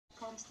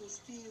comes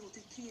to steal,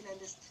 to kill, and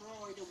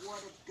destroy the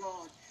word of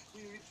God.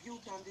 We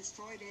rebuke and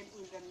destroy them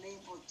in the name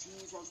of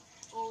Jesus.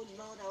 Oh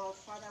Lord, our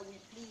Father, we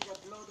plead the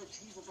blood of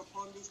Jesus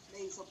upon this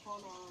place,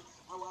 upon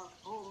our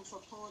homes,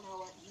 upon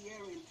our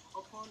hearing,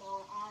 upon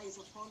our eyes,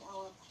 upon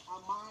our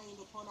mind,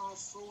 upon our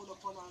soul,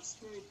 upon our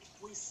spirit.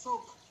 We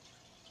soak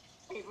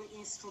every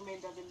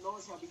instrument that the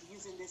Lord shall be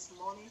using this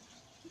morning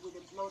with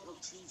the blood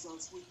of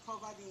Jesus. We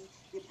cover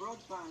the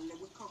broadband,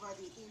 we cover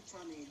the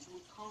internet,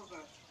 we cover,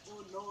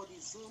 oh Lord,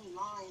 the Zoom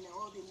line,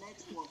 all the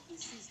network, the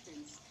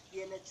systems,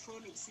 the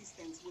electronic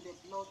systems with the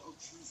blood of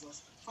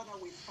Jesus. Father,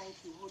 we thank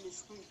you. Holy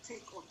Spirit,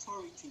 take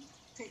authority,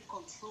 take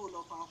control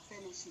of our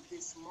fellowship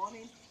this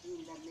morning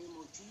in the name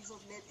of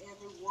Jesus. Let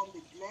everyone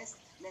be blessed.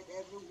 Let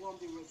everyone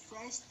be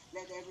refreshed.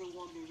 Let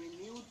everyone be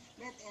renewed.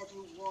 Let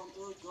everyone,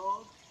 oh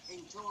God,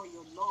 enjoy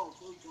your love,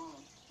 oh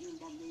God, in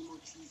the name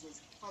of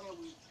Jesus. Father,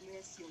 we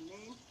bless your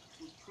name.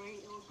 We pray,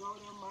 oh God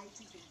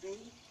Almighty,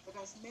 today that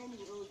as many,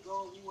 oh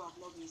God, who have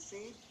not been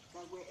saved,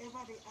 that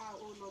wherever they are,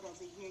 oh Lord, as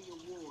they hear your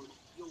word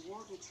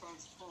will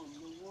transform,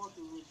 your word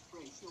will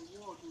refresh, your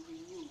word will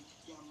renew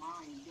their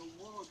mind, your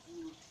word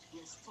will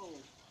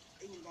restore.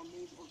 In the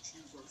name of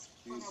Jesus.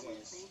 Father, we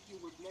thank you.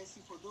 We bless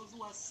you. For those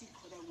who are sick,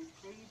 Father, we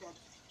pray that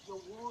your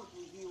word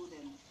will heal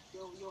them.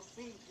 Your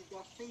faith,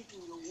 their faith in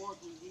your word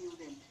will heal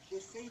them.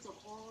 The faith of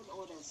all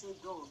others, oh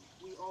God,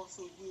 we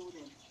also heal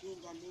them in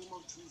the name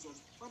of Jesus.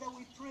 Father,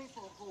 we pray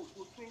for hope.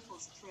 We pray for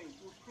strength.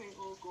 We pray,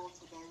 oh God,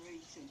 for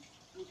direction.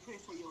 We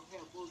pray for your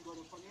help, oh God,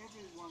 upon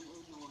everyone,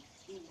 oh Lord,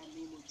 in the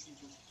name of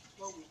Jesus.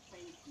 Lord, we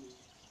thank you.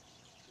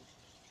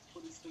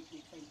 Holy Spirit, we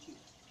thank you.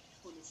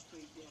 Holy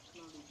Spirit, we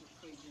acknowledge your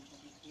presence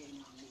that is here in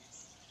our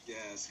midst.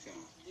 Yes,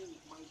 God. Move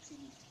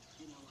mightily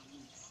in our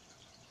midst.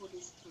 Holy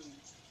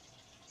Spirit,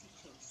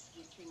 teach us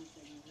the things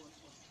that you want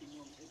us to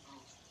know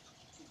about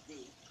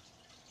today.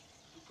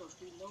 Because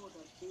we know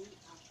that day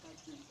after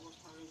day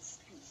uttereth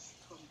speech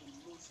from the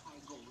Most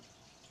High God.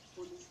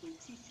 Holy Spirit,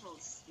 teach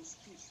us the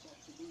speech that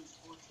today is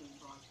uttering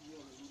to our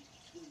hearing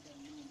in the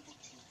name of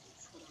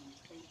Jesus. Father, we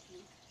thank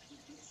you, we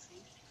bless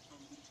you, and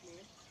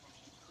declare and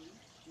decree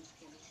this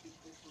fellowship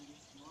open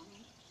this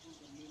morning in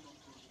the name of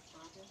God the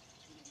Father,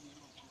 in the name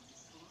of God the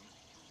Son,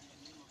 and in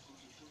the name of God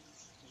the Holy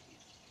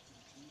Spirit. In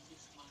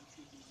Jesus'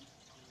 mighty name,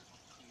 we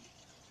have prayed.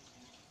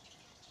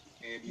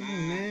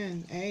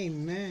 Amen.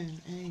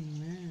 Amen. Amen.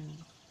 Amen.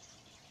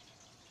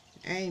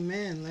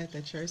 Amen. Let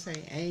the church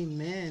say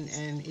amen.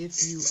 And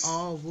if you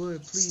all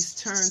would, please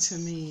turn to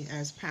me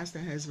as Pastor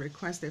has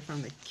requested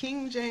from the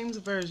King James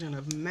Version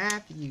of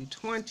Matthew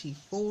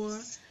 24,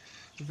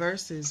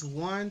 verses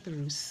 1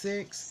 through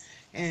 6.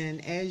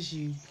 And as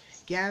you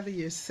gather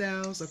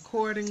yourselves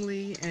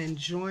accordingly and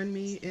join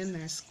me in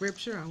that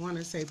scripture, I want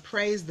to say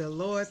praise the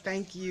Lord.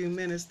 Thank you,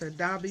 Minister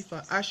Dobby,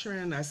 for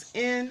ushering us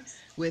in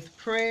with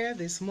prayer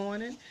this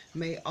morning.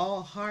 May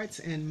all hearts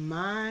and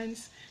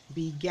minds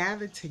be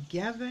gathered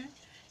together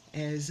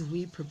as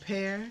we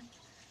prepare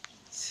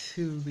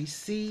to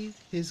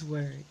receive his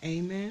word.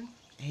 Amen.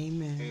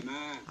 Amen.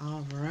 Amen.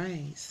 All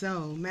right.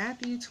 So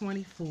Matthew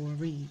 24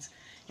 reads,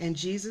 "And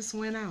Jesus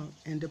went out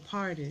and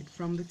departed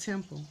from the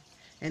temple,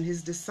 and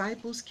his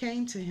disciples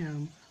came to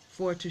him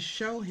for to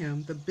show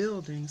him the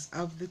buildings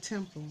of the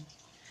temple.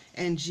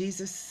 And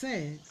Jesus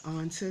said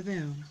unto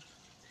them,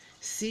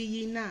 See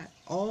ye not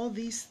all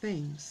these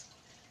things?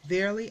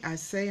 Verily I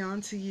say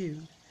unto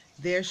you,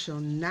 there shall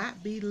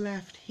not be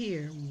left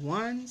here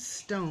one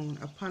stone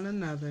upon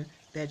another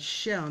that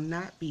shall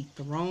not be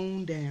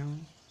thrown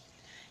down.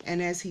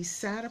 And as he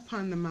sat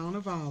upon the Mount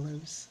of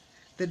Olives,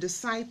 the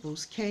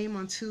disciples came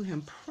unto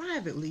him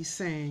privately,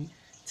 saying,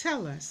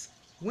 Tell us,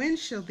 when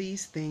shall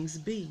these things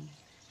be?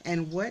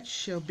 And what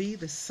shall be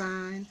the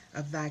sign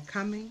of thy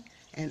coming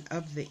and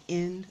of the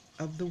end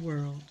of the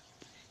world?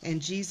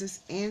 And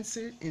Jesus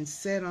answered and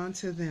said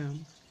unto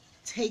them,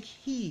 Take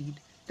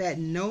heed that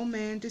no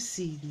man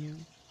deceive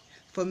you.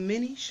 For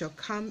many shall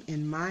come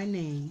in my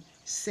name,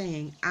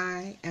 saying,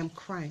 I am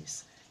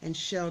Christ, and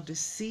shall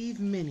deceive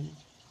many.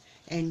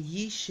 And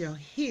ye shall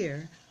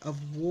hear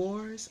of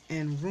wars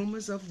and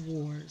rumors of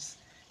wars.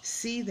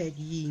 See that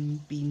ye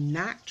be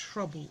not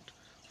troubled,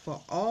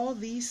 for all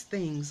these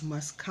things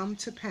must come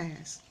to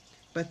pass,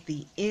 but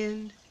the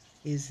end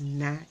is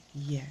not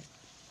yet.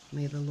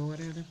 May the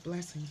Lord add a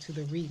blessing to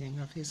the reading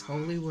of his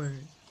holy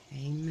word.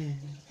 Amen,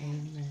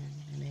 amen,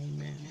 and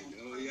amen.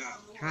 Hallelujah.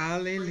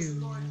 Hallelujah. Praise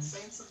the Lord,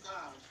 saints of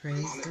God.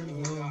 Praise the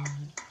Lord.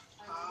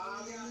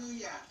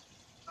 Hallelujah.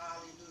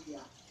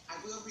 Hallelujah. I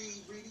will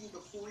be reading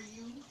before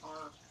you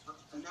our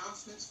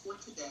announcements for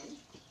today.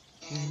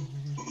 And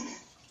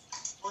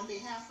on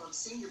behalf of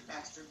Senior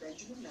Pastor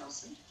Benjamin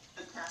Nelson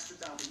and Pastor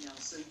Dobby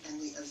Nelson and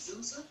the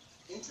Azusa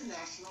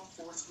International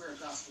Foursquare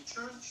Gospel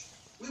Church,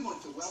 we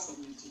want to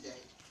welcome you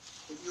today.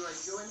 If you are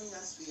joining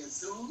us via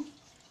Zoom,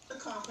 the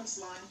conference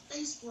line,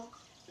 Facebook,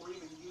 or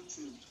even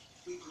YouTube,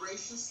 we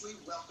graciously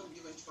welcome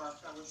you into our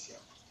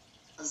fellowship.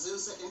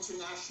 Azusa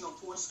International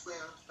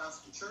Foursquare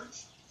Gospel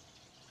Church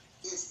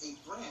is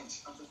a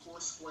branch of the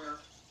Foursquare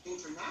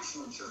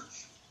International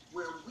Church,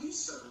 where we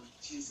serve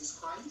Jesus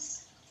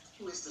Christ,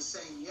 who is the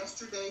same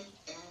yesterday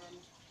and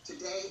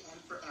today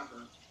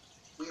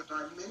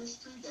are a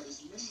ministry that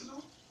is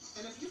missional.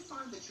 And if you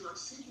find that you are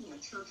seeking a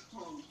church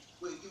home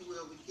where you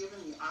will be given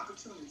the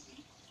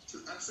opportunity to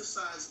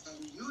exercise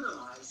and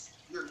utilize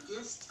your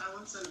gifts,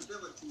 talents, and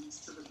abilities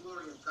to the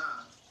glory of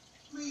God,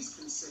 please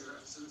consider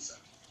Azusa.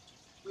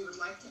 We would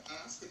like to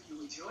ask if you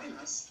would join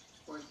us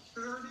for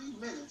 30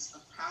 minutes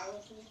of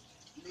powerful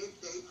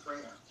midday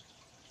prayer.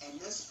 And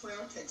this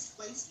prayer takes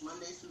place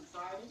Monday through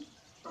Friday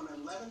from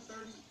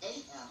 11:30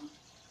 a.m.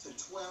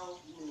 to 12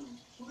 noon.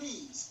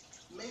 Please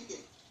make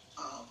it,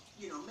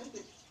 make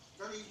it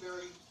very,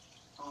 very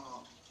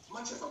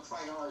much of a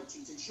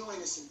priority to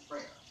join us in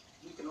prayer.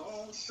 We can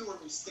all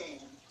surely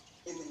stand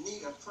in the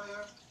need of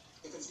prayer.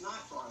 If it's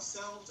not for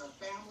ourselves, our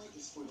family,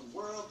 it's for the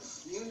world,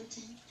 the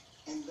community,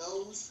 and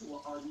those who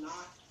are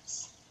not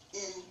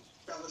in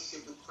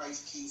fellowship with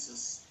Christ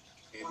Jesus.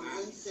 Amen. On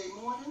Wednesday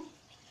morning,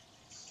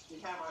 we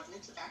have our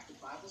interactive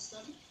Bible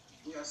study.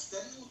 We are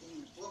studying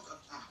in the book of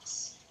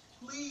Acts.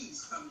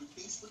 Please come and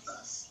feast with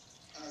us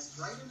as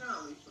bright and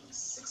early from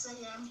 6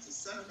 a.m. to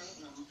 7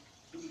 a.m.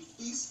 we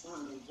feast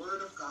on the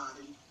Word of God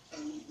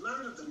and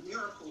learn of the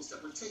miracles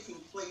that were taking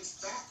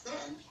place back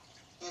then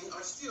and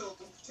are still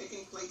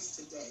taking place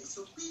today.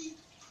 So be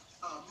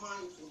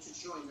mindful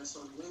to join us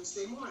on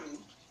Wednesday morning,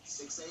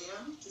 6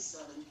 a.m. to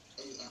 7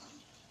 a.m.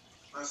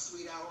 Our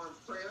sweet hour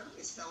of prayer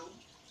is held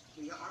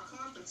via our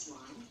conference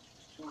line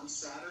on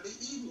Saturday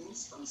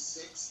evenings from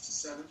 6 to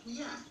 7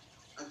 p.m.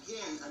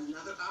 Again,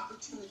 another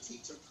opportunity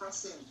to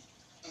press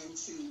in and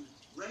to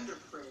render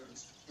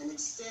prayers and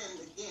extend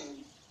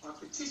again our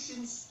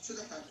petitions to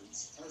the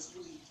heavens as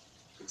we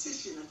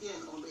petition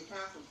again on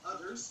behalf of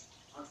others,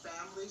 our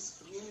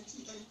families,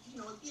 community, and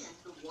again,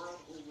 the world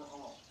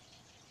overall.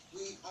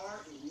 We are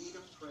in need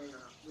of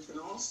prayer. We can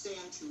all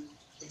stand to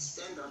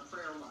extend our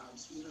prayer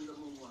lives even the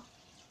more.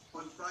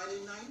 On Friday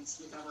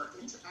nights, we have our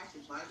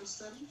interactive Bible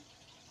study,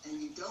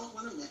 and you don't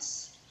want to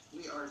miss.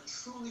 We are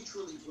truly,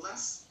 truly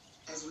blessed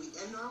as we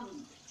end our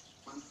week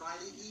on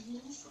Friday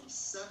evenings from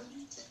 7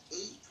 to 8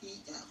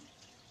 p.m.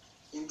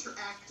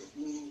 Interactive,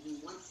 meaning we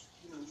want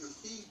your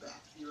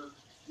feedback,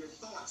 your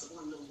thoughts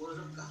on the Word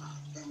of God.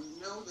 And we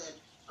know that,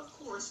 of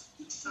course,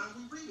 each time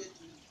we read it,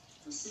 we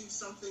receive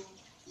something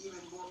even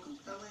more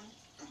compelling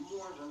and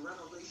more of a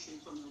revelation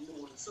from the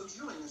Lord. So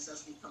join us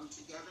as we come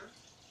together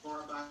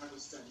for our Bible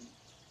study.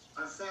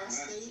 Our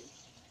fast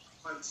days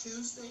are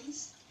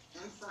Tuesdays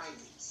and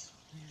Fridays.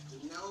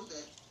 We know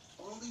that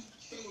only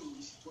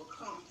change will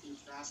come through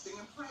fasting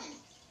and praying.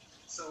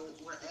 So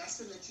we're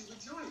asking that you would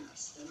join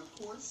us. And of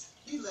course,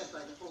 be led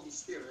by the Holy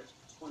Spirit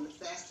on the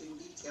fasting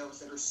details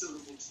that are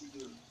suitable to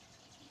you.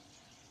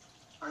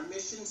 Our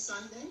Mission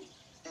Sunday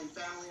and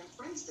Family and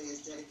Friends Day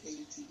is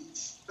dedicated to each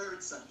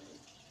third Sunday.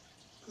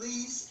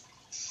 Please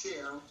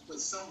share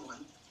with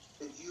someone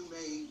that you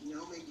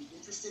may be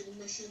interested in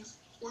missions,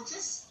 or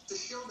just to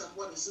show them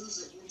what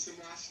Azusa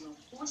International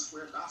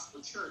Foursquare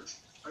Gospel Church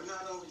are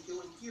not only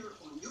doing here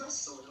on U.S.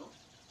 soil,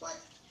 but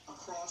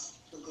across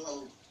the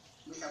globe.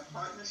 We have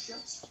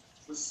partnerships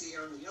with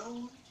Sierra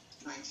Leone,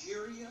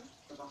 Nigeria,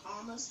 the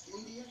Bahamas,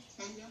 India,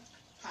 Kenya,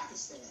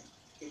 Pakistan.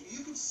 If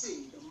you could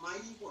see the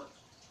mighty work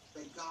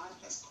that God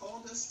has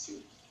called us to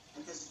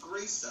and has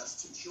graced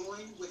us to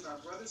join with our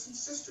brothers and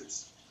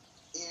sisters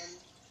in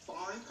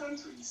foreign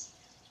countries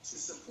to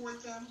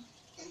support them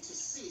and to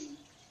see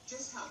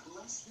just how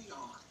blessed we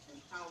are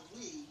and how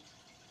we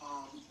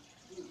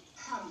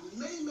have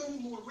many, many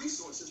more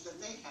resources than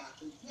they have,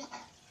 and yet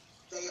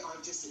they are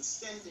just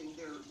extending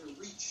their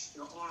reach,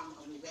 their arm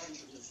of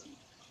evangelism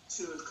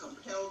to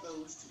compel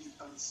those to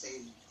become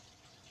saved.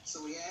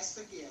 So we ask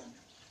again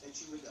that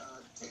you would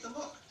take a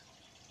look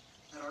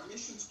at our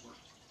missions work.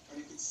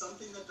 And if it's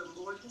something that the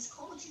Lord has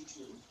called you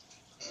to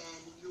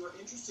and you are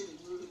interested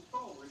in moving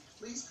forward,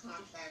 please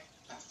contact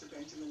Pastor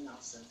Benjamin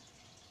Nelson.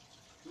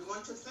 We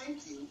want to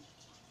thank you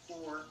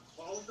for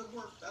all of the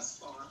work thus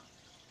far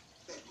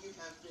that you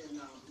have been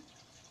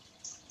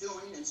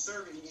doing and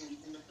serving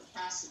in the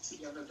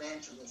capacity of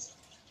evangelism.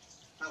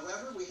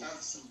 However, we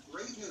have some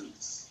great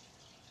news.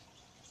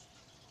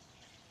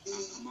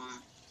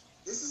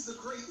 This is the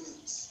great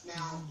news.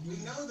 Now, we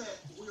know that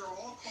we are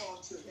all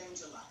called to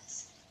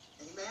evangelize.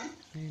 Amen?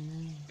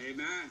 Amen.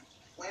 Amen.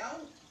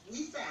 Well,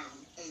 we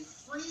found a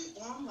free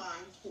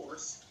online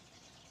course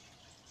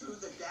through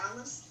the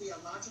Dallas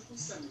Theological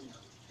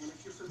Seminary. And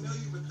if you're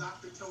familiar with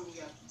Dr. Tony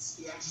Evans,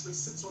 he actually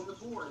sits on the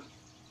board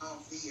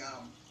of the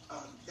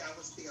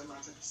Dallas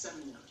Theological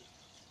Seminary.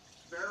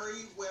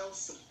 Very well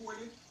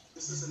supported.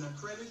 This is an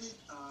accredited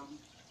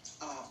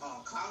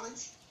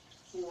college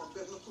for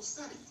biblical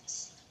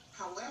studies.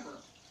 However,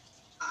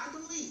 I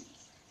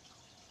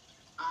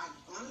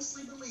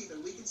honestly believe,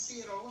 and we can see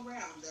it all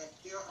around, that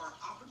there are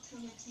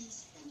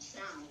opportunities and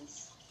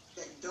channels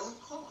that don't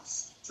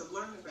cost to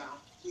learn about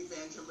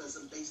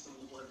evangelism based on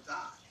the Word of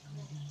God.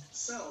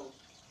 So,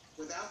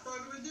 without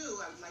further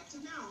ado, I would like to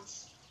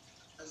announce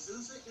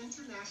Azusa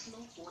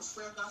International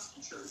Foursquare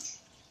Gospel Church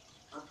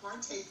are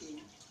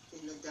partaking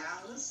in the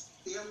Dallas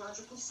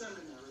Theological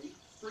Seminary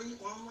free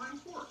online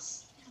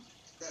course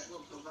that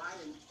will provide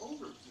an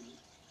overview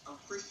of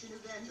Christian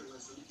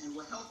evangelism and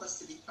will help us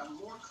to become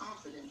more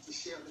confident to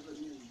share the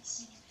good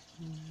news.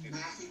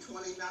 Matthew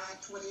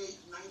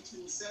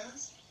 28:19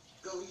 says,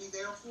 "Go ye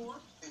therefore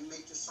and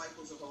make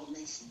disciples of all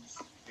nations,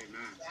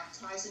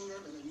 baptizing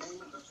them in the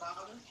name of the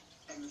Father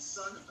and the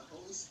Son and the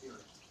Holy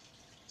Spirit."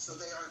 So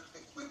they are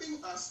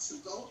equipping us to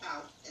go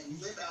out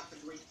and live out the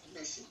Great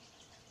Commission.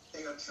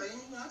 They are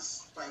training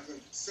us by the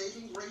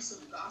saving grace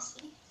of the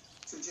gospel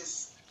to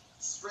just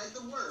spread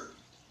the word,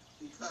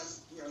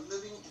 because we are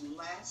living in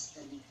last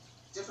and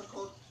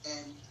difficult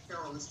and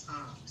perilous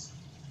times.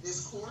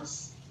 This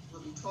course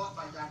will be taught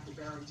by Dr.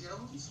 Barry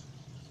Jones,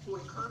 who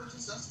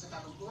encourages us to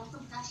have a more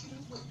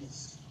compassionate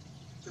witness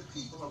to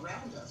people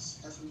around us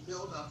as we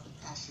build up the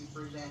passion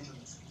for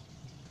evangelism.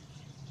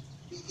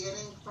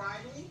 Beginning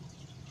Friday,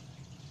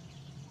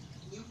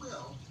 we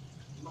will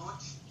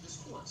launch this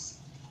course.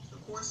 The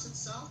course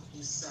itself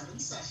is 7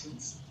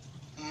 sessions,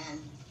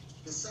 and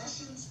the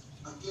sessions,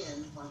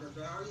 again, are the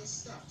various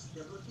steps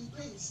biblically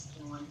based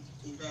on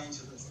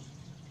evangelism.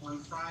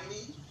 On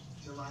Friday,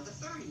 July the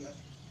 30th,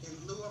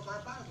 in lieu of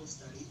our Bible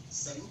study,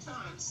 same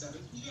time,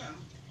 7 p.m.,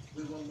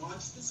 we will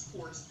launch this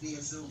course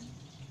via Zoom.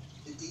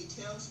 The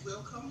details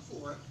will come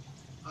forth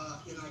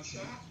in our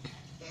chat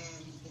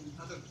and in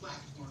other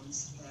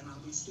platforms, and I'll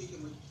be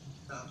speaking with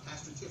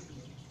Pastor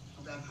Tiffany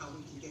about how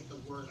we can get the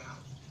word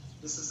out.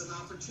 This is an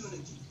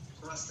opportunity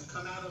for us to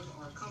come out of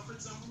our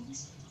comfort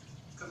zones,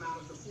 come out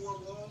of the 4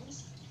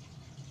 walls,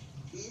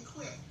 be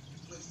equipped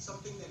with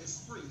something that is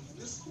free. And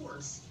this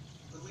course,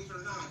 believe it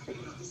or not,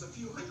 is a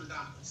few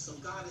 $100s. So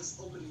God is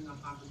opening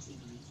up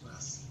opportunity for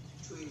us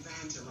to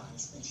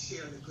evangelize and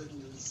share the good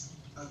news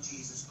of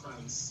Jesus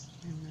Christ.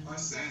 Amen. Our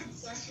second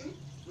session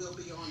will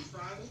be on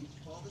Friday,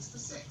 August the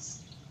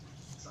 6th.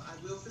 So I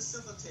will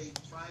facilitate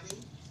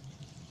Friday,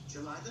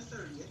 July the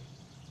 30th,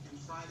 and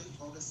Friday,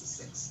 August the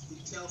 6th.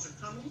 Details are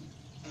coming,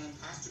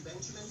 and Pastor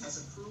Benjamin has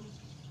approved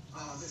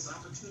this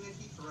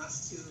opportunity for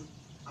us to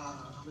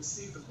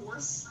receive the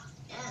course.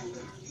 And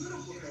the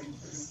beautiful thing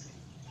is,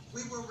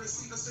 we will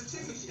receive a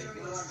certificate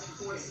once the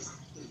course is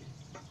completed.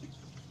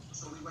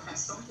 So we will have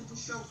something to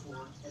show for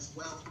it, as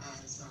well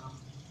as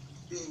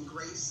being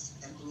graced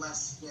and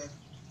blessed with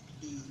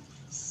the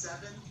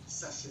 7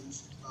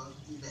 sessions of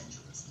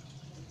evangelism.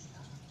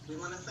 We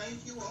want to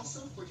thank you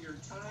also for your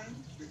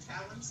time, your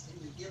talents,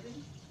 and your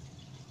giving.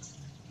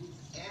 We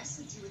ask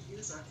that you would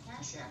use our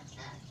Cash App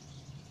tag,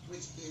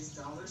 which is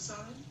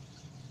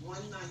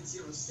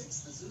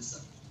 $1906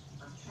 Azusa.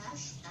 Our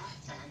Cash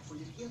App tag for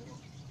your giving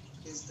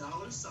is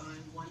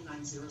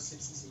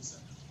 $1906 Azusa.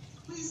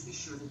 Please be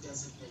sure to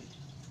designate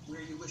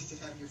where you wish to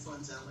have your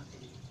funds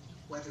allocated,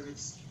 whether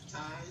it's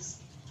tithes,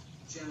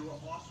 general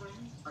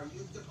offering, our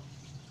youth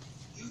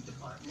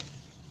department,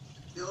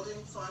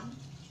 building fund,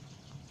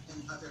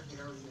 and other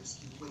areas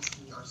in which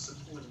we are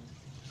supporting,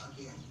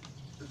 again,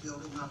 the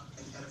building up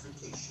and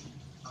edification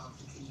of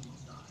the kingdom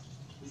of God.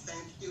 We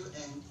thank you,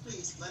 and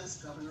please let us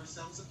govern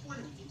ourselves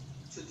accordingly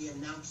to the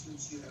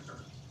announcements you have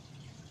heard.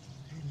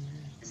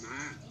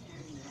 Amen.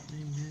 Amen.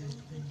 Amen.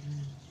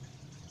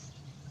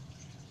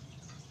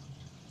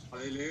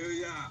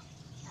 Hallelujah.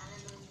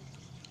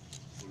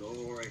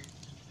 Glory.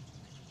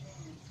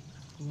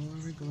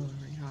 Glory,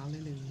 glory.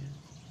 Hallelujah.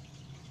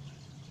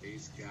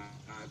 Praise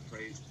God.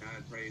 Praise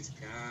God. Praise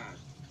God.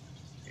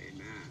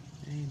 Amen.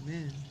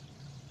 Amen.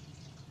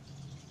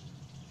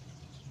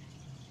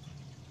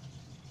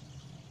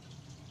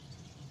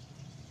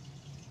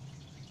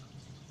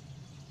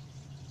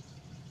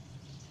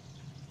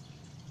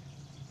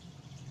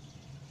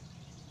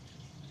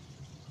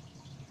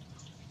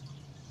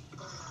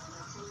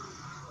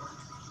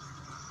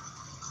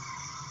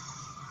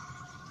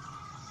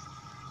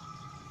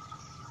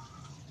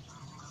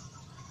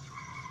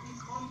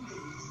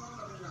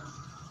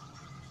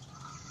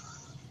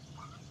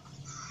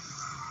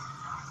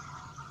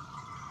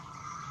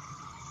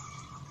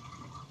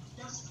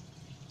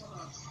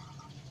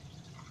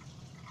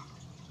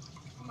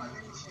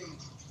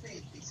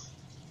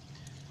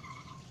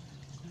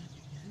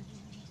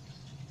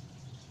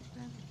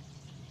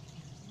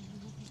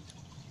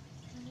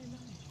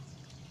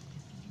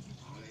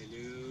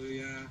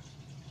 Hallelujah.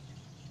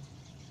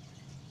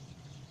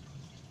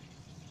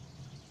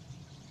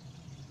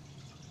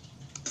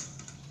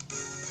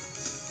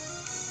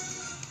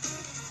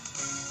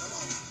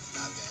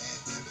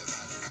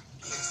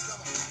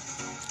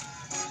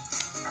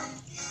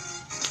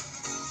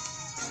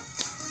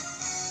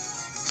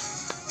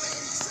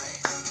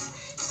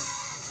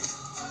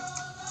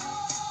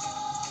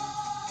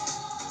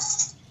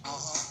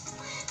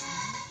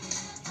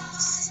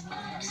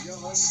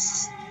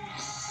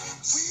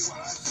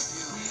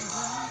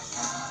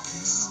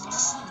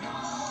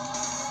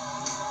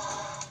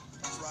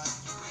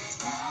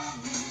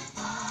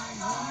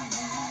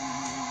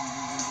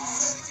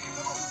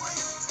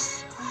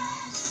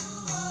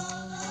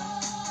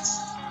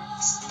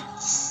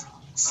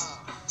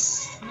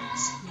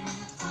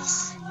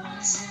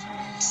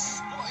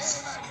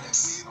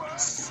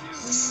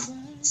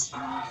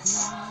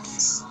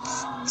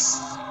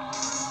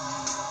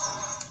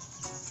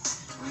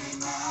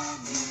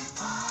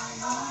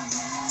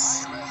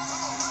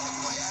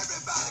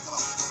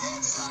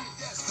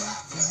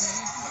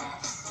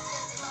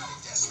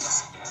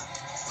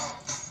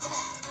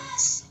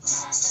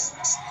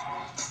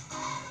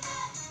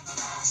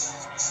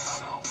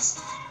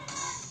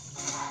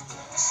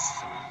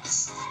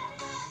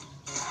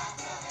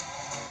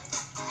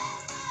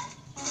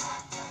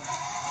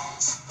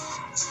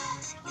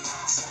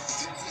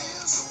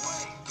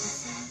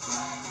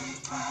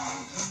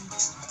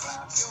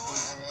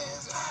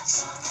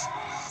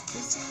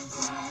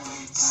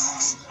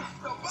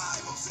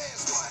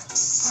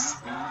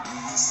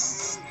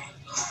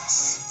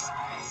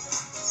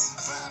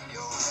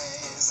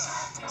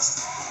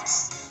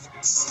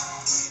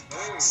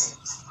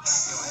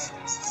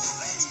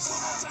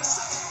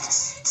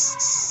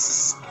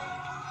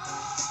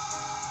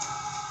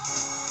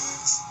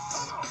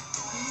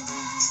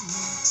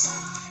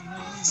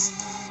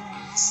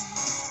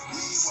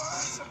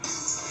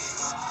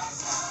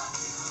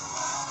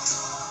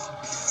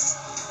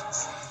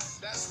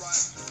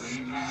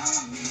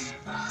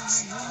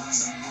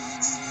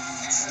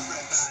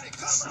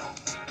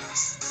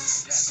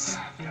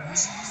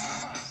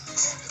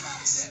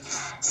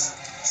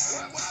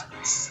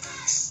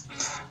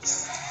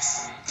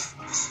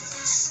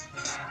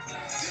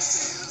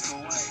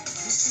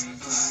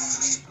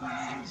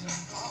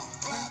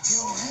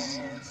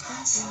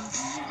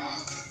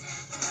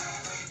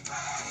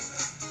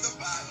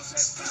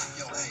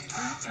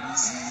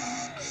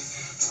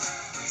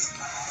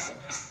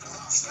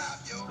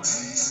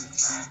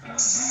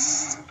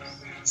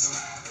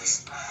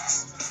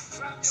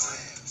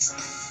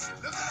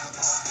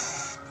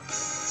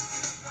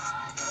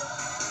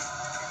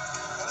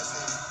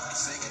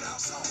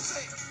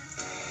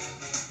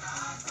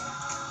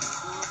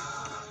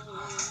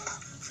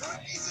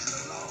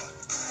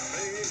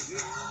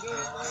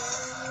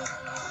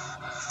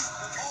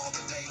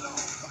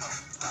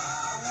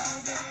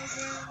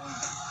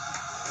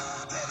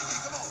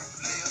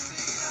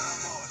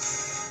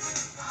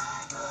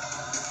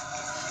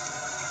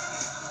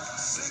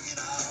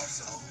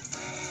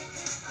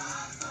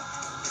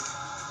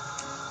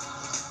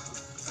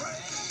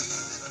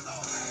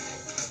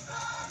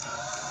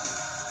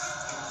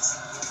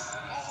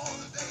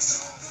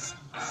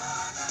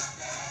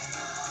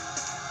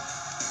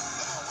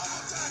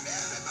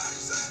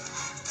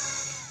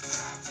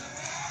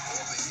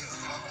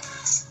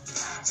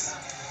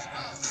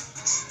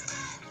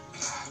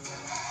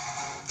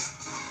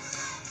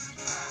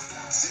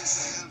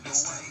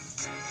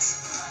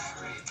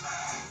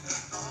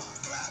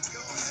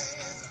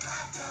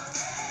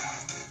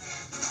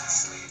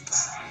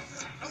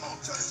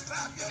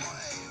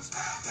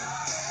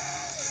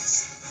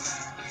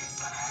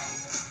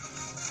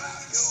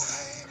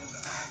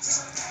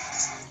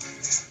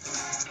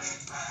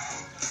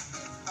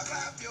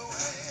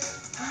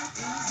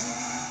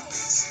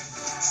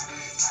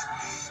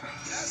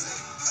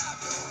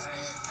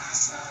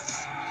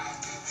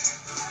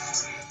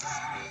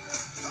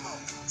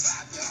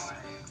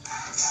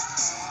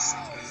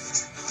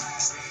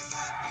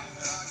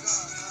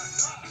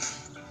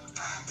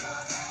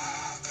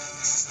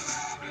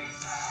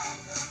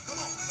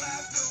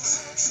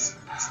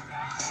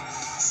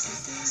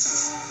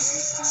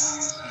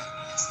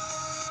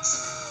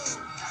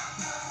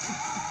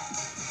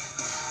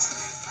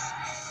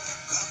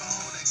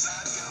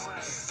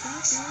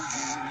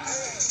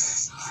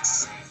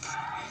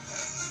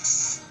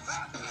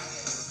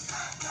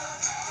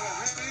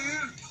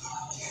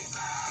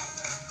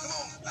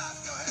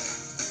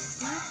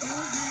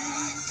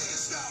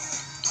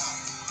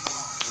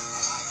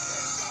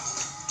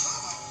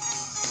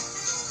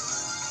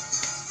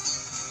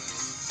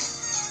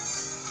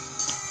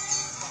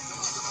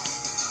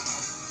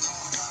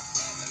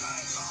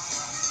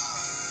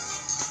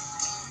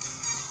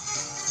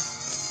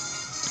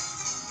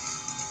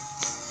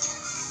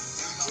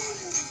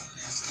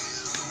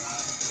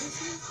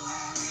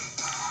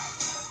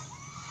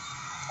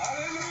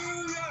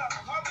 Hallelujah!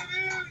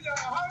 Hallelujah!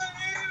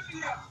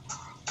 Hallelujah!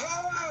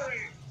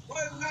 Glory!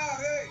 What now,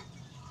 hey?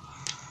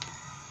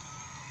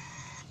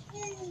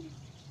 Woo.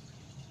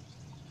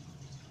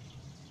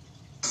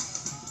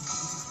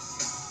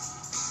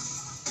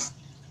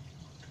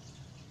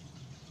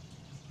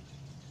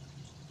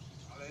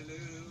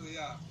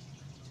 Hallelujah!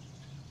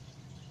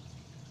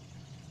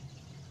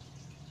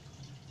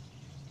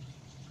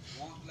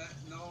 Won't let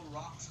no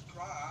rocks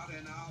cry out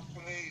in our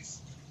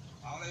place.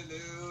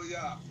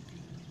 Hallelujah!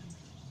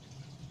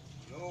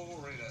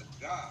 Glory to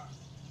God.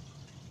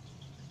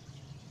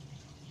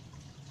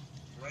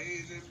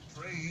 Praise him,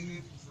 praise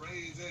him,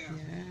 praise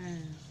him.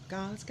 Yes.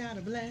 God's got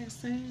a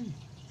blessing.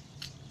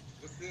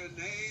 With your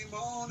name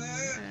on it.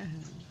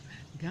 Yes.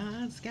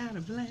 God's got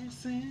a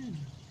blessing.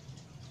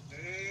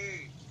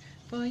 Hey,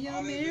 For your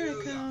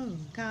hallelujah. miracle,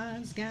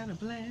 God's got a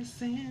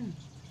blessing.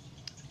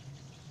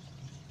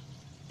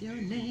 Your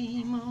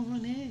name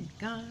on it,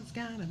 God's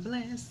got a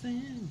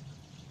blessing.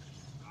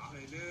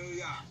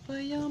 Hallelujah. For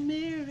your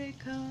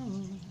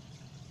miracle.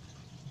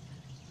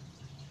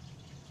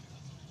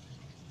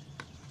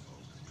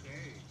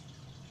 Okay.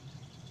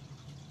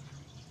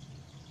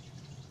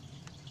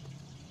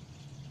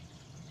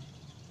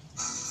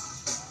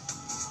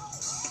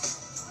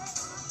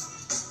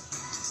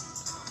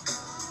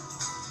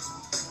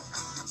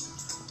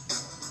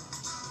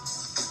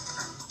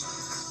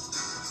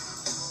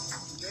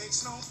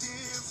 Makes no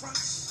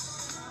difference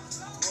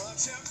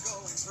what you're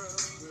going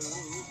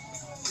through.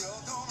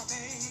 You're gonna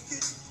make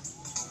it.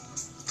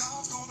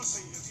 God's gonna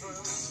see you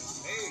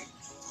through. Hey,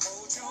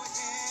 Hold your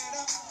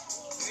head up,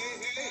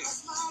 hey, hey. a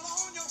smile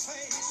on your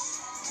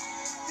face.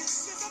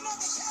 This is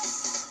another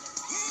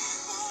test. He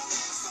won't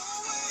miss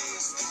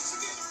always. So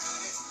get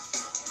ready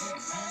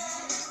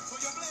for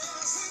your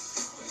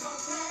blessing.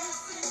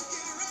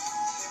 Get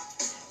ready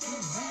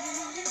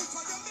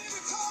for your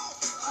miracle.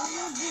 For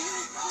your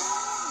miracle.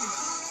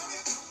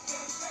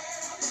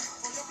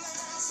 For your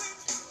blessing.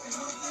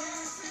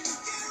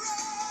 Get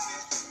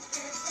ready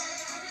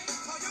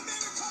for your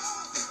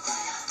miracle.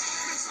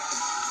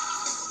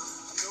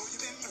 I know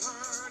you've been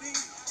hurting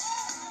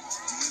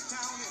deep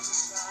down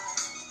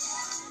inside.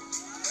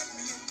 Let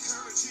me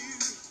encourage you.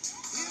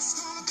 It's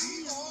gonna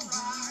be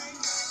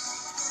alright.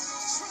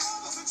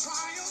 Troubles and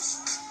trials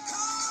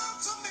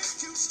come to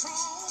make you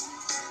strong.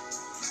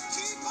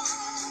 Keep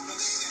on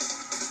believing.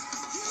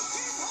 You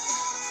keep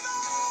holding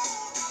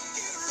on.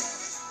 Get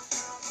ready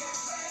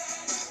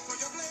for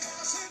your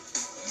blessing.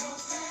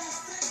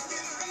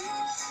 Get ready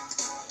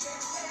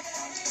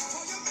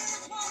for your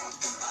miracle.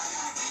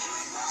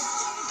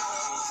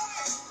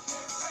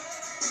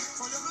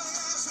 For your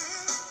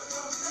blessing.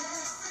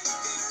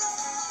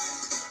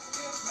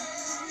 Get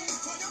ready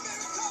for your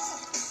miracle.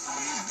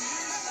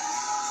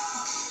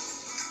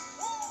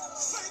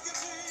 Thank you,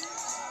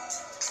 Jesus.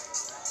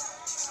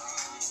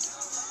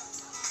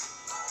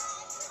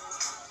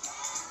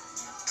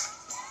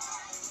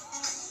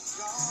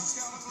 God's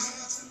got a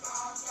blessing.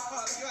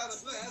 God got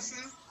a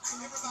blessing.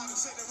 Everybody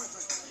say that with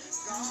me.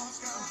 God's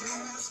got a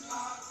blessing.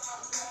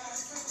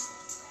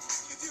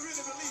 If you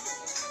really believe it,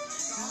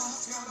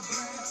 God's got a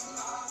blessing.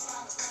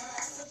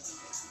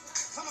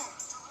 Come on.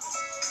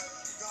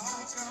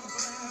 God's got a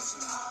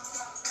blessing.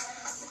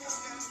 Yeah, yeah.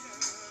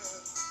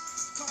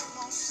 Come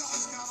on,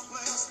 God's got a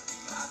blessing.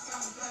 God's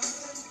got a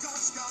blessing.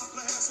 God's got a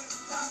blessing.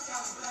 God's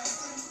got a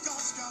blessing.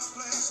 God's got a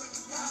blessing.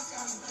 God's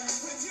got a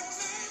blessing. With your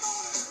name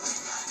on it.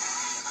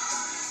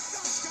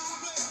 God's got a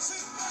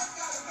blessing. God's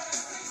got a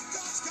blessing.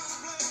 God's got a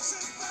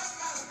blessing. God's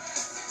got a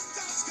blessing.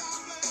 God's got a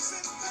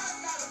blessing.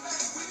 God's got a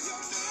blessing. With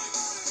your name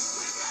on it.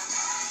 With your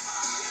name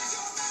on it. With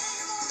your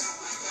name on it.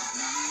 With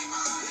your name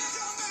on it. With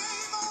your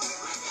name on it.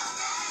 With your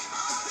name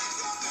on it.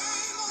 With your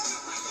name on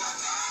it. With your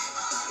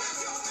name on it.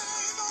 With your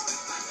name on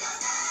it. With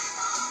your name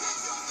on it.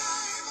 With your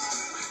name on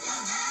it. With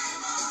your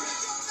name on it.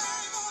 With your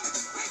name on it.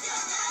 With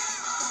your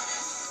name on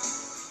it.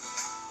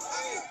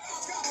 Hey,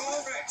 God's got a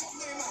blessing. With your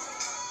name on it.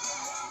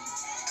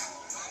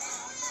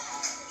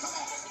 Come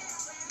on.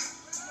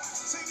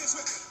 Sing this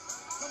with me.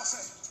 Come on,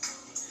 say.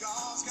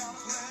 God's got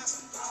a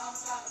blessing.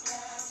 God's got a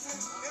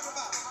blessing.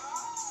 Everybody.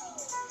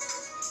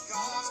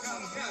 God's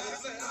got a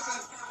blessing.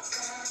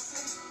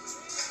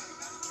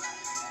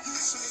 You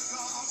say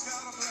God's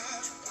got a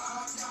blessing.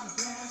 God's got a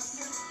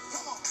blessing.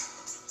 Come on.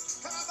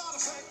 Everybody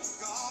say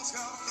God's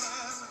got a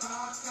blessing.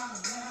 God's got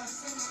a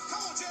blessing.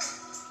 Come on, Jay.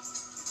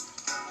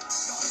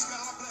 God's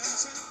got a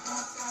blessing.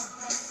 God's got a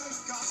blessing.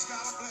 God's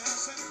got a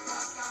blessing.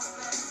 God's got a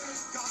blessing.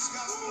 God's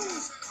got a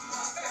blessing.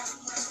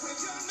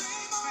 With your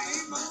name on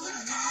it.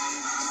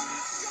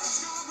 God's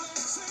got a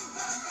blessing.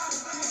 God's got a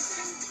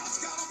blessing. God's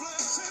got a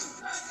blessing.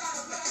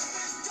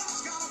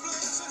 God's got a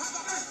blessing. How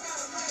about that?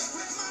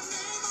 With my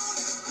name on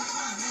it. With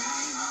my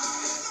name on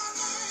it. With my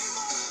name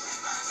on it.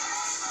 With my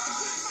name on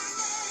it. With my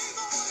name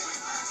on it.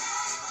 With my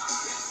name on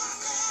it. With my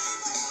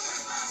name on it.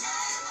 With my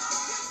name on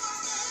it. With my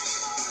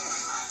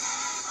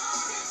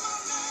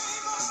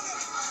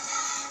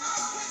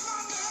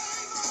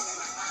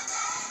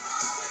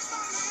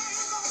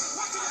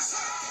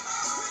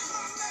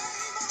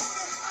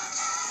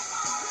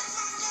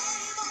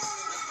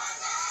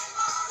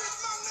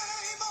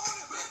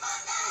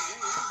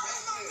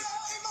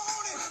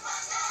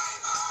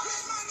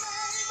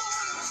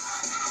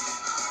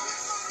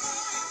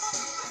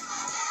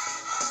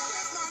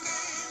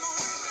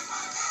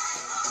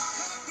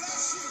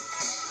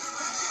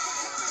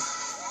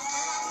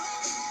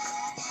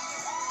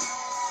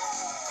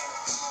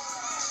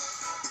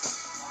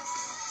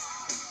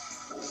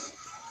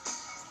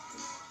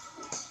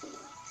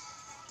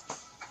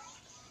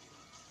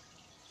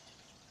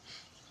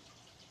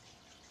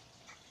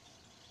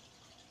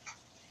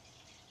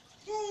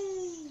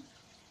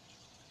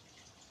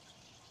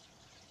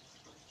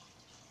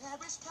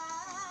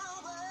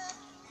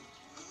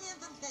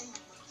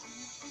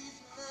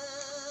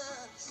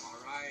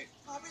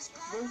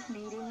This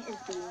meeting is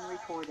being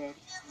recorded.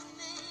 In the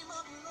name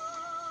of the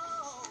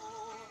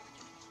Lord,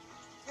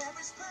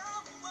 there is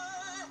power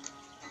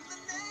in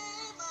the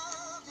name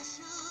of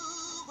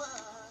Yeshua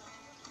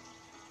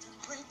to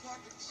break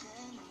every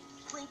chain,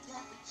 break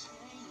every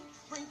chain,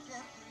 break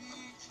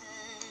every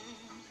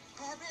chain.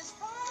 There is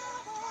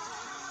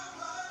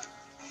power.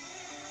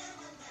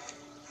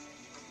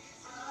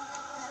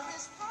 There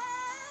is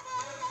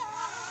power.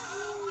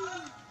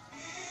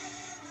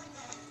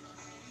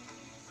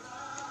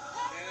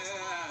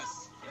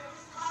 Yes.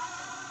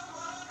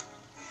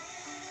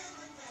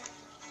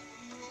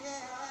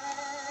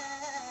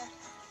 Yeah.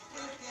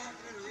 Break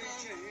Every every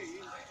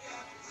chain.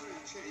 chain,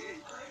 every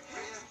chain, every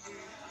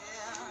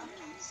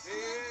Yeah.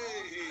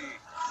 hey,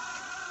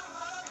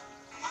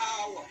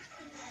 power.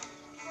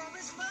 There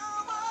is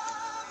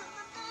power in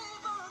the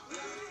name of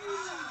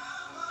Jesus.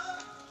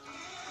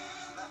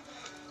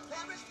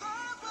 There is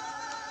power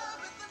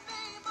in the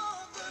name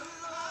of the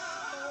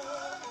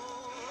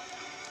Lord.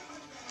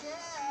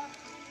 Yeah.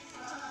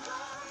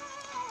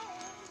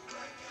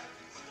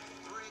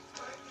 Break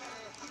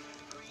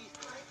every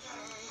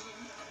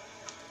chain.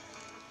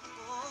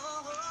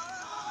 Oh.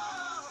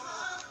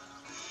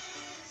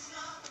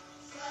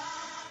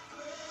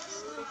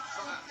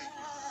 Purify.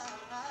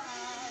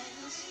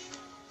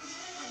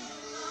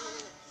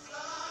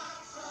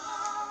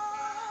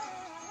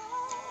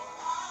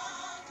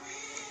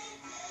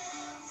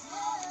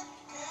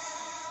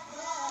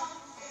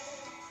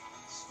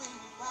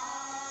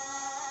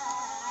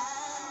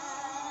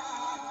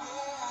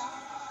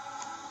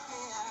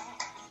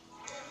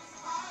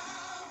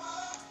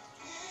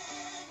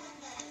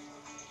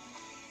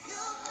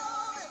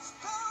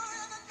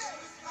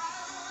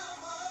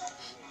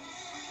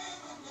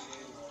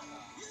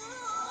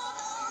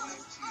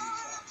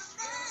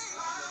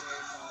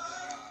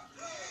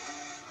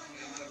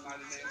 In the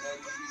mighty name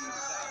of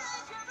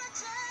Jesus.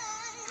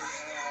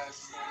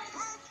 Yes.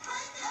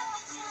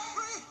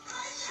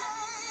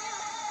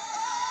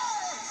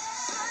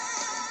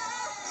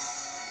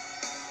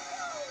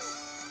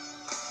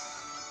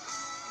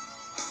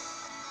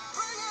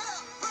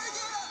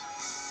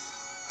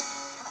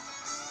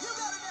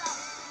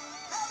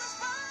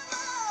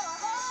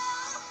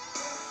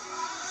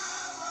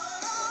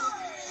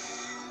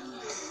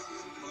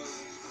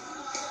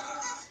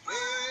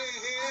 Hey,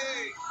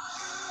 hey.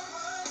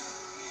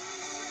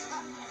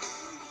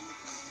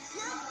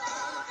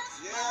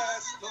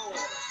 Yes, Lord.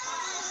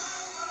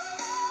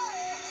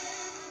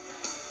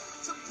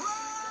 To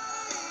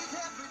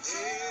break every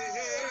chain. Hey,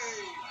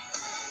 hey.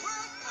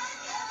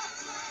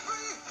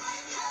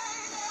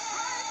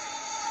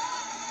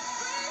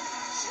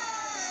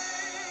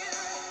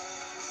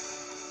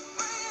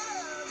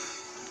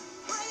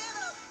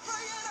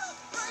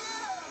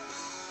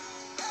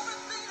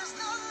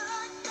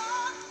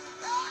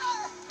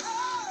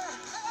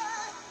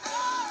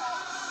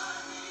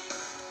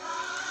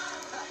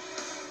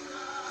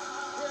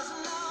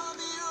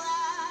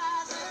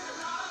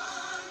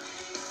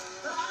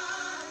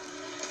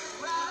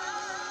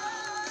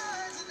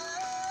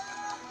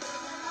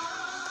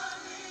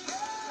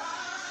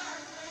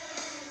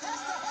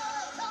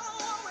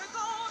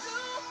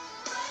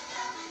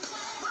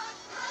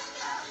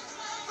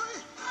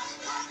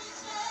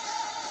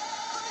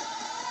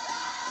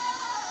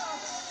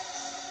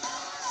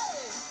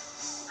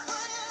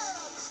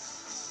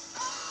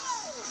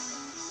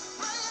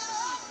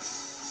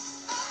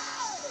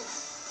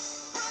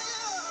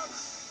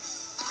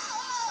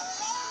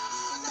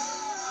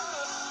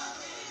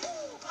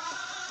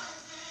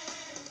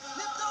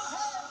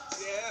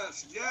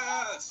 Yes,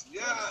 yes,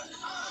 yes.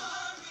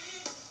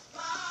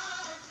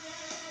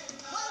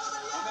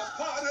 I'm a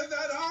part of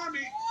that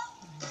army.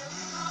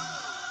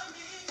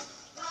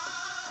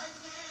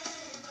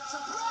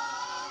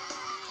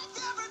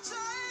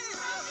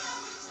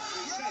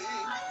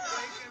 Chain,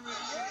 break every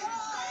chain.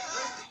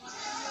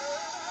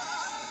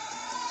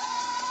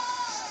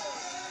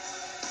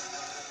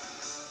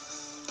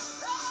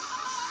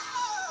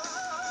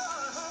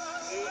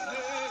 Hey,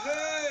 hey,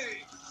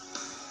 hey.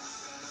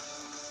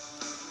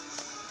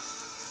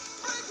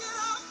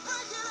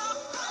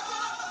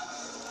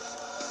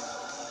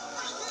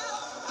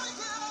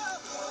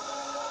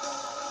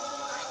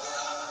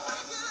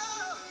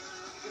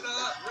 Get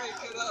up,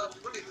 break it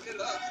up, break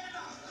it up.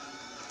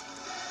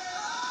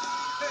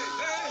 Hey,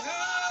 hey,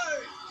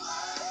 hey.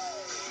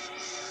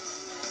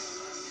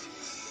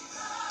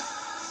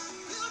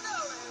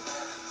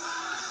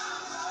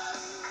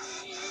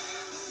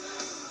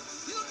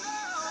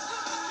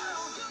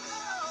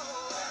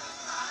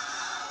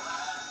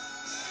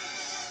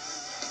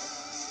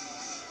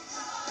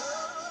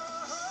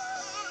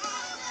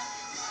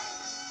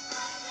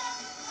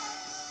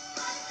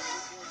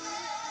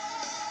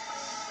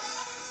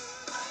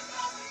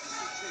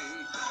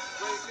 Chain,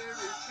 break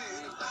every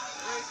chain,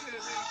 break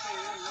every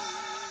chain.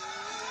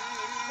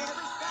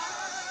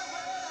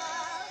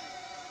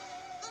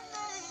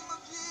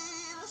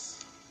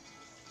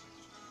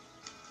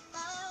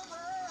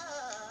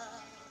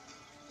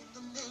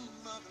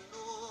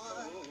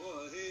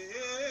 Oh, hey,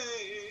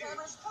 hey.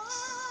 There is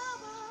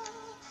power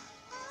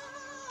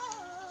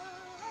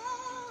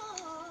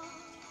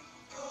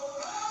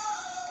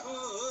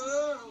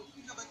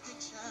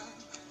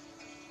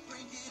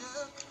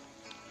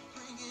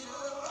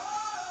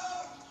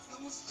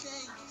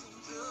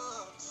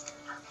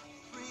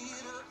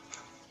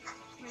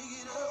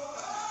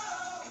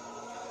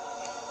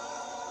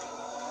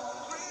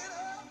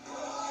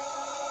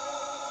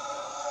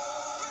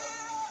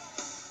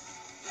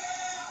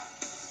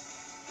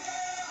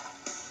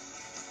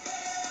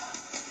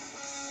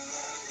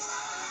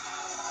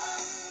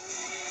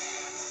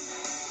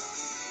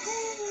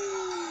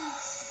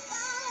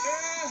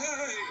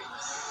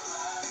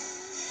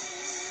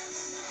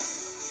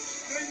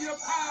your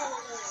power,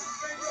 Lord.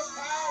 Send your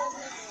power,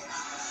 Lord.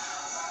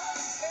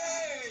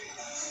 Hey.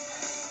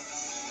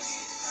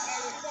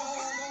 Let it fall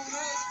on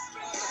us,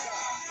 Father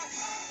God.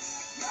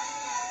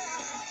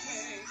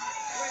 Hey,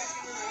 break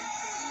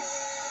everything.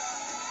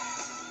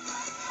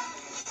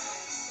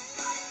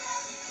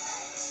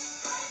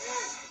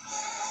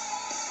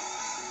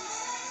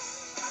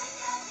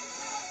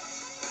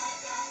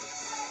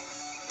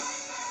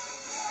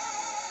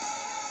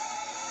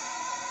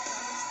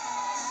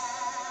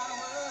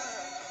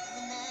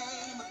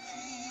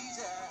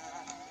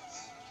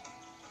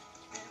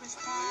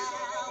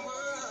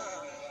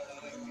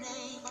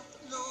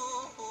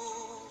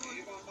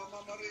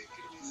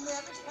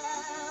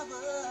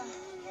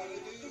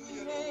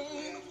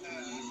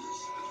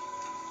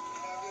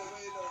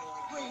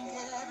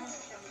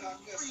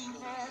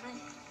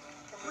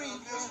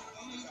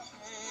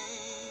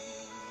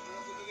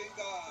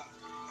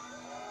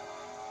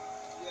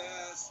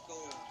 Yes,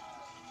 Lord.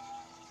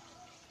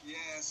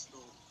 Yes,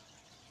 Lord.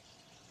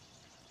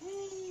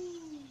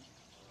 Woo.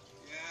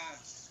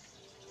 Yes.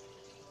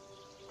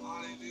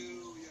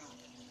 Hallelujah.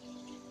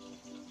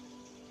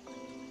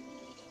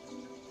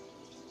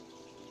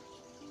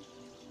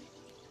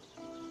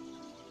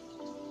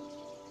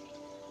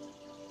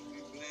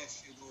 We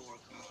bless you,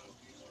 Lord God.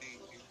 We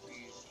thank you,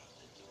 Jesus.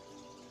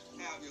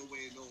 Have your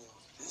way, Lord.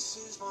 This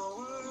is my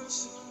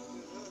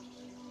worship.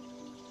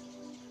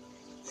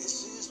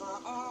 This is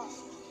my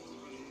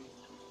offering.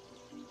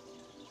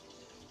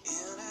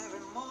 In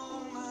every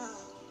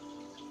moment,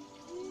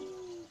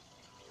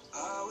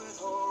 I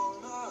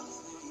withhold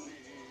nothing.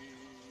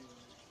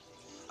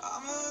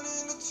 I'm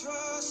learning to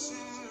trust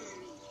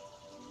you,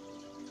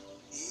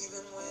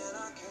 even when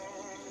I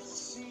can't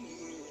see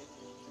it.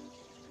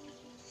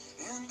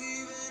 And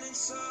even in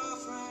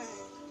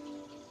suffering,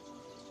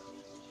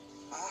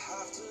 I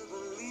have to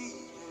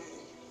believe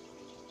it.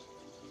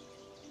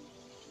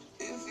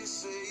 If you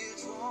say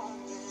it's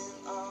wrong,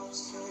 then I'll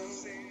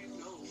say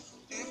no.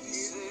 If you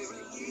say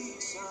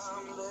release,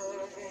 I'm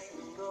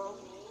letting go.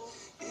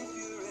 If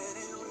you're in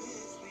it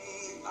with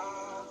me,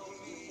 I'll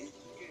be in.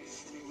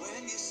 And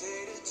when you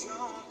say to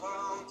jump,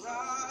 I'm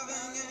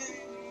diving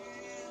in.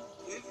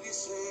 If you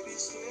say be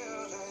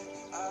still,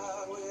 then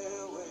I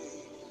will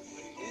wait.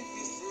 If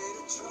you say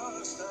to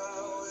trust,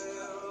 I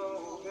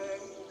will obey.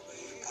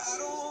 I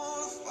don't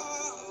want to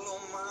follow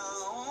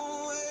my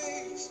own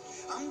ways.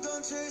 I'm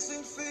done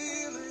chasing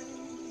feelings.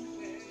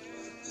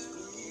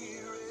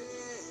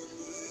 Spirit,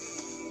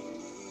 lead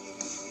me.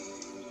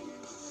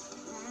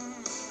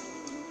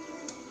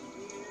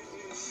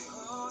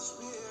 Oh,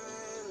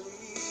 Spirit,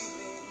 lead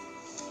me.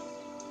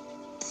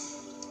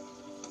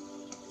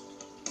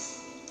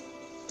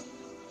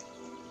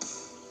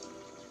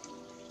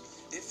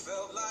 It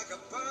felt like a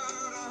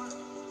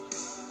burden,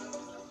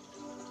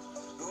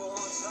 but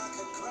once I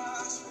could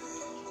grasp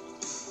it,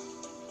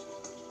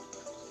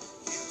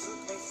 you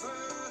took me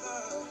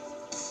further,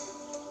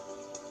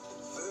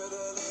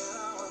 further than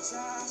I was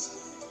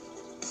asking.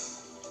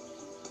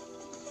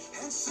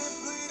 And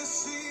simply to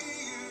see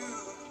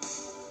you,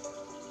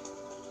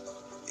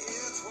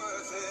 it's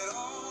worth it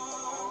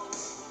all.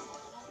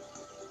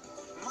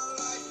 My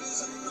life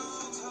is an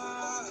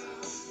altar.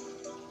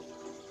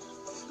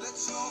 Let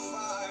your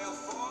fire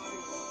fall.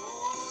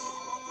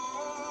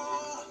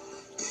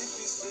 If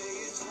you say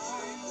it's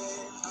wrong,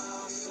 then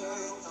I'll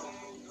say no.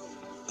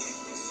 If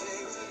you say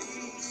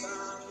release,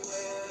 I'm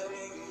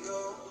letting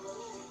go.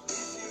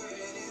 If you're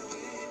in it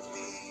with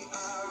me,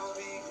 I'll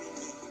be in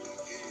it.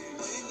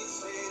 When you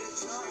say to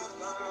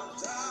jump, I'm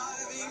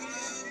diving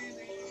in.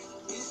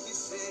 If you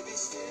say be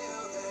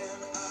still, then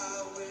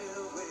I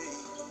will wait.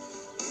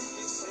 If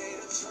you say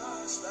to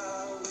trust,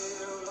 I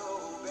will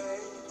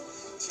obey.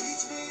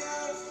 Teach me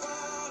how to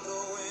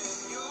follow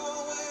in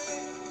your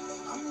way.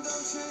 I'm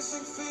done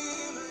chasing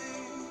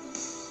feelings.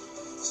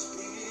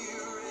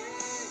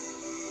 Spirit,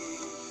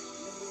 lead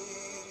me.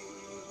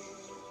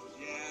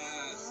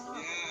 Yes,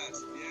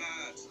 yes,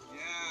 yes,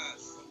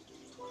 yes.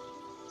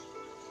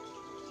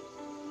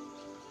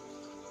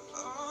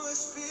 Oh,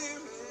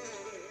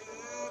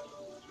 Spirit.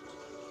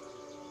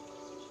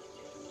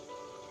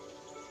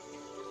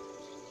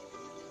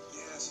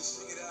 Yes, just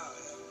sing it out.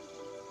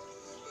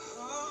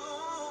 Oh,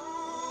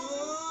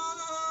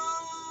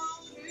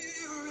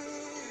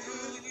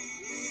 Spirit,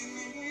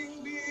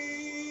 lead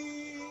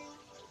me.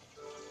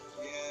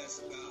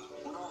 Yes, God.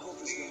 When all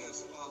hope is Lead gone.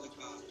 us, Father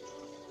God.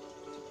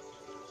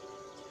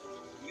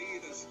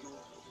 Lead us,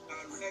 Lord.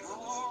 Direct When us.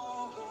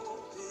 all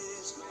hope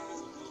is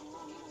gone,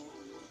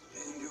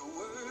 and your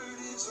word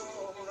is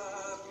all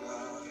I've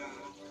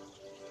got,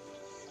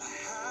 I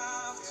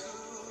have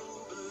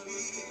to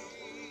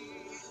believe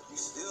you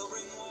still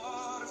bring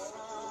water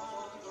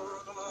from the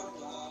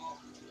rock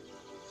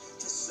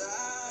to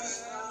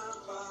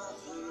satisfy my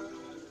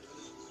thirst,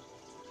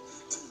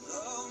 to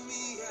love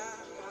me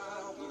at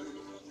my word.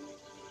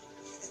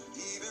 And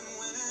even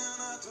when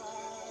I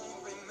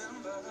don't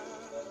remember,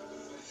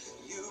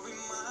 you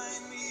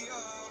remind me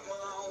of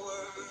my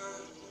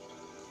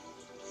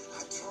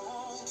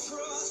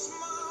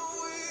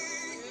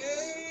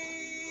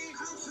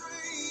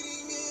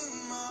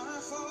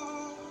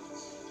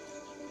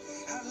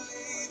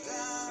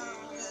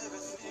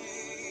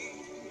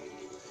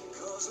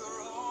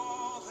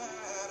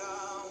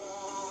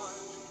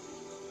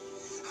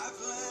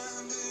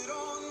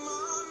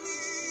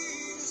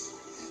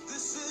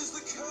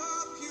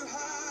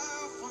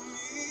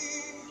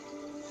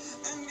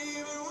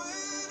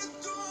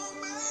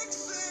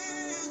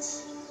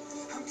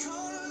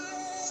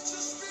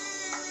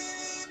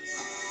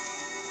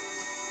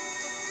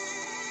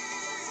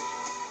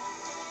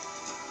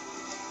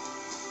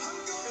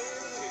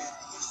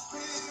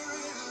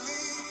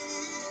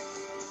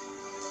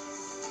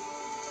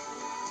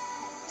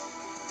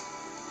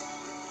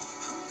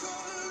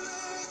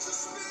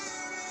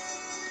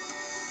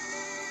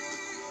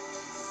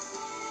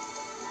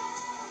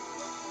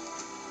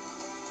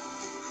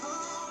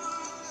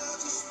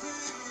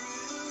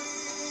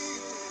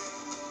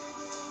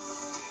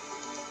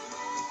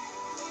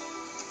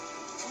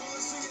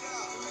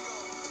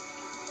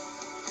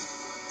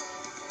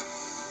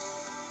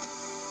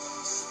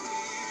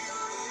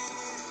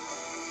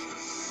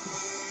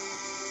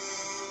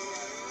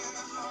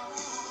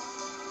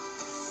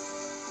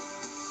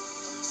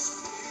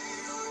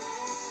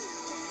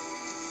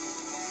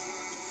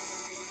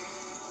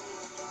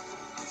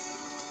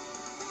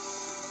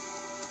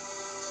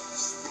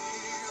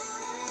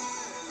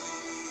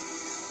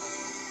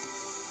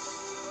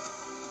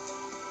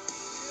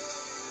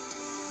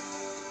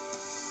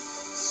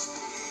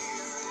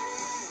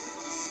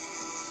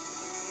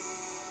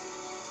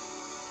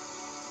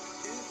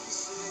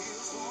say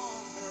it's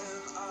wrong,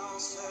 then I'll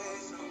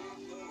say no.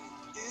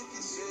 If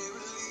you say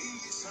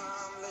release,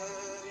 I'm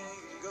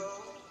letting go.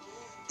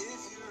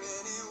 If you're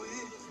in it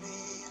with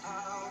me,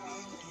 I'll be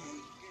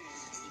there.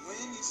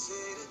 When you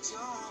say to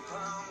jump,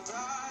 I'm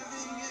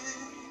diving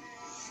in.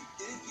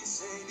 If you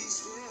say be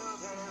still,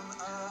 then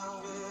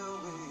I will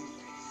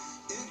wait.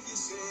 If you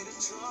say to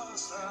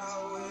trust,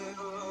 I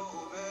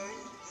will obey.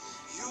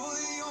 You're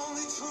the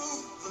only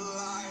truth, the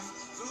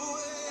life, the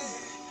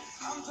way.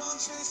 I'm done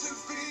chasing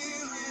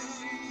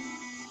feelings.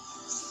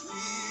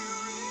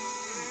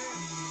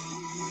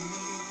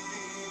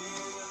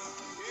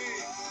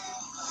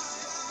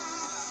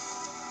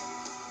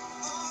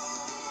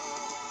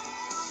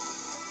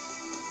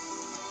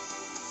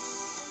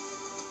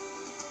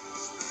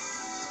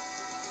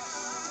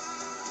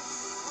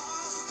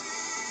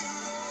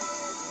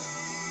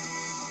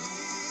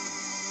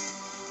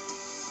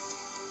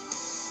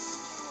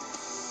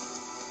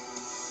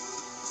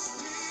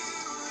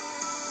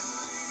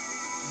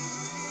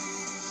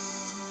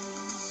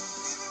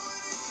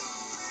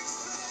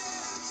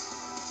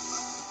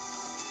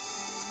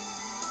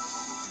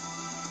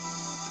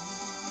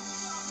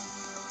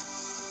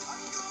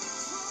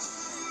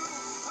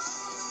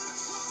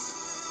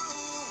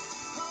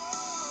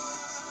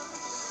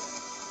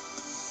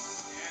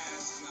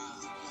 Yes,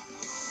 God.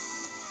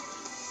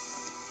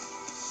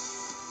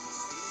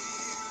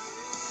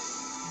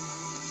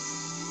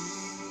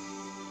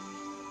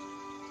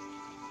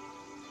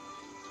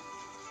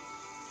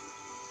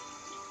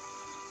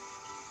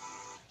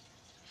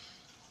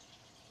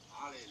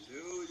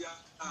 Hallelujah.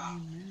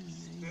 Amen.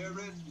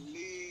 Spirit,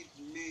 lead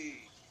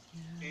me.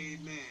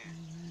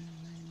 Amen.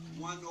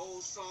 One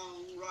old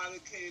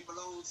songwriter came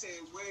along and said,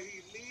 where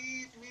he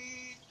lead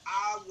me,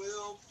 I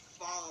will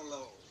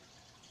follow.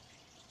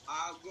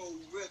 I'll go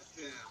with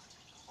him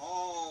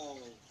all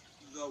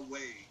the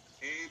way.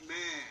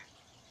 Amen.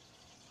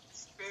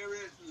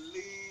 Spirit,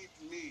 lead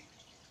me.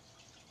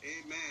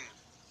 Amen.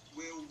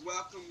 We'll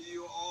welcome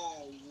you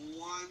all,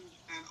 one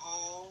and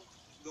all,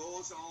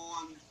 those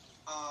on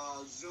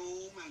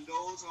Zoom and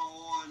those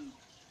on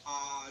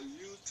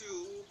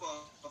YouTube,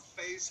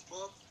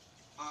 Facebook.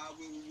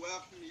 We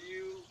welcome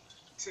you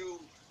to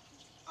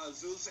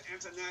Azusa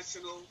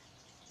International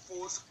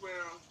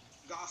Foursquare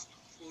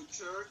Gospel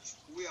Church.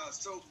 We are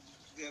so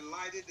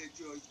delighted that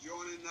you're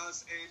joining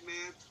us.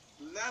 Amen.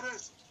 Let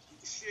us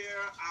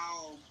share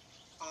our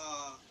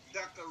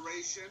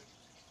declaration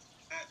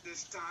at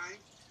this time.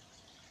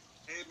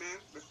 Amen.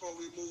 Before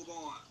we move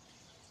on,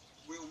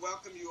 we'll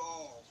welcome you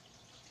all.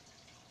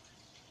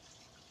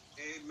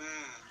 Amen.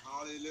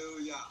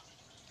 Hallelujah.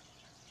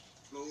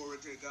 Glory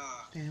to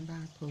God. Stand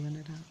by, pulling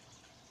it up.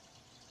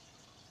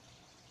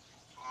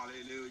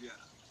 Hallelujah.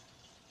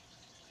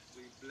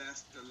 We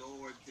bless the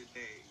Lord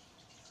today.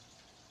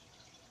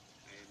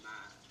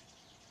 Amen.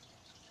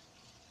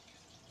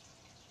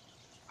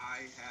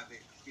 I have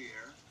it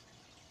here.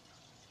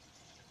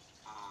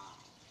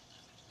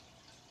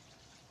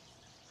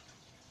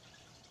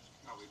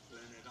 Are we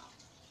pulling it up?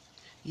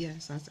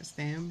 Yes, I said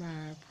stand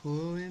by,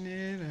 pulling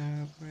it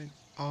up. But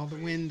all the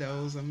Praise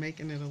windows are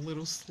making it a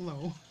little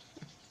slow.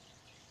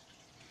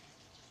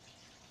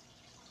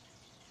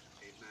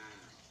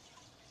 Amen.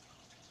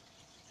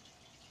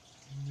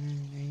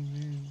 Amen.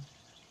 Amen.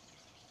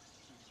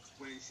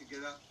 When she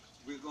get up,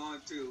 we've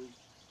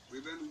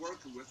been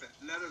working with it.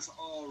 Let us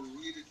all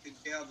read it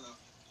together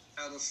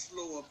at a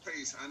slower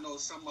pace. I know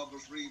some of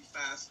us read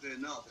faster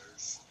than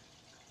others.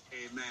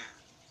 Amen.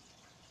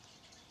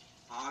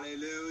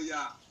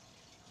 Hallelujah.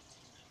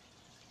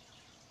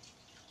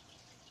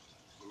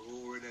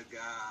 Glory to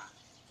God.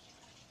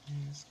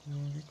 Yes,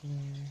 glory,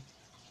 glory.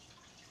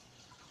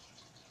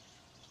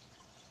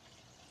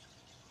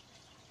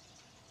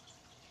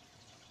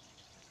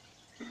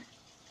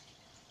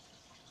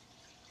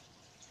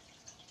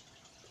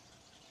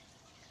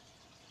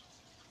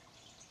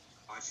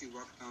 Are she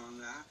working on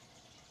that?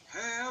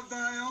 Have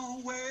thy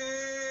own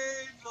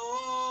way,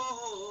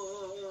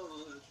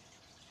 Lord.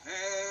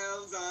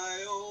 Have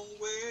thy own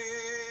way.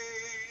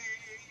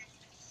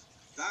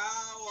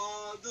 Thou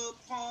art the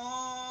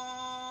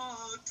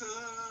potter.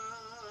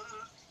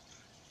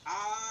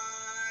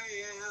 I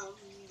am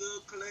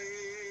the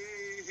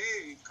clay.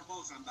 Hey, come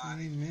on,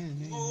 somebody. Amen.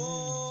 Amen.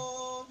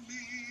 Mold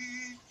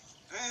me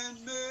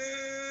and make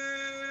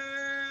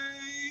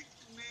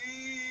me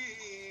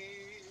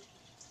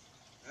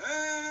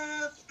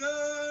after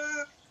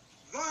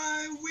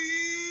thy will,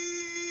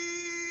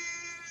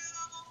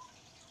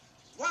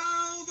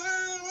 while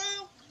thou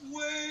art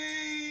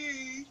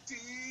waiting,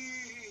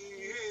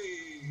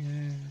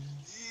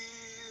 Yes.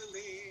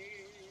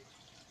 yielding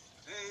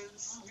and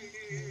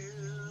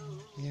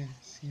still.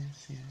 Yes, yes,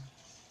 yes.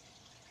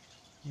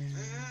 Yes.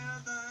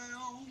 Have thy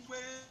own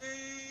way,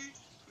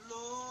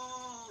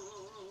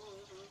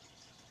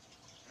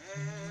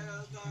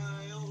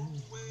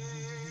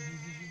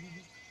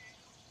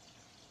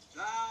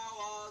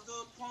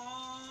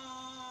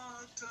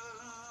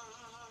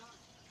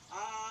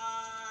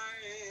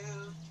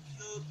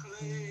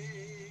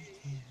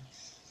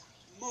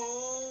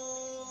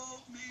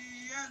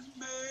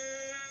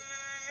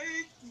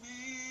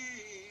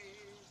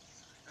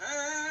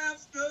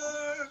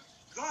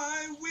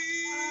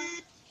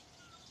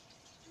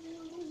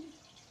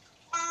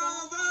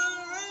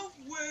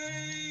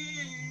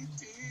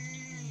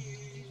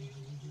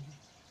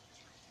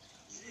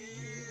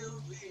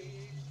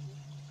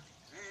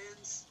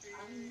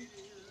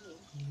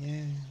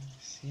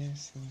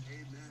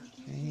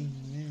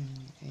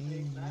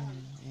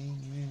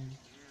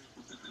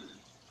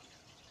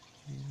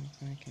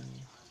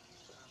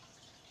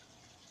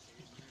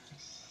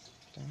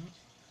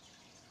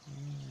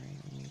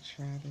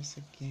 try this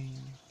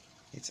again.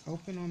 It's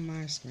open on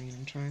my screen.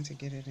 I'm trying to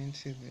get it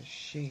into the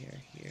share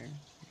here.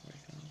 There we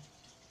go.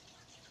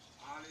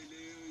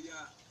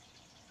 Hallelujah.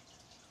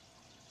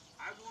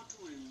 I want to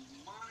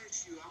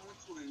admonish you. I want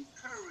to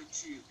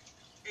encourage you.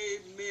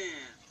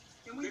 Amen.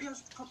 Can we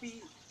just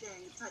copy,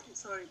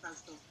 sorry,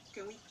 Pastor,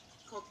 can we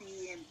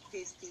copy and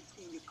paste it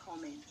in the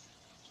comments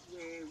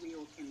where we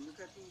all can look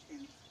at it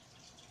and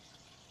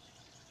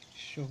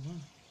Sure.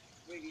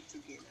 read it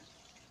together?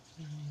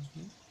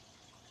 Mm-hmm.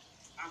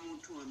 I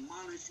want to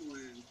admonish you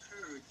and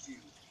encourage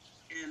you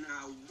in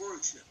our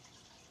worship.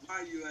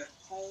 While you're at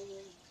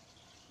home,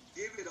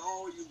 give it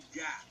all you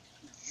got.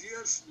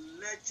 Just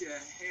let your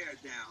hair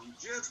down.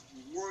 Just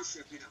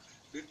worship him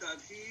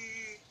because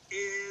he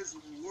is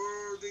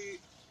worthy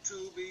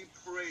to be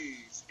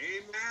praised.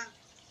 Amen.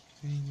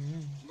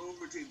 Amen.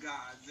 Glory to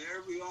God.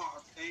 There we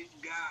are. Thank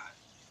God.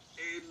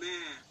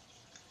 Amen.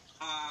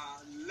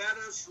 Let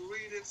us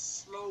read it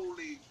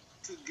slowly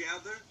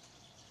together.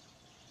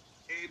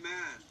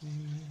 Amen.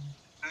 Amen.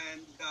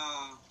 And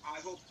I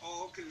hope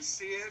all can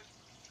see it.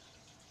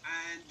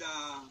 And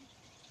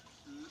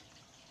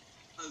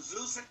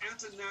Azusa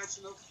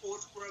International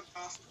Foursquare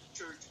Gospel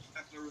Church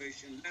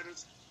Declaration. Let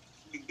us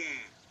begin.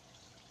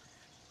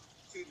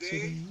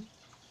 Today,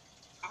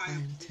 I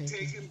am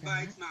taking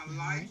back my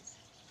life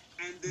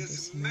and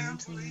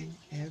dismantling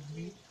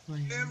every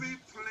every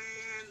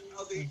plan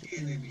of the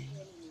enemy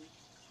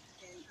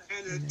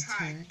and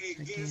attack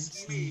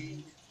against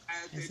me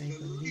as a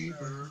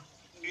believer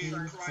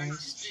in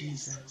Christ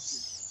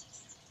Jesus.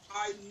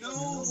 I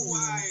know who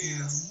I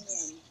am.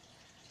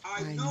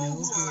 I know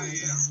who I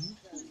am.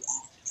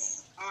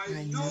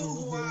 I know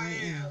who I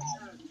am.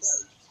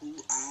 For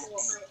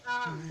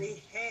I am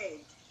the head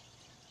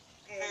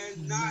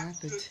And not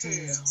the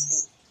tail.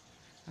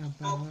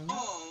 above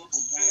Above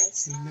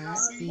and and not not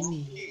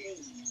beneath.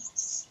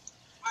 beneath.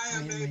 I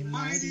am a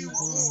mighty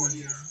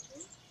warrior,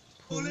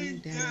 pulling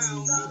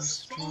down the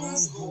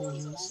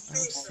strongholds of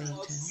Satan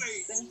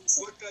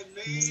with the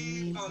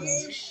name of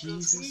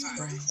Jesus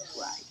Christ.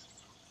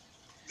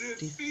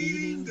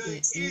 Defeating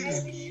the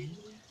enemy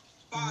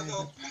by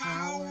the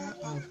power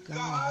of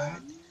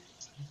God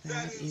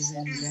that is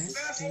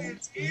invested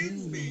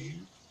in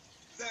me,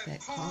 that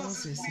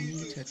causes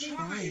me to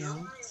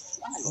triumph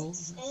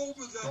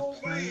over the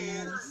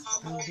plans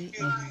of the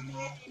enemy.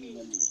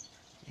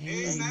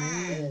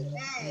 Amen.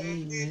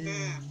 Amen.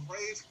 Amen.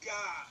 Praise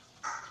God.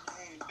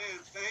 Amen.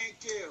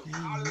 Thank you.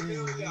 Amen.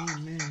 Hallelujah.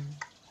 Amen.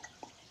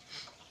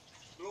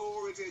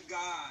 Glory to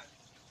God.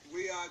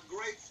 We are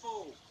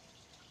grateful.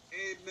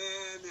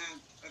 Amen.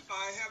 And if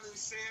I haven't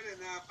said it,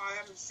 and if I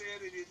haven't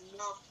said it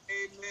enough,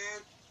 amen,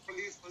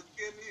 please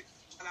forgive me.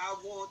 But I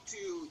want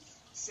to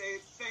say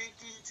thank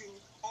you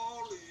to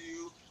all of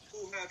you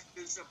who have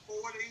been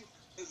supporting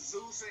the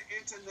Azusa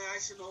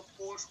International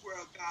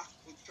Foursquare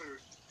Gospel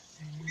Church.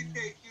 We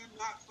take you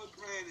not for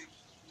granted.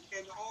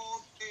 In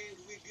all things,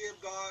 we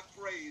give God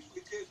praise.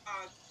 We give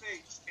God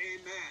thanks.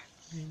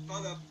 Amen.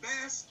 For the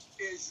best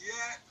is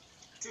yet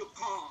to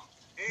come.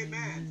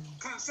 Amen.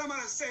 Can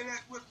somebody say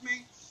that with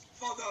me?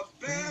 For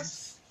the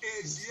best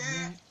is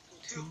yet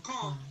to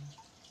come.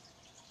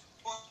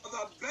 For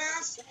the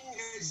best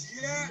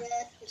is yet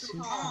to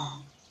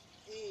come.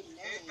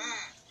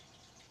 Amen.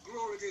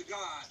 Glory to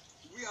God.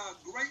 We are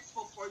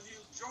grateful for you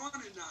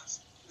joining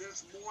us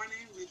this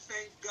morning. We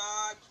thank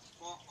God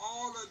for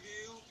all of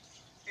you.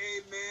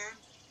 Amen.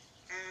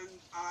 And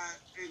I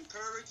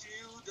encourage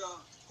you to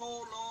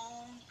hold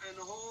on and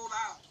hold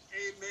out.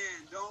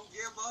 Amen. Don't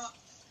give up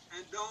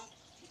and don't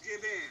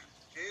give in.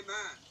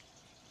 Amen.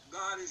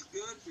 God is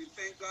good. We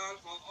thank God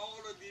for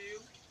all of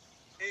you.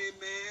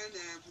 Amen.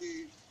 And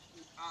we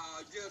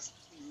just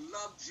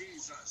love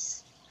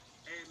Jesus.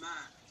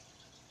 Amen.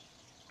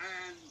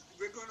 And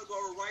we're going to go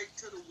right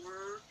to the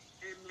word.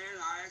 Amen.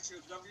 I ask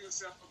you to govern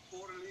yourself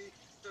accordingly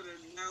to the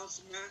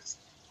announcements.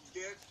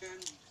 Get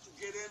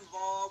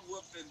involved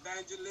with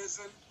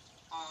evangelism.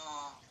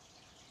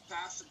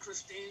 Pastor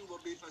Christine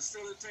will be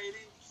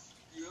facilitating.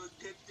 You'll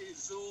get the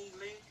Zoom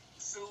link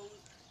soon.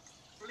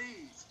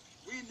 Please,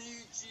 we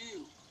need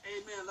you.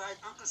 Amen. Like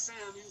Uncle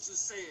Sam used to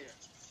say it.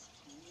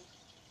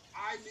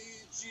 I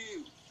need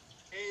you.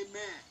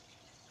 Amen.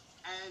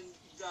 And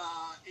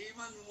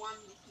even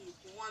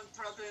one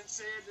president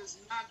said, it's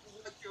not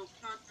what your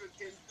country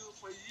can do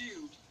for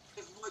you,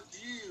 it's what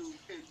you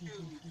can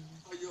do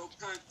for your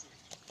country.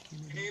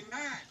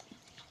 Amen.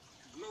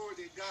 Glory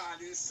to God.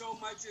 There's so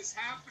much is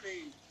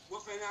happening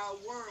within our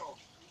world.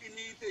 We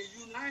need to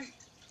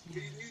unite.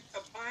 We need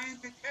to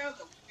bind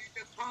together. We need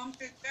to come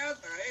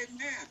together.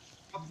 Amen.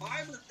 The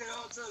Bible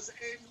tells us,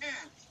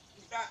 amen,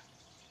 that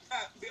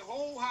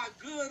behold how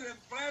good and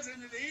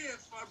pleasant it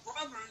is for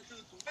brethren to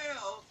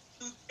dwell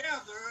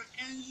together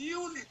in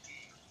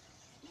unity.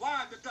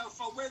 Why? Because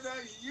for where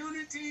there's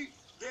unity,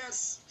 there's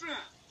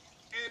strength.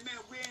 Amen.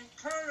 We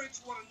encourage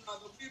one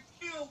another. We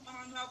build one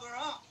another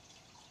up.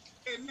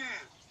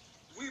 Amen.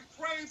 We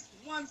pray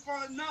one for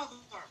another.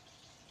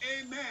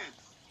 Amen.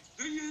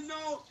 Do you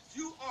know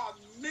you are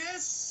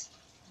missed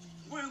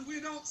when we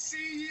don't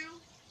see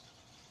you?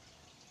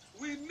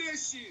 We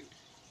miss you.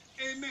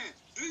 Amen.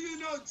 Do you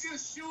know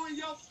just showing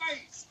your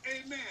face,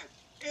 amen,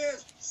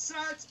 is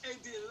such a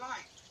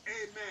delight.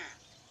 Amen.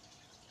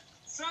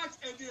 Such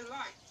a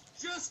delight.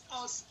 Just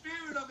a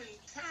spirit of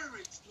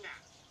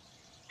encouragement.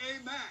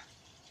 Amen.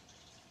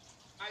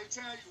 I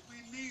tell you,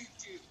 we need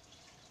you.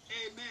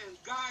 Amen.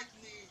 God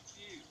needs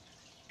you.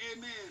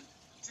 Amen.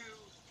 To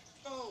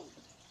go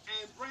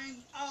and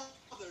bring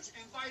others,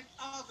 invite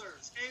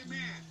others.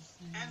 Amen.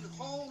 And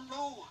hold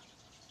on.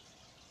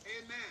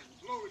 Amen.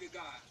 Glory to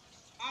God.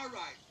 All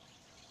right.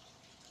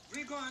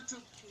 We're going to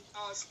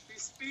be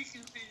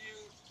speaking to you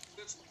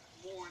this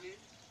morning.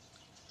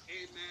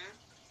 Amen.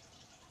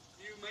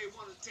 You may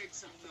want to take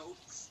some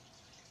notes.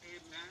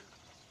 Amen.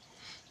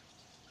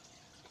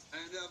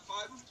 And if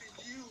I was to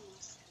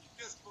use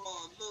just for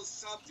a little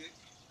subject,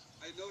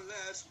 I know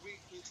last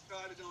week we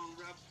started on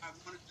I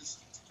wanted to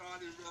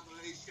start in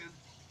Revelation,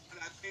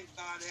 but I think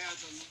God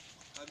has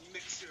a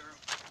mixture,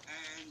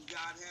 and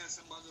God has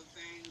some other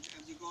things,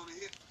 and we're going to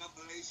hit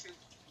Revelation,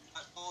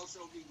 but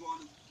also we're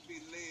going to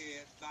be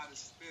led by the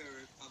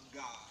Spirit of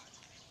God.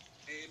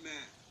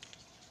 Amen.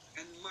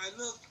 And my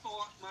little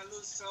thought, my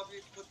little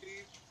subject would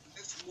be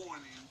this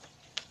morning,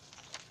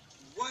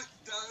 what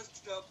does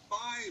the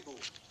Bible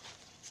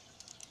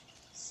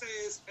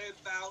says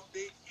about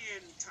the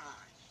end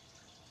time?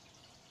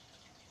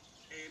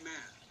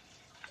 Amen.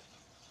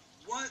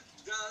 What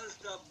does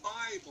the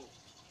Bible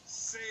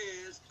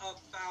says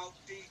about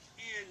the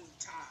end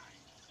time?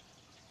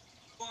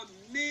 For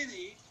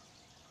many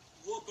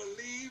will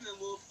believe and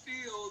will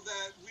feel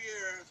that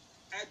we're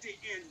at the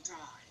end time.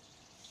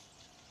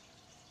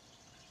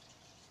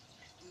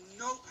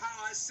 Note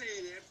how I say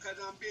that, because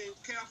I'm being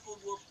careful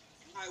with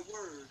my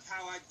words,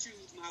 how I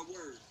choose my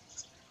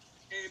words.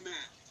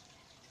 Amen.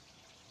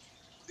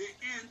 The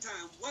end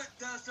time. What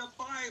does the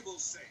Bible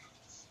say?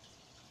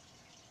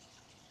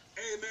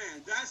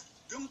 Amen.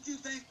 Don't you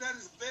think that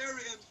is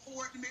very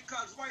important?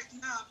 Because right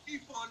now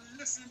people are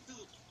listening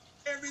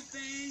to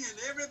everything and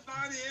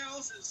everybody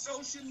else in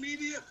social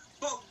media.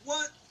 But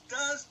what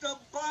does the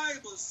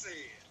Bible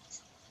say?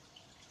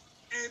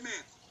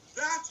 Amen.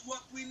 That's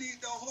what we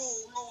need to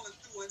hold on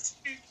to and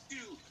stick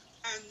to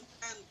and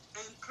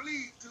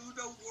cleave to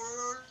the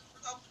Word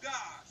of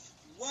God.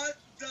 What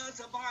does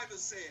the Bible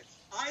say?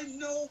 I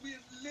know we're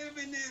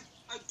living in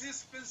a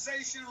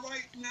dispensation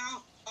right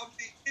now of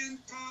the end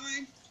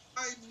time.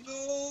 I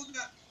know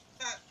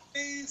that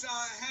things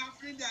are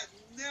happening that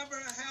never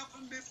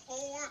happened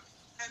before,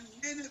 and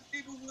many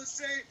people will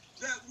say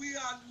that we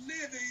are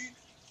living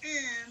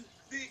in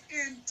the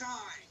end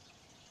time.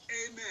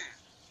 Amen.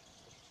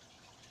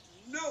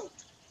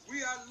 Note,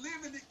 we are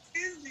living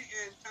in the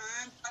end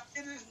time, but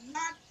it is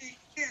not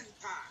the end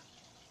time.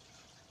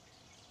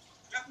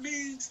 That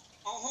means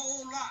a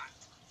whole lot.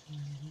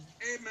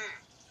 Amen.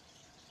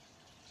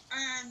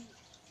 And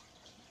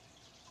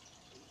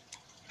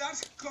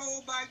let's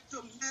go back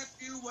to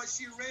Matthew, what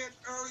she read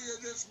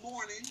earlier this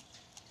morning.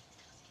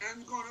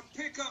 I'm going to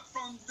pick up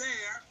from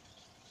there.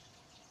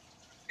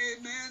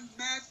 Amen.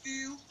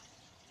 Matthew,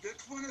 the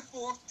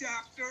 24th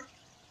chapter.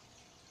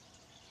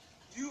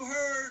 You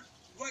heard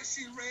what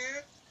she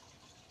read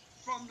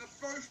from the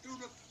first through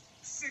the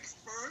 6th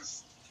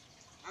verse.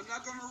 I'm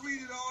not going to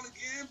read it all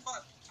again,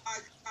 but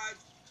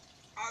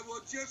I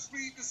will just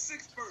read the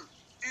 6th verse.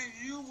 And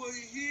you will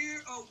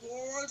hear of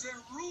wars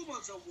and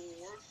rumors of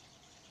wars.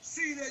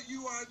 See that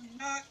you are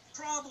not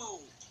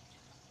troubled.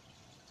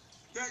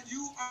 That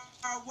you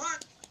are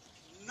what?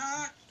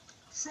 Not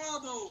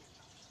troubled.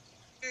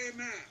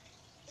 Amen.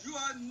 You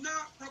are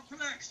not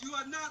perplexed. You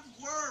are not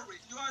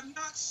worried. You are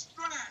not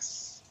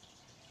stressed.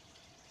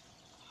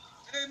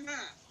 Amen.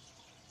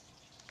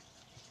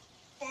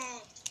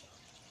 For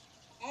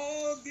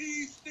all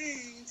these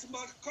things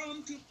must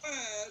come to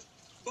pass,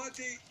 but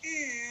the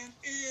end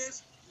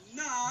is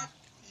not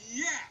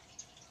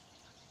yet.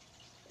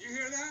 You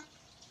hear that?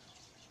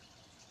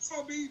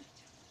 So be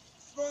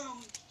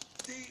from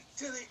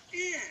to the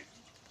end,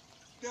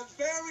 the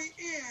very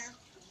end,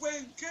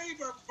 when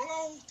Gabriel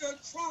blows the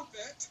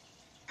trumpet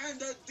and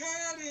the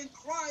dead in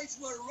Christ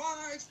will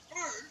rise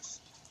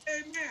first.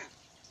 Amen.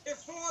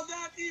 Before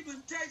that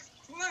even takes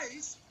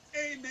place,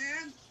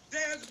 amen,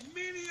 there's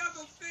many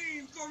other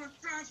things going to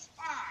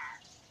transpire,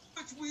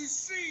 which we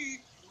see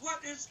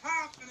what is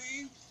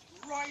happening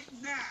right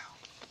now.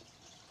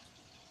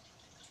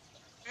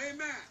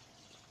 Amen.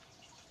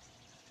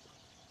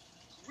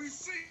 We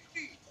see,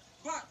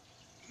 but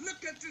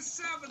look at the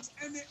 7th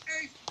and the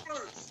 8th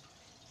verse.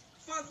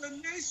 For the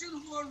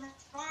nations will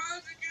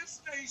rise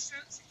against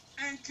nations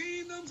and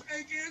kingdoms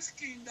against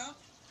kingdom,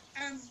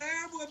 and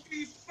there will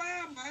be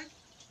famine.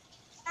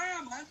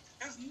 Famine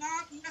is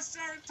not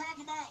necessarily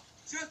talking about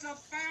just a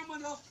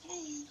famine of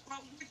food,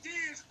 but which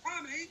is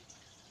coming,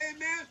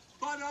 amen,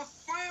 but a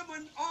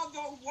famine of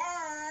the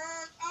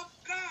Word of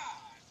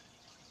God.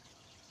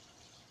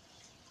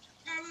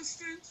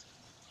 Palestinians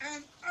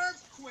and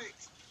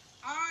earthquakes.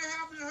 I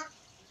haven't heard,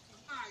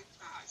 my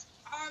gosh,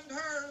 I've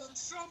heard of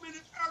so many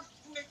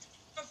earthquakes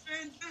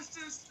within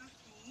this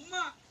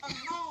month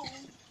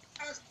alone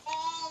as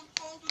all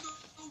over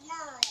the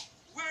world.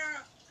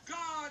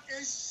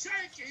 is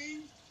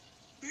shaking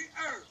the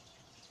earth.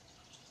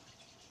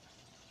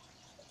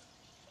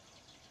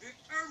 The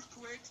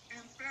earthquakes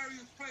in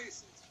various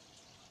places.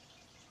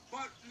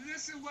 But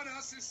listen what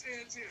else it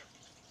says here.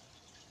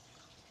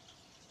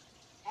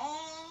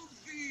 All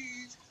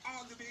these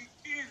are the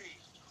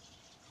beginning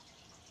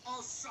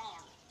of sorrow.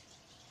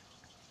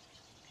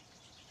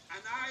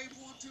 And I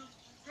want to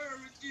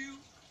encourage you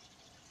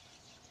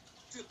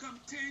to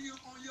continue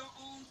on your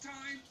own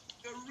time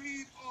to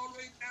read all the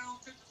way down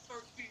to the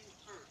 13th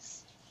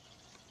verse.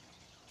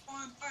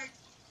 Going back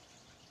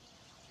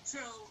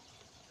till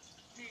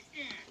the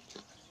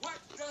end. What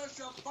does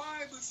the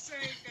Bible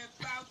say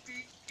about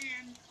the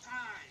end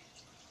time?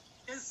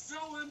 It's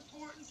so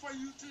important for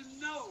you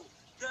to know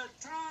the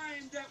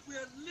time that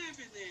we're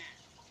living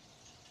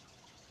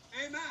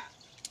in. Amen.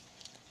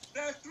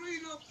 There are three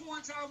little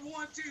points I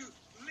want to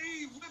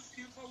leave with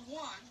you for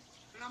one,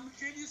 and I'm going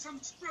to give you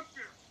some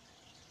scripture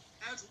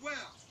as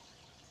well.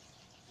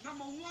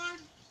 Number one,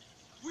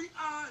 we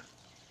heard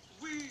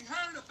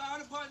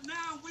about it, but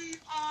now we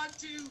are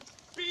to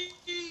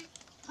be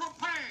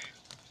prepared.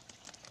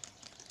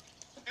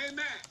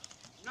 Amen.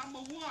 Number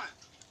one,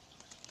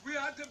 we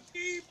are to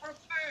be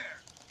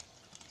prepared.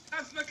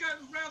 Let's look at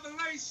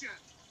Revelation.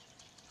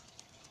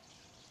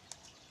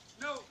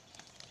 No,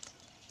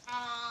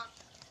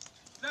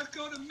 let's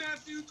go to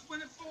Matthew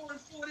 24 and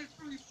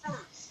 43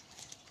 first.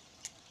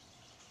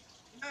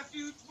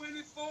 Matthew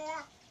 24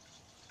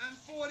 and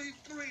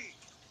 43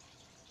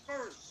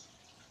 first.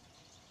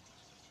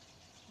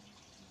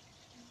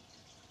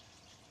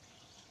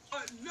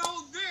 But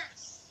know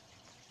this,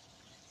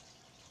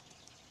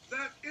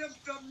 that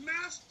if the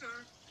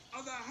master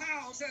of the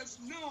house has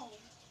known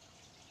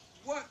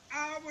what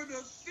hour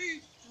the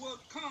thief will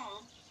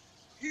come,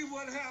 he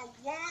would have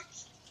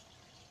watched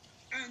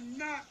and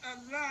not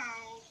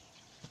allowed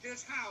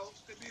his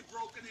house to be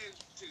broken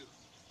into.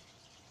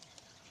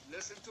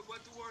 Listen to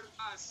what the word of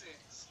God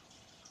says.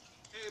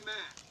 Amen.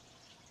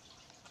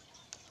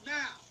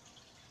 Now,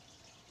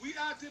 we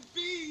are to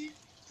be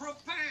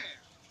prepared.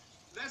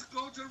 Let's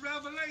go to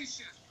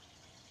Revelation.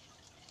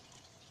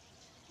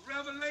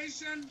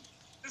 Revelation,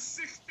 the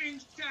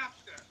 16th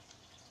chapter.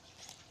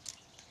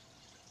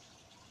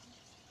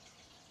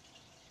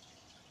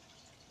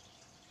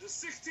 The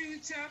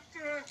 16th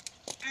chapter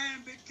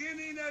and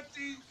beginning at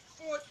the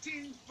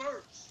 14th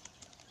verse.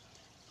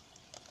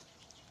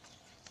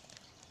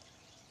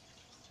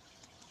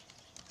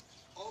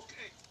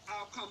 Okay,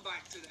 I'll come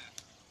back to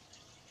that.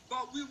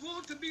 But we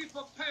want to be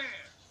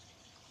prepared.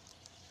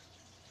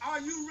 Are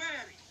you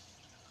ready?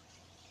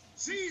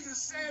 Jesus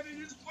said in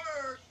his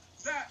word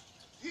that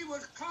he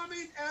was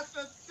coming as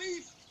a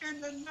thief in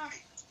the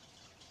night.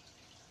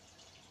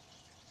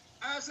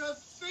 As a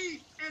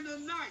thief in the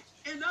night.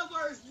 In other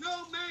words,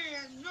 no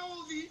man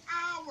know the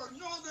hour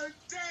nor the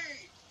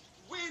day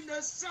when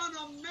the Son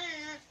of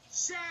Man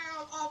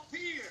shall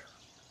appear.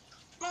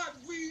 But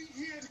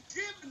he has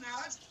given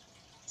us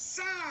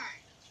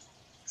signs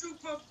to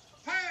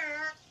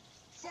prepare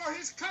for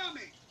his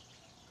coming.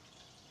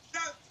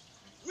 That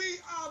we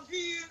are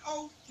being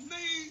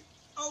made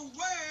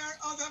aware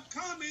of the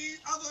coming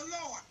of the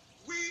Lord.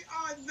 We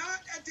are not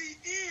at the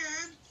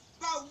end,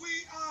 but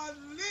we are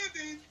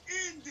living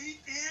in the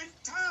end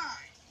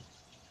time.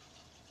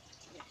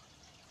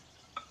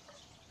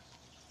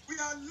 We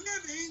are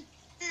living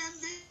in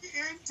the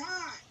end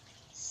time.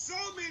 So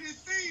many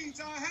things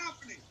are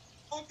happening.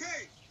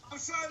 Okay, I'm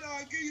sorry that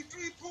I'll give you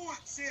 3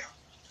 points here.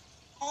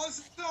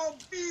 Also,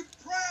 be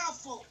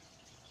prayerful.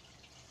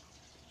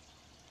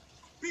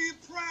 Be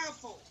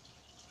prayerful.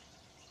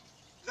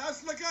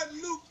 Let's look at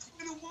Luke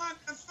 21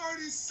 and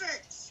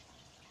 36.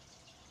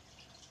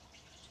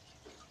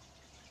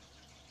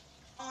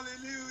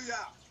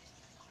 Hallelujah.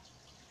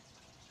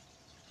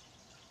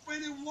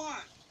 21.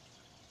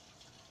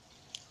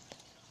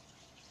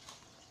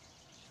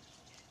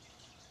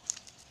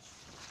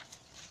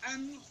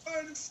 And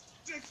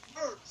 36th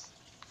verse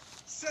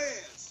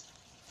says,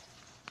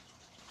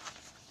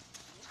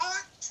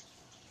 "Watch,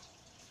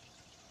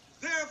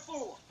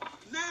 therefore."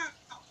 Now,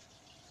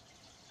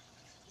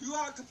 you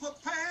are to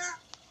prepare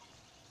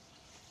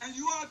and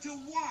you are to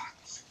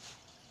watch.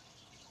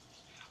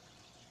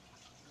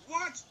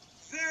 Watch,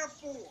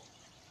 therefore,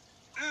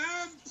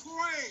 and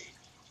pray.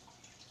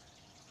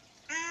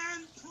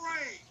 And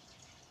pray.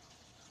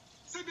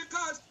 See,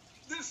 because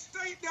the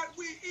state that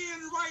we're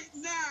in right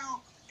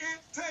now, it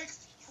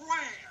takes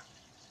prayer.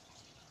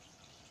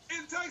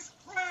 It takes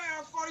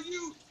prayer for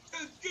you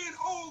to get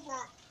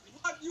over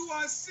what you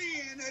are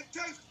seeing. It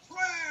takes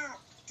prayer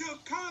to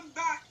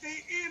combat the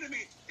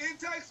enemy. It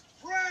takes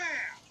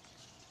prayer.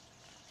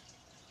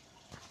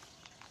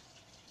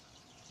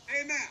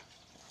 Amen.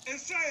 It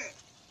says,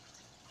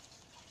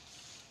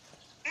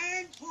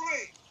 and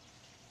pray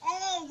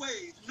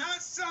always,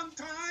 not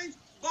sometimes,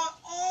 but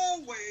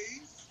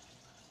always,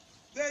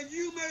 that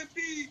you may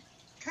be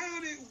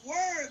counted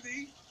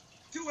worthy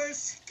to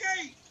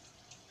escape.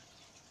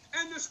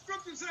 And the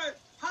scripture says,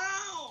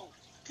 how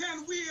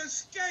can we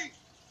escape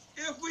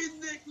if we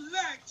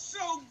neglect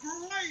so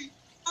great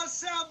a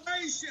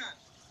salvation?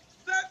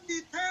 Let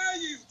me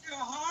tell you, dear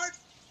heart,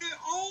 the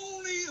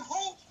only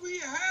hope we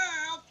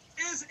have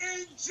is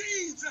in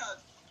Jesus.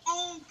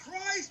 On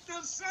Christ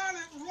the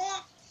solid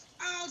rock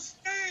I'll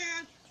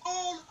stand.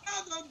 All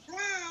other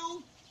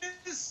ground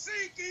is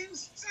sinking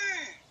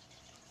sand.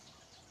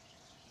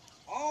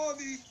 All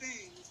these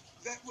things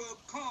that will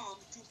come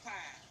to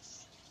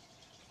pass.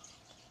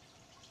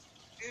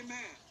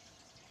 Amen.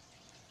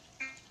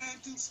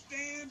 And to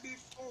stand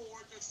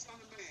before the Son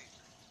of Man.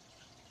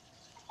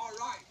 All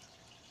right.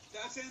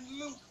 That's in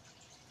Luke.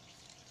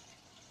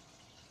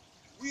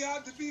 We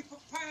are to be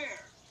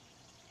prepared.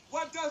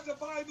 What does the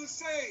Bible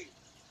say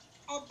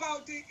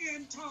about the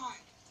end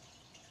time?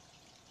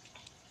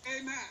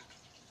 Amen.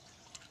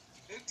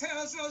 It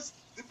tells us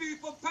to be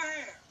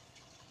prepared.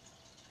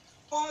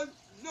 For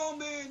no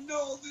man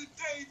knows the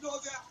day nor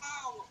the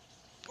hour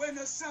when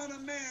the Son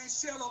of Man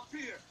shall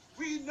appear.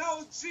 We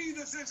know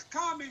Jesus is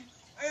coming.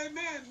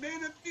 Amen.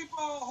 Many people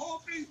are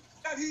hoping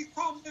that he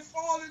comes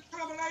before the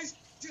tribulation.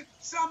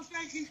 Some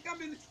think he's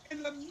coming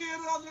in the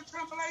middle of the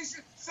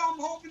tribulation. Some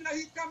hoping that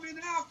he's coming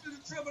after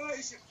the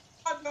tribulation.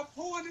 But the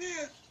point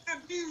is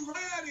to be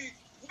ready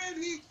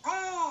when he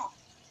comes.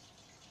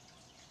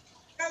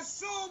 There's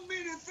so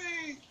many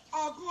things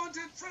are going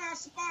to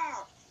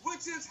transpire,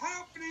 which is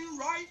happening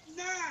right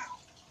now.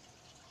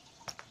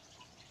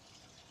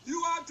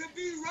 You are to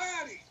be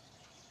ready.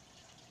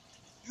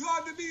 You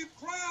are to be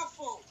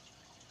prayerful.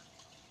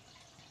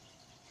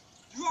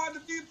 You are to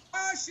be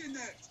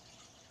passionate.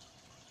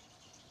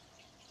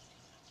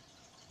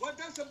 What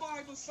does the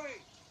Bible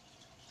say?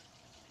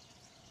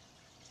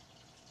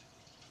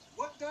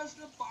 What does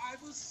the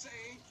Bible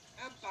say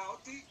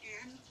about the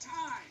end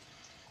time?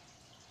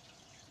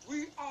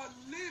 We are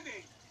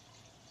living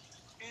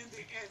in the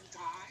end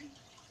time,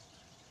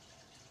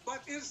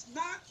 but it's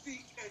not the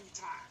end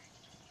time.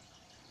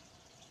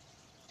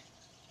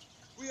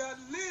 We are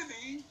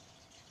living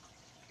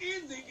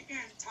in the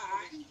end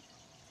time.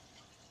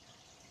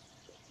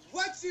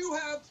 What you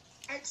have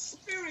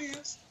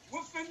experienced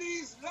within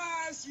these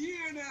last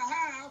year and a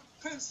half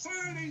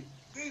concerning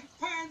the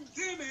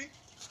pandemic,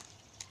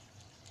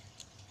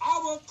 I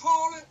will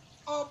call it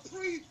a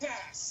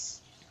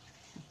pretest.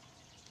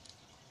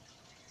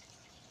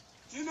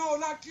 You know,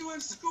 like you in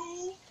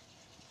school,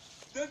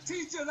 the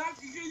teacher like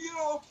to give you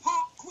those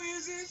pop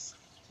quizzes.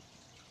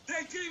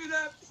 They give you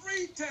that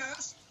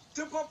pretest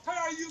to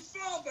prepare you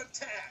for the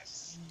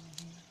test.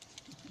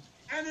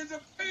 And it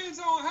depends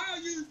on how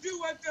you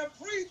do at the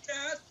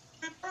pretest,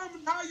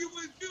 determine how you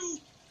would do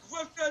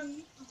with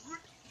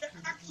the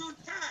actual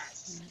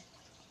test.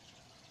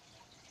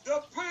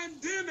 The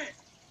pandemic,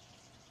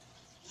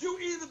 you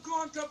either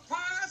going to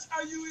pass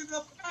or you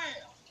either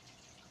fail.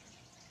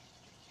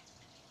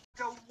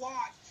 To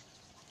watch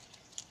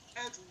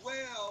as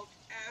well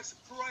as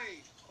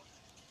pray.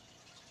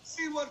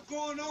 See what's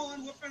going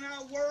on within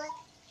our world?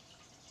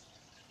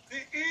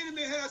 The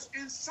enemy has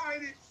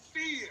incited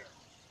fear.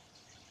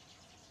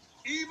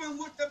 Even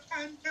with the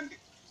pandemic,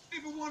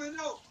 people want to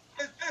know,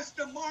 is this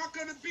the mark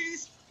of the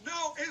beast?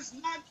 No, it's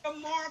not the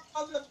mark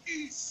of the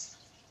beast.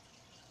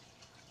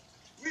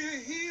 We're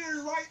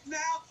hearing right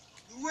now,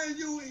 when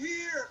you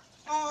hear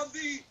of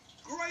the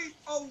Great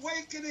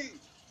Awakening,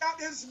 that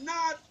is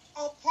not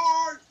a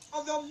part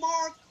of the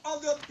mark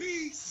of the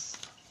beast.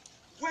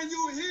 When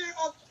you hear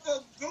of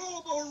the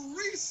global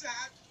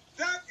reset,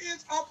 that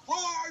is a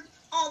part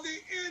of the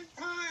end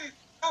time,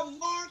 the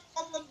mark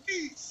of the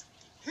beast.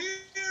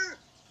 Here,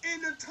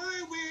 in the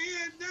time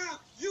we're in now,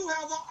 you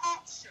have an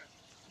option.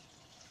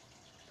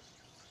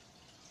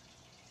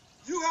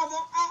 You have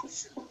an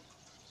option.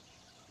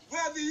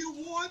 Whether you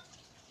want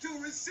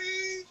to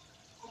receive,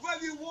 or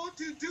whether you want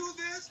to do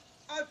this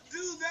or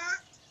do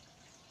that.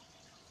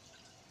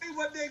 See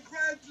what they're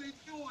gradually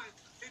doing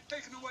is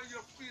taking away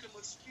your freedom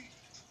of speech.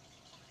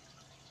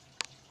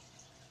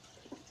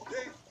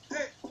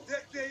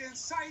 They're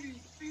inciting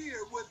fear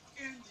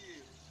within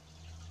you,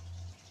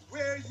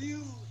 where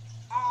you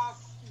are,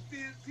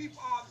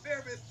 people are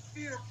very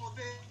fearful,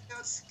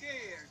 they're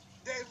scared,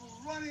 they're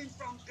running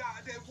from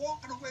God, they're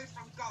walking away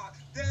from God.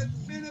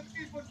 Many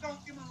people don't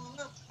even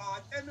love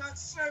God, they're not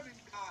serving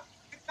God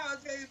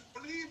because they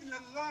believe in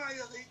the lie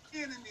of the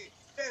enemy.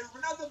 They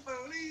rather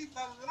believe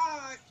the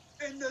lie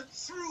than the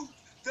truth.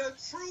 The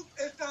truth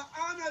is the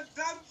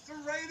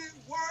unadulterated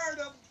word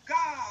of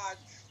God.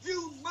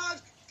 You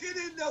must get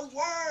in the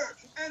word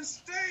and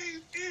stay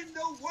in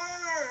the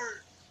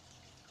word.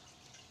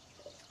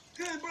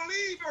 You can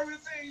believe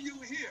everything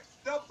you hear.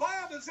 The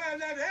Bible says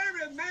that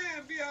every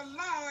man be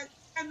alive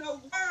and the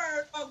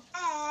word of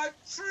God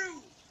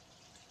true.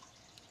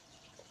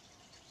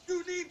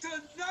 You need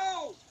to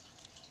know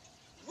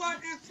what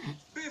is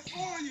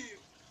before you.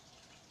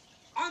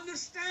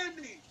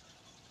 Understanding.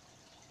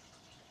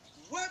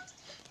 What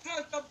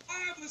does the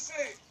Bible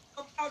say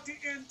about the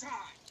end time?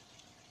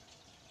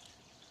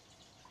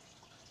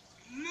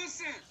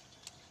 Listen.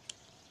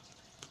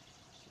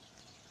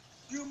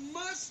 You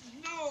must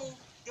know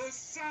the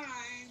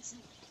signs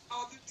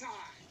of the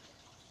time.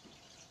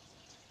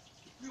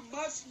 You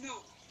must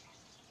know.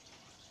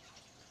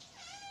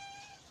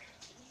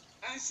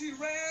 And she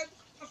read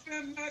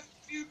from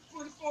Matthew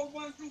 24,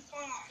 1 through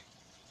 5.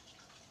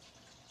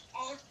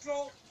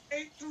 Also,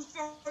 8 through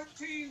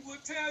 13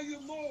 will tell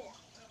you more.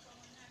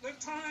 The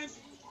times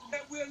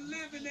that we're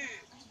living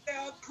in, they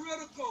are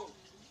critical.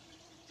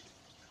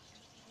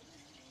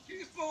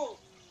 People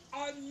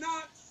are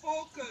not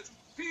focused.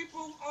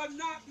 People are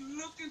not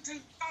looking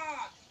to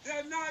God.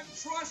 They're not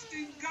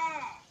trusting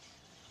God.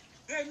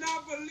 They're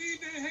not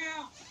believing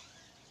Him.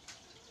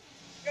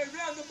 They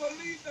rather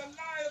believe the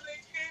lie of the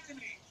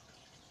enemy.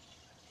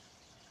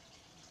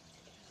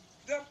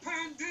 The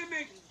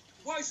pandemic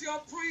was your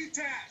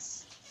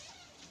pretest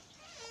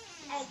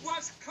of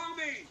what's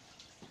coming.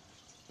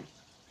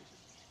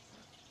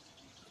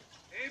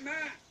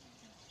 Amen.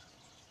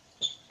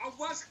 Of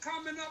what's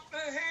coming up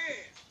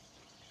ahead.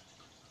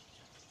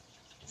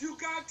 You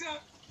got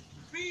to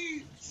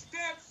be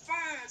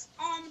steadfast,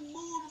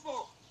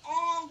 unmovable,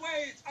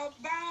 always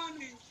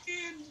abounding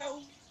in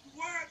the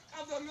work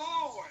of the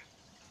Lord.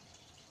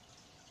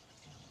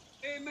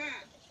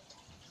 Amen.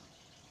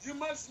 You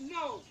must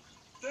know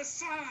the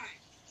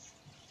signs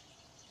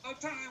of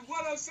time.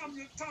 What are some of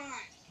the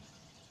times?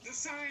 The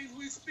signs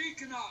we're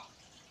speaking of.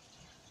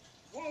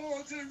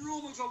 Wars and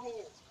rumors of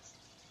wars.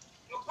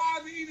 The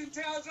Bible even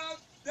tells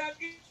us that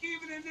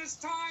even in this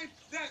time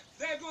that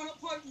they're going to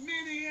put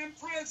many in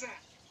prison.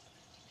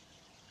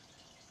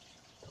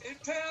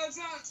 It tells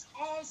us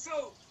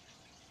also,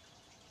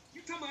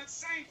 you're talking about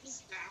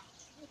saints now.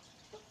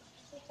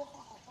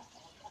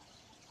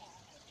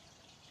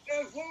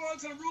 There's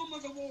wars and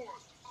rumors of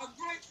wars. A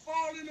great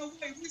falling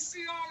away. We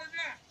see all of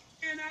that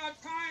in our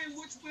time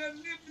which we're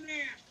living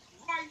in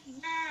right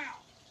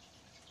now.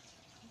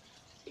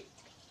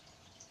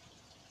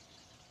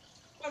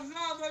 The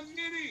love of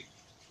many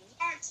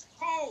wax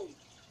cold.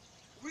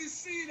 We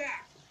see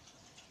that.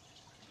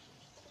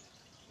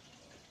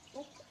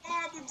 The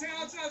Bible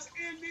tells us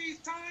in these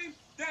times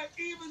that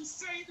even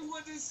Satan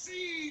will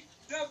deceive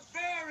the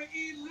very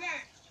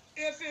elect,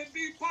 if it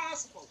be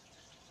possible.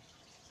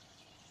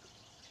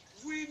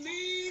 We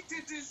need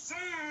to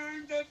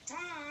discern the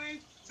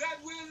time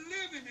that we're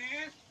living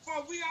in,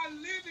 for we are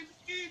living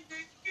in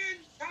the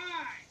end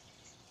time.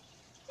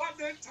 But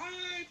the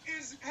time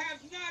has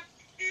not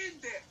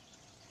ended.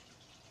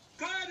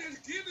 God has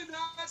given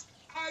us,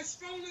 I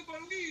strongly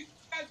believe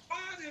that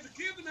God has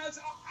given us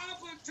an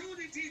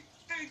opportunity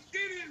to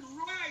get it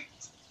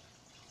right.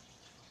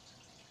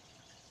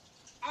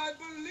 I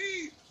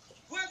believe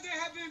what they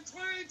have been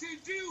trying to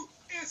do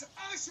is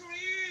usher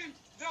in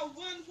the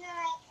one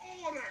world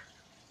order.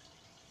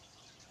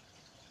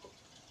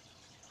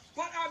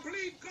 But I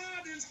believe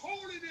God is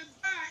holding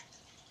it back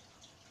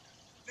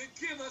to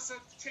give us a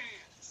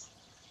chance.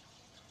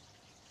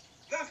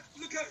 Let's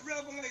look at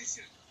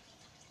Revelation,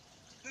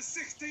 the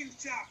 16th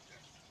chapter,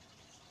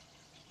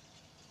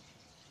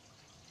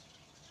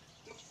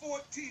 the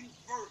 14th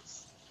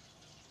verse.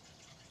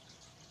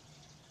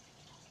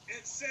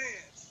 It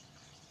says,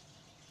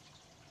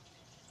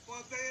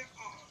 for there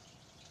are,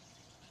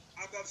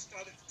 I better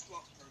start at the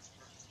 12th verse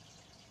first.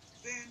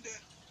 Then the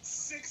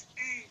sixth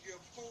angel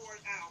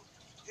poured out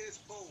his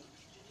bowl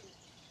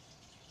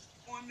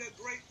on the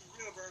great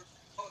river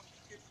of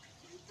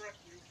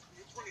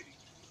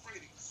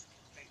Euphrates,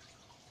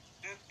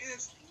 and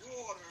its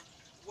water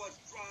was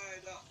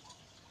dried up.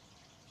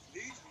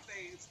 These are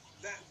things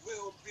that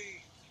will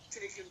be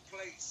taking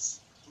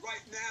place.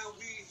 Right now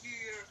we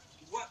hear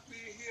what we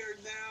hear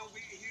now. We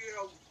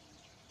hear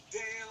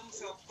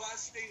dams are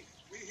busting.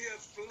 We hear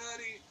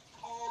flooding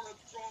all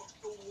across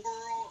the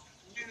world.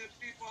 Many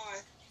people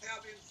are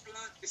having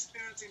flood,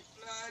 experiencing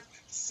flood,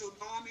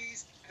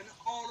 tsunamis, and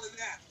all of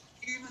that.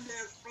 Even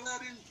there's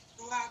flooding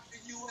throughout the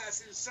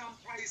U.S. in some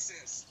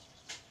places.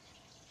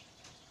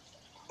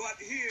 But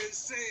here it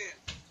said,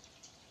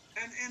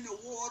 and in the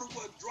water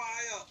will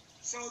dry up,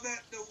 so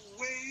that the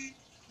way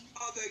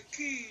of the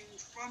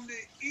kings from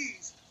the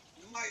east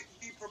might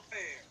be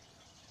prepared.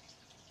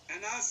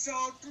 And I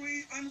saw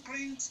 3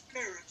 unclean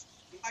spirits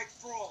like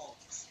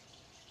frogs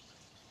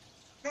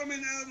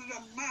coming out of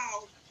the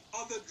mouth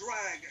of the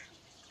dragon.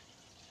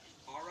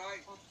 All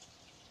right?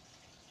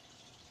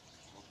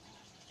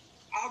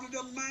 Out of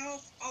the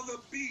mouth of the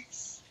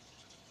beast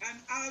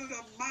and out of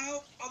the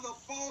mouth of the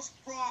false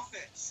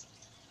prophets.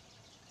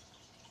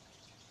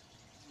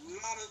 A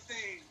lot of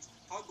things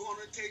are going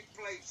to take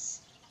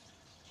place.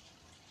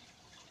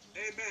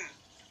 Amen.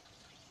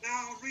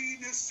 Now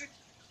read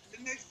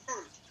the next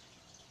verse.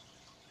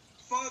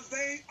 For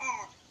they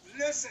are,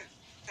 listen,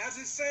 as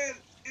it said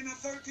in the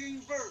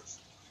 13th verse,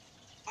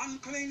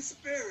 unclean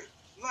spirit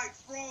like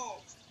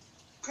frogs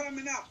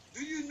coming out.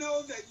 Do you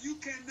know that you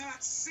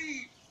cannot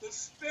see the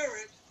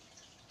spirit?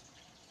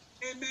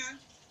 Amen.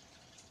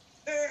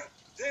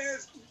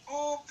 There's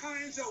all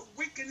kinds of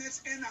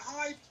wickedness in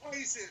high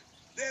places.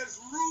 There's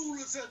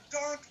rulers of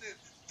darkness.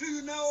 Do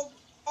you know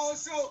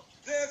also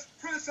there's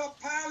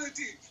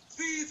principalities?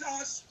 These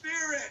are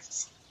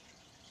spirits.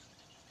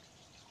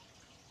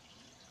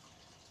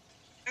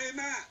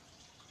 Amen.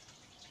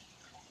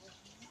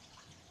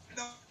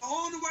 The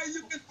only way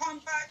you can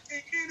combat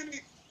the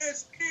enemy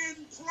is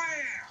in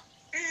prayer.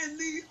 in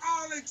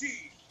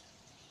theology,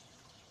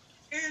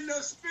 in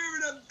the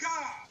Spirit of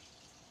God.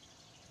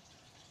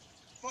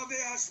 For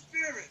they are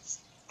spirits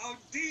of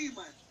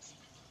demons.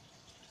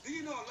 Do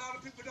you know a lot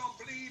of people don't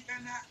believe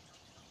in that?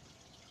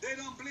 They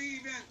don't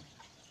believe in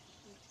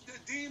the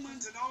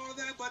demons and all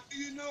that, but do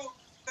you know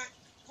that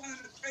one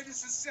of the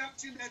greatest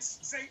deceptions that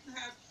Satan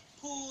has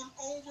pulled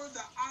over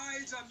the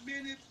eyes of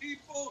many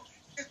people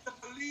is to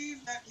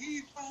believe that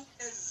he don't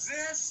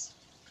exist?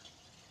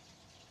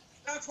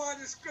 That's why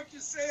the scripture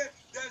said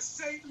that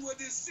Satan will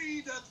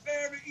deceive the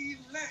very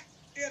elect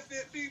if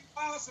it be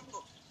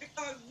possible,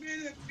 because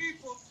many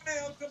people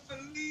fail to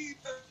believe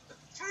the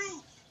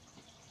truth,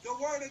 the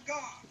word of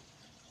God.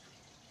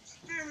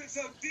 Spirits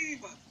of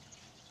demons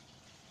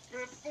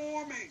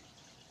performing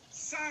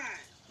signs.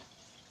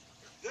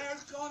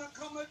 There's going to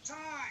come a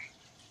time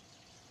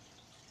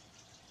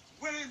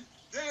when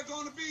there are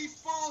going to be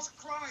false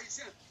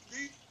Christs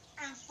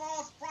and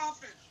false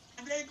prophets,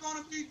 and they're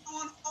going to be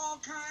doing all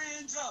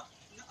kinds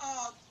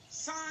of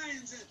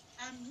signs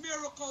and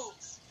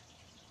miracles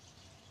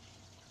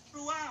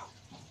throughout.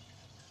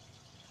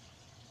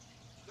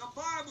 The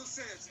Bible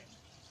says it.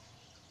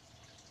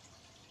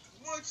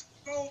 Which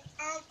go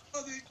out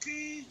of the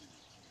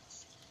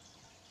kings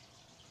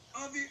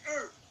of the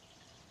earth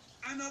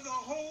and of the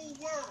whole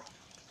world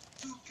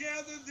to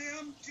gather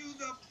them to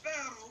the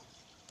battle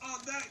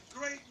of that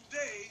great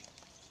day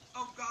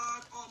of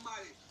God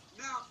Almighty.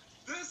 Now,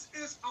 this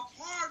is a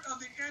part of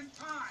the end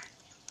time.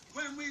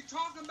 When we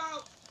talk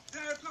about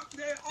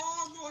they're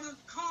all going to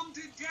come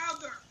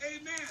together,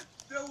 amen.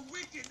 The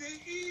wicked, the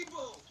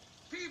evil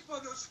people,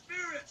 the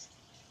spirits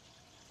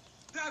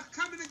that's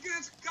coming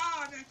against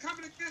God and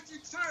coming against the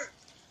church,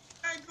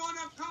 they're going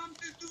to come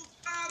to do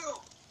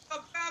battle, the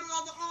battle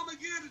of the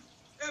Armageddon,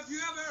 if you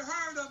ever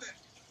heard of it.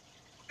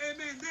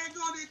 Amen. They're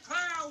going to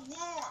declare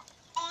war.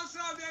 Also,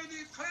 they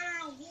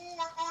declare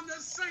war on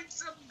the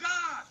saints of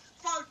God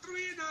for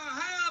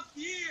 3.5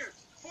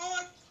 years,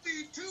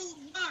 42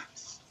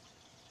 months.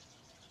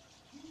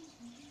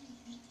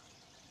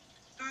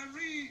 I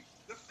read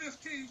the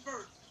 15th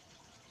verse.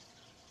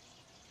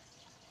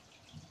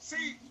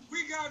 See,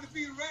 we got to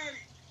be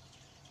ready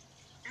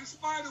in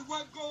spite of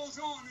what goes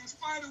on, in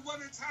spite of what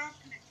is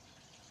happening.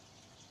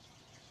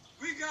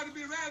 We got to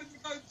be ready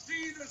because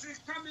Jesus is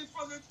coming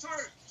for the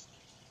church.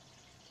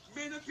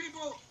 Many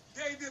people,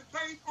 they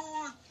debate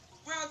on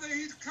whether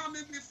he's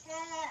coming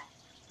before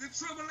the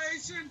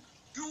tribulation,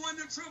 during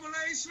the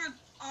tribulation,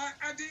 or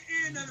at the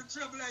end of the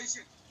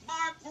tribulation.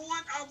 My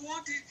point I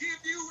want to give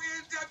you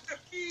is that to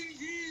be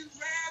ye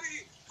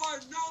ready, for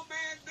no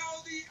man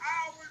know the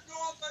hour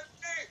nor the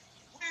day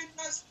when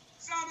the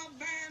Son of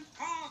Man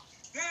comes.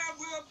 There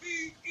will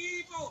be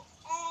evil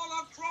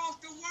all across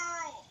the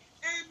world.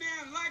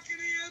 Amen. Like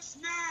it is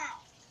now.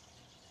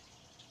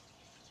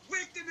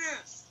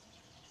 Wickedness.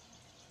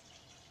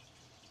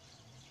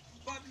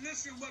 But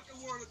listen what the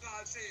word of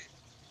God said.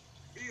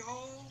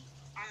 Behold,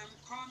 I am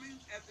coming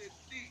as a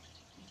thief.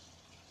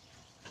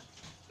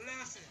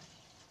 Blessed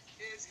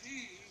is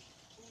he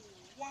who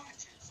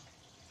watches.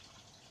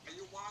 Are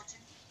you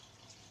watching?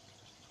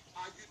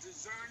 Are you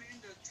discerning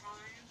the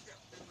times that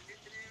we're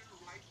living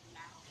in right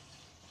now?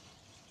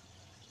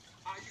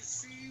 Are you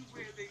seeing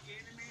where the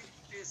enemy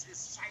is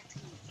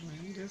exciting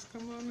Man, fear? just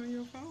come on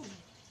your phone.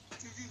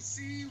 Do you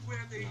see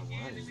where the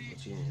enemy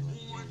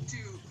wants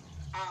to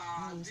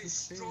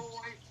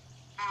destroy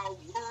our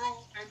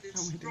world and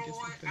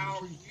destroy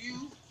our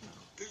youth?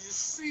 Do you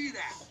see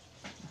that?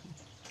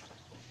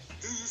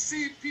 Do you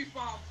see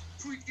people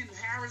preaching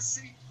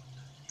heresy?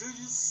 Do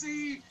you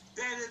see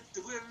that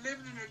we're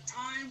living in a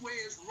time where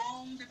it's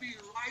wrong to be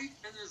right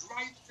and it's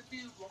right to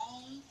be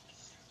wrong?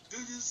 Do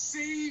you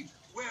see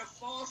where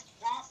false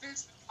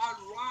prophets are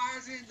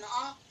rising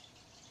up?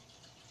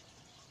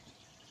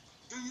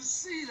 Do you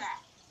see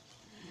that?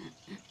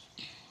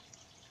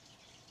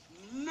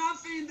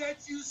 Nothing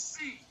that you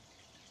see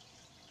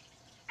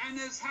and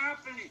is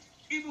happening,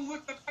 even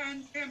with the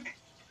pandemic.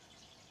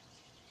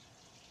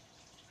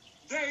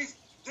 They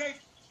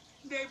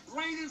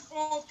bring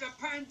forth the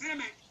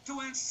pandemic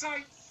to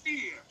incite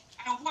fear.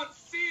 And what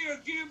fear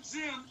gives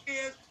them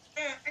is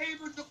they're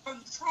able to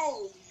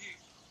control you.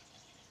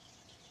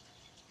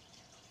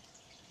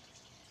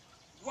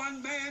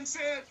 One man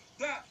said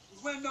that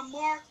when the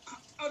mark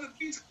of the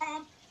beast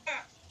comes,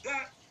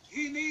 that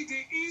he needs to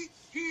eat,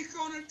 he's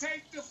going to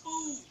take the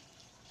food.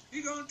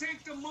 He's going to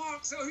take the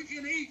mark so he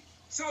can eat,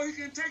 so he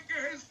can take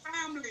care of his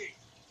family.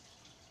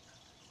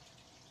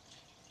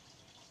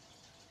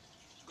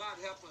 God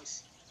help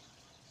us.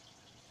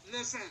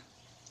 Listen,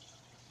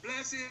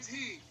 blessed is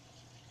he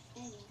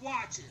who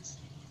watches.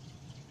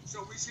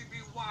 So we should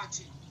be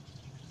watching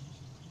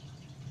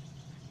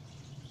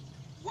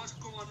what's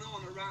going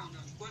on around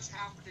us, what's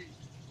happening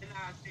in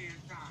our day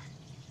and time.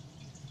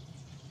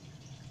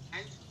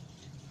 And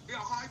your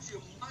heart,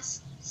 you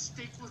must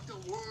stick with the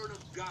word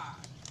of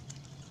God.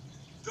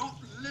 Don't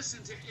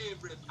listen to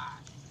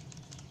everybody.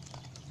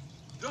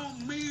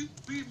 Don't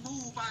be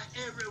moved by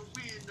every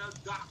wind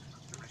of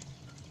doctrine.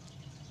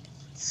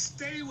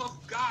 Stay with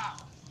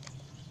God.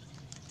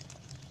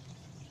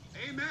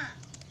 Amen.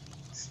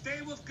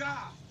 Stay with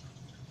God.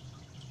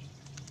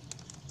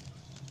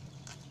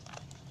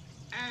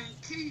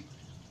 And keep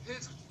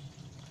his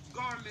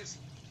garments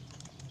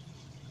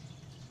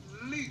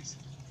lest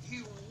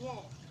he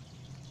walk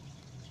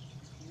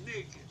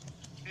naked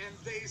and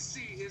they see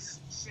his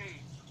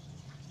shame.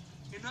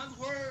 In other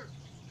words,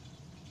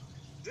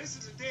 this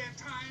is a day and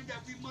time that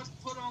we must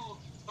put on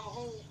the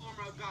whole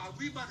armor of God.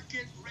 We must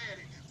get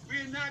ready.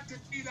 We're not to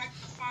be like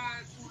the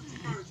five foolish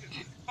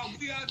virgins, but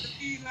we are to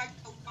be like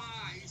the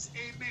wise.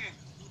 Amen.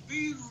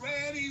 Be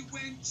ready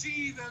when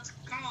Jesus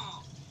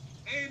comes.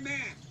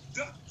 Amen.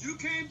 You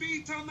can't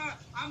be talking about,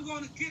 I'm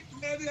going to get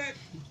ready at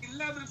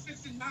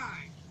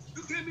 11:59.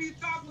 You can't be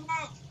talking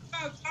about,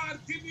 oh, God,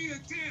 give me a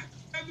chance.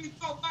 Let me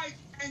go back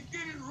and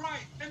get it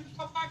right. Let me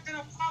go back and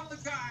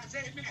apologize.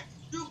 Amen.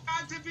 You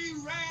got to be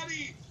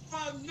ready,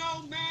 for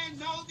no man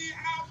know the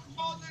hour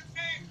nor the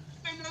day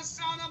when the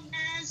Son of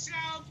Man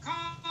shall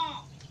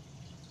come.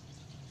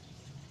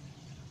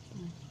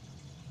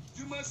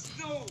 You must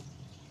know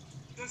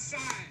the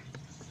sign.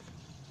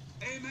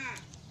 Amen.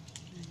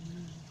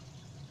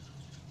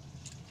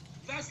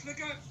 Let's look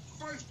at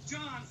 1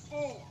 John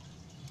 4.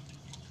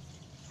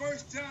 1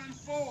 John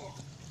 4.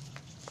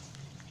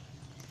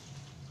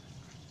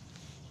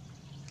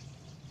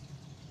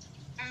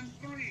 And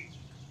 3.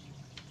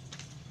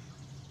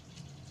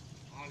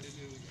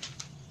 Hallelujah.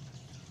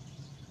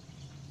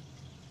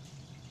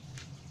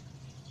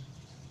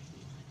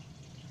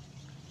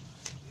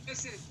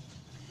 Listen,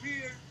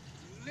 we're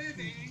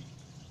living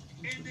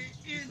in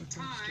the end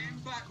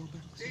time, but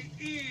the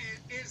end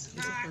is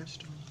not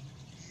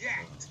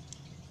yet.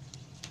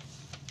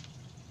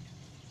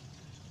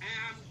 And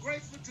I'm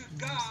grateful to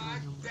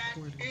God that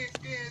it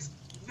is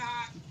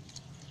not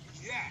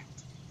yet.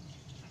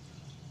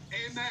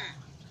 Amen.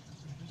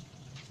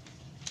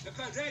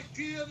 Because that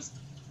gives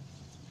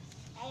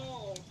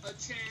all a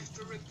chance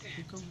to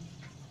repent.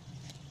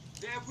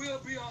 There will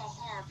be a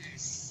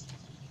harvest.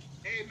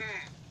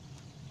 Amen.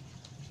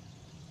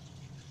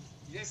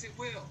 Yes, it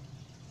will.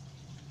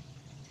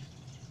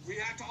 We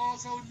have to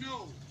also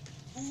know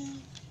who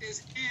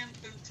is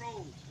in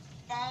control.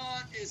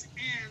 God is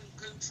in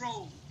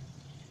control.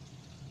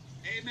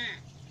 Amen.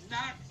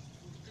 Not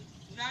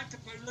the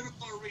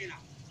political arena,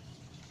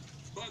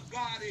 but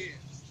God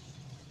is.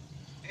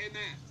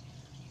 Amen.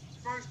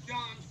 1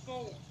 John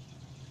 4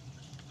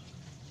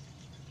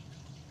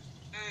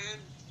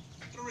 and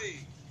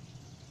 3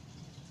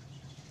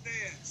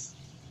 says,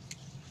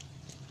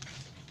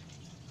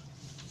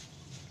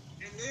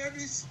 in every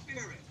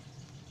spirit,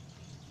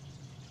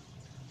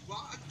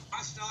 well,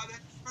 I started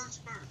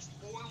first verse,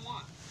 4 and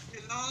 1.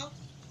 Beloved,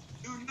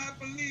 do not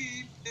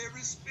believe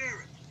every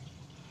spirit.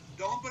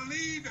 Don't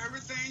believe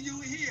everything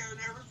you hear and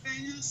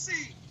everything you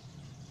see.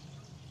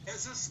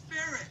 It's a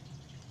spirit.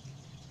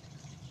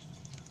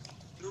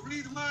 The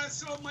reason why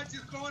so much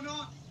is going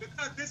on,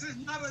 because this is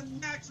not a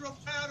natural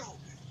battle.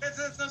 This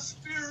is a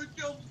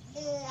spiritual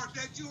war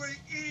that you are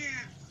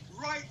in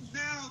right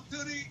now to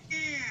the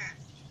end.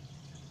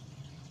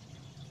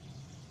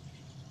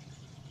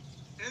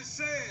 It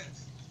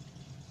says,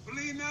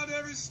 believe not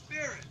every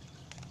spirit,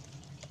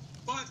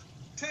 but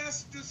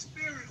test the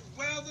spirit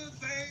whether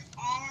they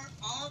are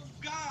of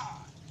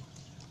God.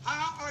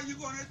 How are you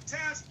going to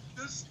test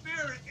the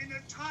spirit in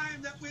the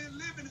time that we're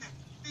living in?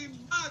 We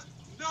must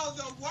know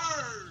the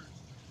word.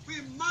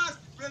 We must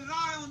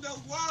rely on the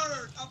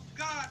word of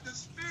God, the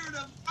Spirit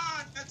of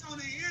God that's on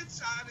the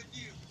inside of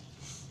you.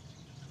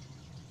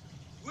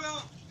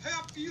 Will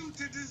help you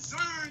to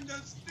discern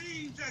the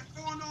things that's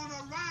going on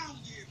around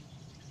you.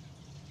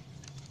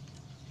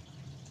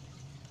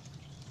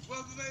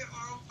 Whether they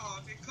are of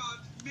God, because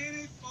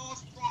many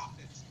false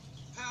prophets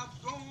have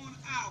gone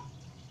out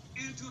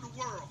into the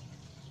world.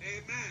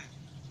 Amen.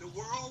 The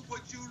world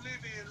what you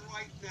live in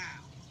right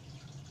now.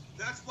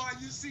 That's why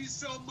you see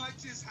so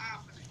much is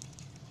happening.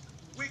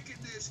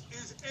 Wickedness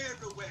is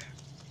everywhere.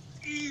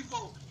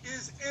 Evil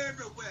is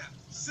everywhere.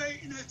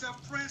 Satan is the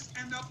prince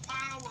and the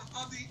power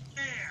of the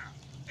air.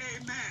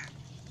 Amen.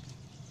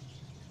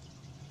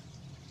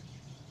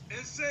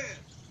 It says,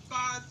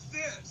 by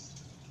this,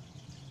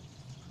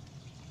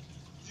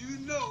 you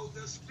know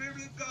the Spirit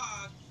of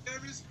God,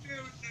 every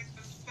spirit that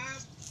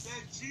confesses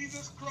that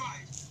Jesus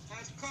Christ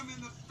has come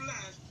in the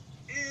flesh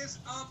is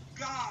of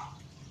God.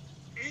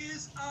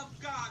 Is of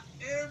God.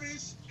 Every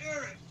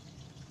spirit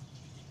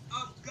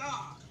of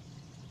God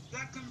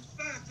that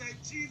confess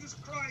that Jesus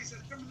Christ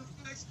has come in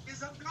the flesh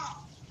is of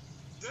God.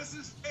 This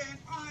is a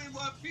time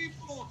where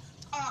people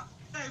are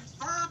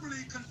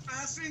verbally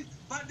confessing,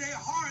 but their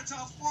hearts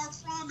are far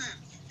from Him.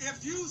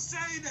 If you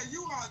say that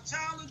you are a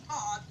child of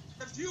God,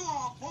 if you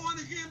are a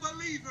born-again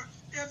believer,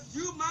 if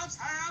you must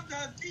have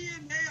the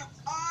DNA of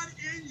God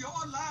in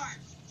your life,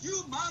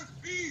 you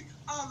must be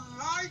a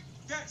light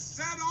that's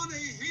set on a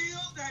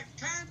hill that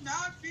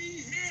cannot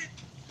be hid.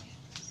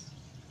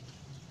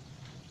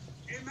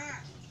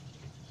 Amen.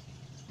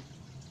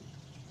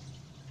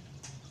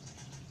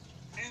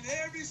 And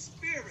every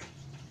spirit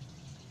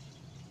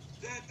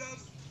that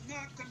does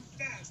not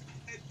confess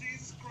that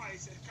Jesus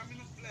Christ has come in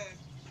the flesh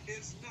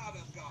is not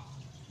of God.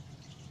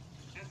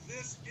 And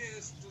this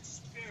is the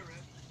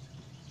spirit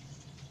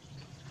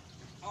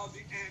of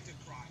the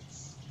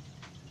Antichrist.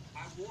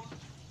 I want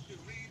to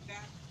read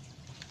that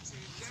to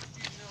let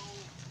you know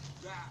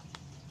that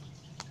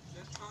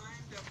the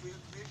time that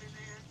we're living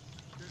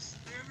in, the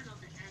spirit of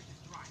the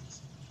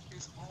Antichrist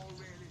is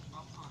already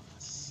upon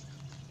us.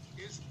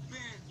 It's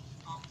been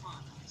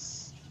upon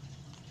us.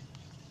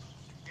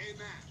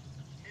 Amen.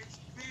 It's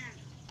been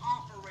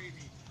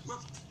operating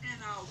within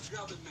our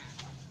government,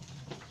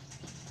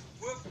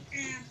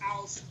 within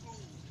our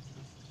school,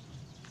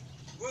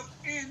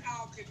 within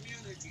our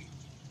community.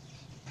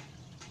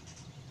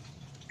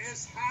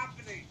 It's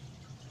happening.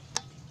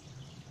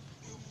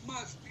 You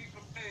must be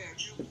prepared.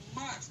 You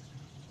must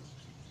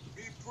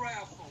be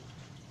prayerful.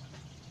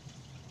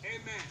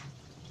 Amen.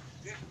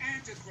 The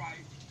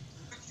Antichrist,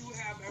 which you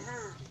have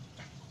heard,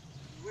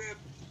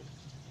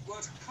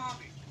 was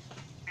coming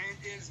and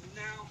is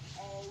now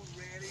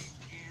already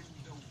in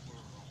the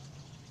world.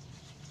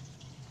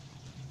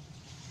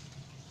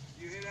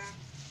 You hear that?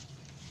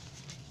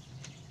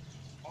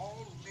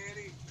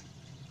 Already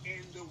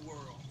in the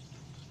world.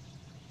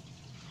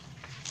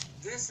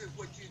 This is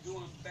what you're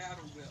doing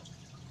battle with.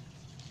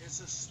 It's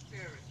a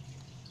spirit.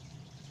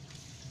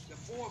 The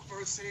 4th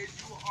verse says,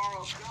 you are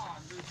of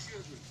God, little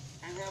children,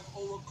 and have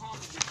overcome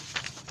them.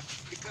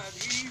 Because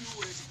he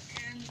who is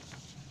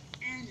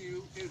in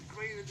you is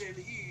greater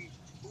than he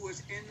who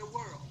is in the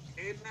world.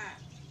 Amen.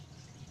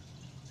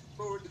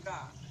 Glory to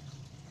God.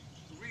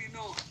 Reading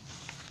on.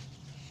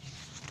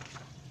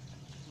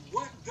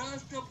 What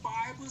does the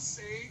Bible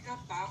say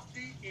about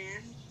the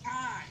end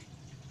time?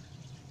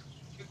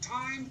 The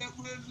time that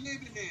we're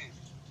living in.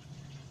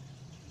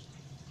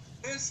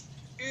 This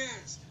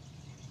is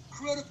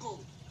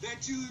critical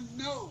that you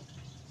know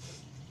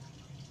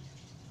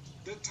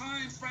the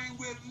time frame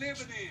we're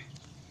living in.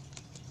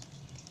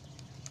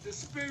 The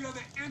spirit of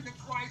the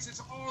Antichrist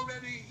is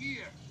already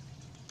here.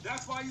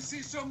 That's why you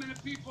see so many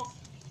people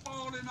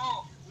falling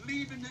off,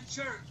 leaving the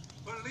church,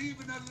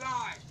 believing a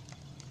lie.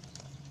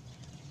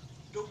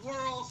 The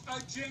world's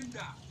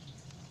agenda.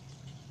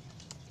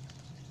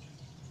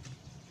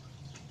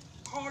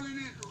 Calling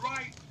it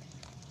right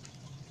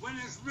when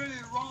it's really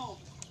wrong.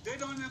 They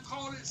don't even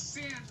call it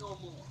sin no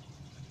more.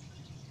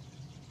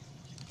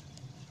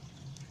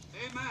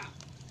 Amen.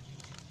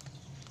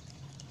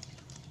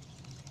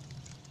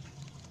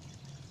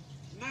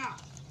 Now,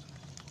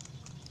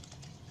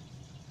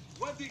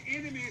 what the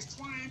enemy is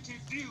trying to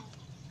do,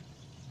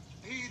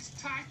 he's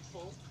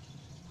tactful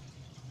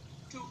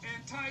to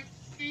entice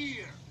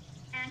fear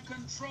and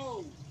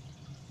control.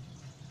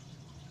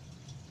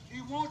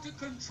 He wants to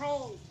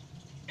control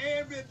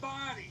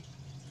everybody.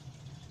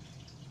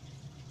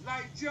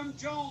 Like Jim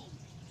Jones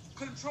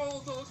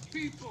controlled those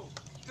people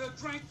to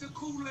drink the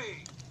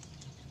Kool-Aid.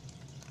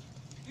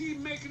 He's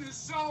making it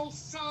so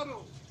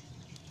subtle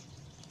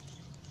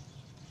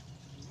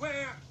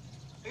where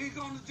he's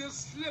going to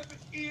just slip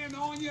it in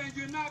on you and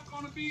you're not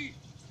going to be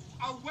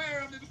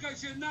aware of it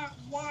because you're not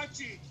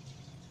watching.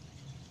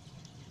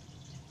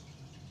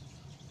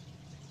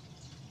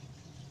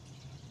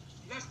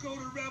 Let's go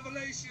to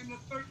Revelation,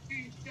 the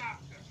 13th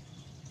chapter.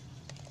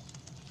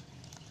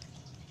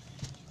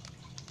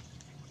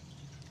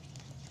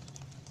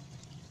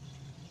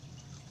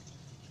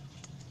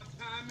 What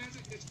time is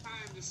it? It's time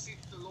to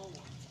seek the Lord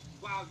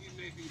while he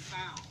may be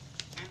found,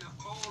 and to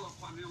call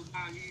upon him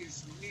while he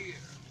is near.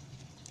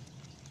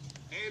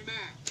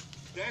 Amen.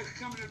 There's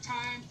coming a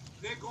time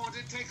they're going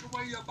to take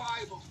away your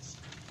Bibles.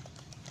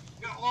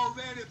 They're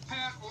already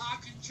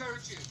padlocking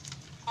churches.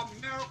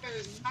 America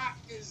is not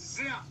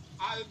exempt.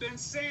 I've been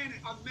saying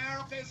it.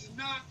 America is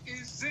not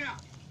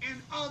exempt.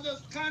 In other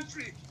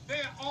countries, they're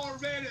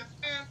already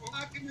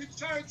padlocking the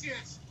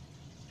churches.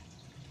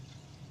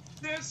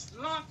 This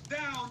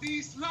lockdown,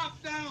 these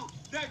lockdowns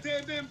that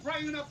they've been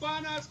bringing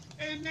upon us,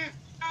 amen,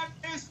 that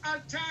is a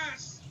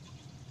test.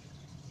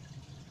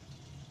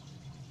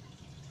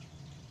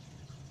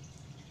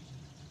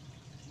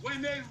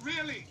 When they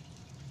really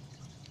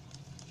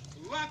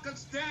lock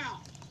us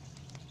down,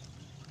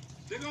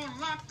 they're going to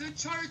lock the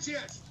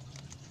churches.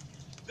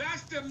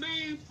 That's the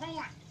main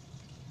point.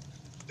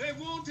 They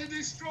want to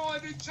destroy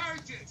the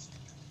churches.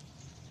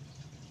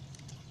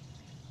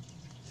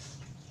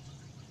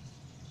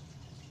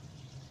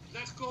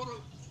 Let's go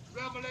to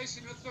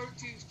Revelation, the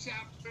 13th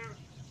chapter.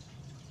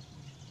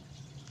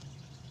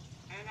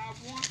 And I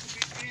want to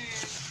begin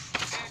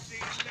at the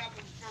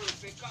 11th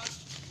verse because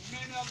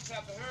many of us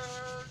have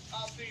heard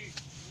of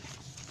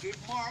the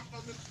mark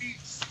of the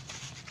beast.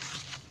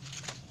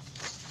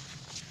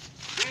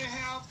 They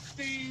have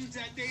things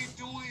that they're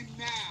doing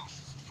now.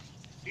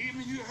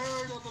 Even you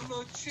heard of the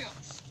little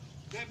chips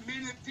that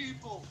many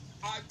people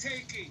are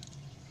taking,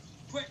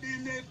 putting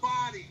in their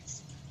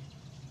bodies.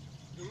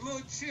 The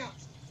little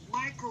chips,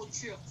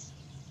 microchips.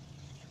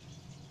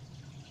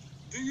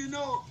 Do you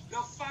know the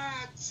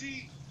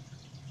 5G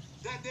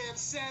that they have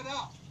set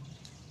up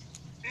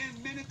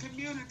in many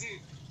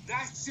communities?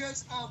 That's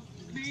just a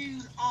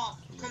means of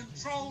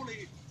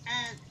controlling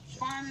and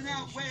finding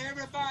out where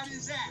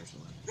everybody's at.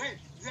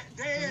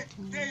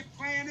 They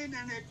planning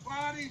and they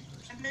plotting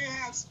and they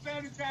have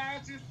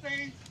strategized this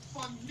thing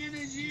for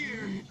many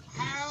years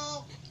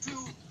how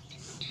to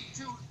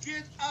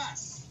get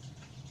us.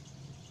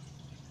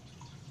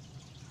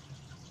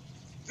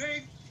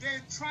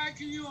 They're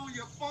tracking you on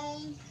your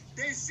phone.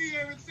 They see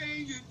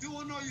everything you're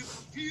doing on your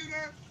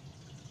computer.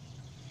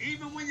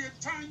 Even when you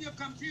turn your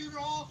computer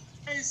off,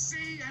 they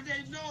see and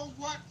they know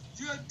what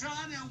you've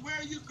done and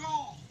where you're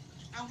going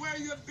and where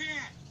you've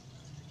been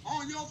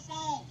on your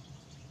phone.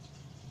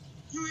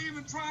 You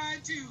even try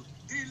to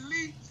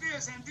delete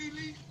this and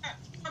delete that,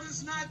 but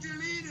it's not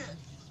deleted.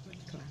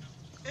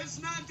 It's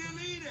not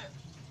deleted.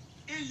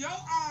 In your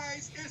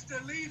eyes, it's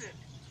deleted,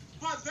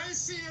 but they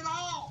see it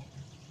all.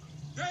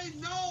 They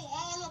know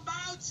all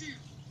about you.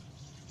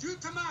 You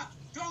come out,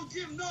 don't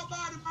give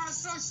nobody my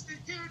social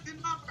security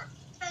number.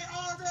 They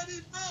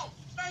already know.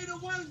 They the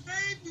one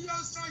gave you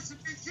your social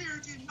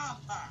security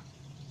number.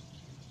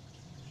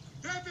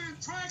 They've been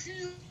tracking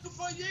you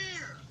for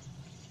years.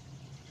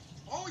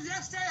 Oh,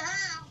 yes, they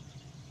have.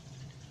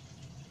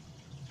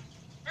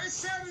 They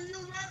selling you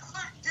like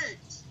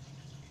hotcakes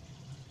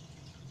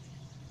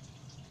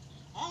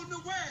on the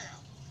web.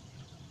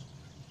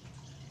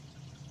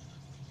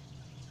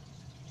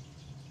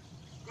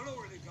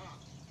 Glory to God.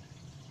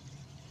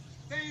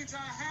 Things are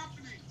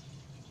happening.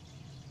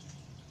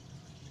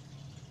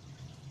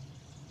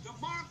 The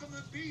mark of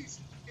the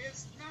beast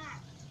is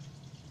not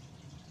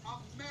a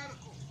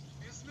medical.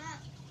 It's not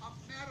a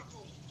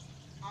medical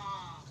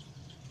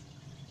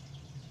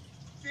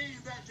thing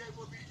that they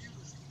will be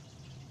using.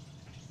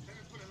 Let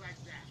me put it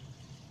like that.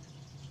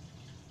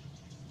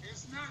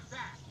 It's not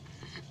that.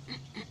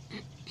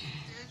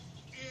 It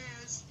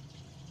is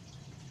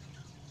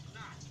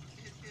not.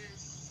 It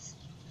is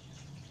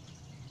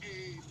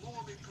a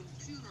more of a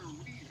computer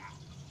readout.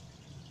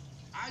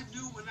 I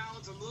knew when I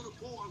was a little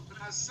boy,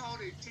 when I saw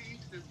they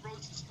changed the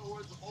grocery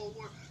stores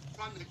over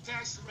from the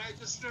cash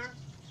register,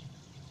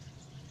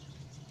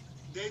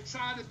 they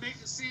try to make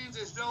it seem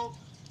as though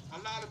a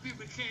lot of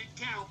people can't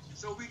count,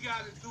 so we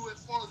got to do it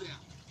for them.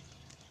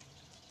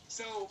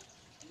 So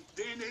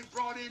then they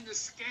brought in the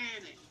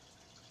scanning.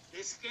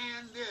 They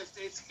scan this,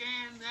 they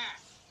scan that.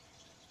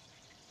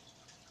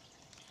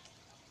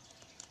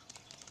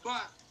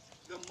 But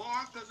the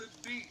mark of the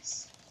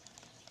beast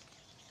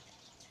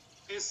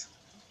is,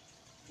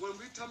 when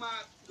we talk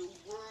about the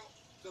world,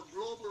 the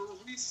global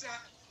reset,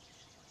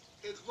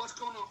 is what's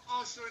going to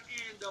usher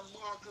in the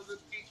mark of the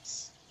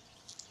beast,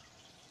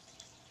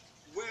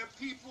 where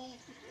people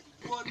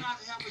will not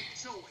have a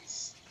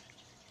choice.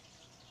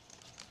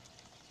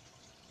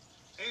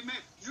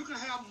 Amen. You can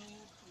have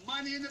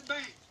money in the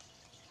bank,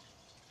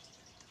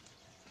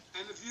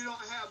 and if you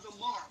don't have the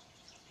mark,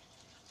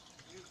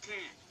 you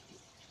can't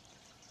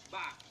buy.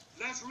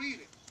 Let's read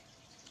it.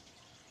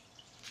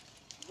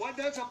 What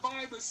does the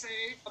Bible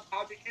say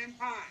about the end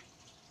time?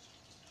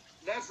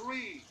 Let's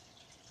read.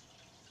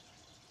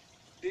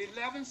 The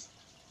 11th,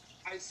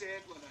 I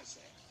said what I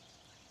said.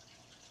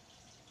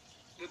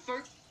 The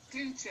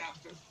 13th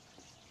chapter,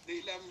 the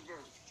 11th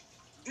verse.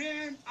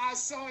 Then I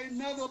saw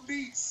another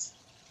beast.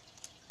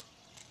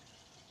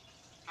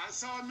 I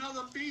saw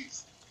another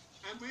beast.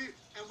 And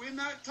we're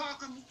not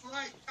talking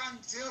like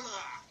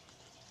Godzilla.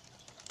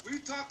 We're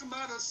talking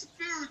about a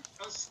spirit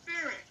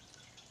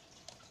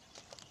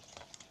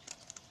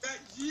that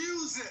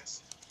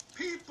uses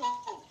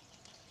people.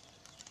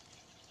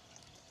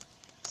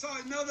 Saw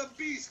another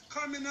beast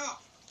coming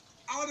up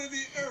out of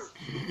the earth.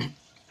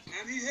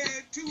 And he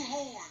had two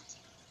horns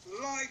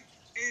like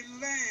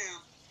a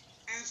lamb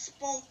and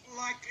spoke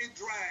like a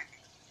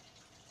dragon.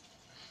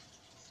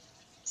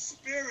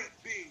 Spirit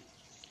being.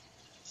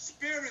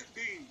 Spirit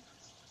being.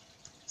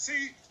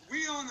 See,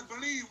 we only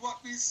believe what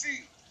we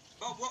see,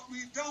 but what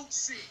we don't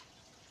see,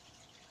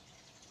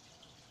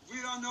 we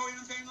don't know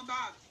anything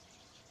about it.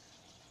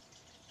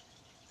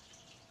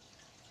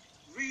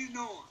 Read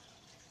on.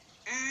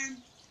 And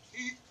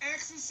he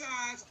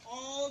exercised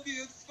all the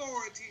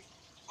authority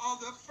of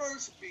the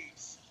first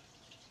beast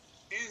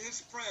in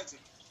his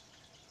presence,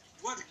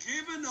 was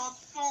given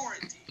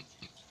authority,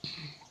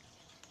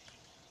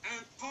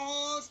 and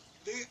caused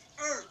the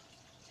earth,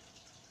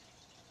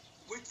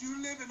 which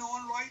you're living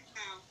on right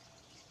now,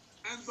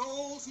 and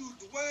those who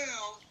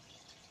dwell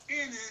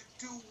in it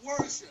to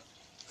worship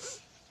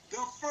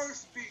the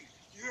first beast.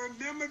 You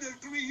remember the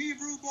three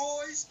Hebrew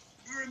boys?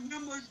 You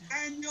remember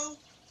Daniel?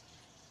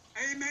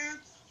 Amen.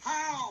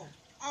 How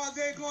are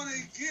they going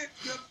to get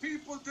the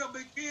people to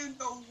begin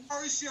to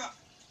worship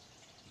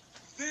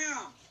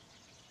them?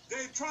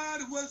 They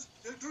tried with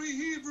the three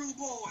Hebrew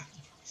boys,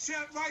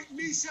 Shadrach,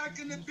 Meshach,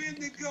 and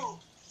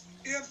Abednego.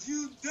 If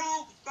you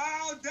don't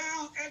bow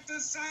down at the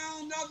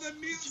sound of the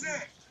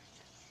music,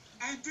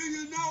 and do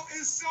you know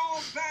it's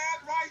so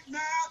bad right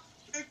now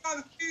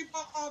because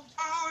people are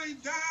bowing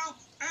down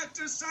at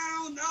the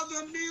sound of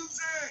the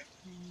music.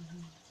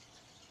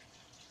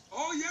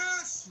 Oh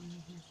yes.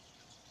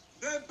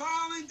 They're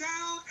bowing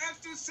down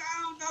at the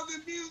sound of the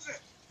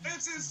music.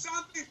 This is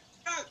something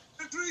that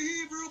the three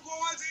Hebrew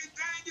boys in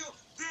Daniel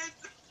did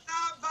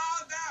not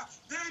bow down.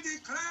 They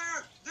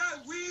declared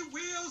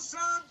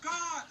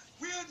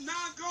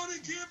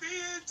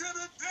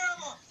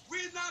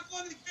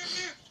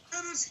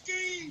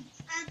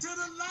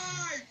the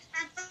lie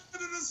and to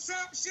the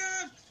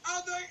deception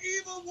of the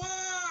evil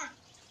one.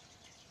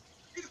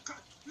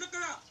 Look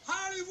at that.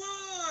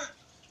 Hollywood.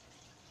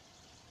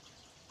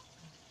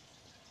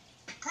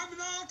 Coming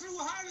all through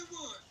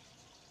Hollywood.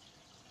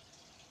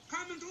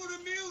 Coming through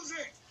the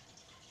music.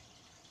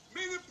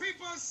 Many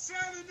people are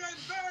selling their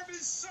very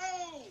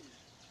soul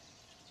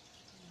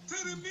to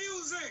the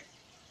music,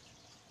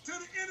 to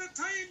the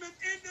entertainment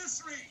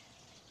industry.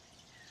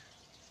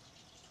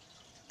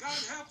 God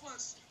help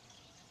us.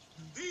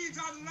 These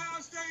are the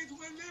last days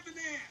we're living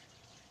in.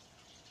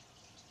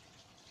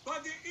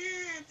 But the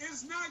end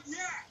is not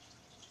yet.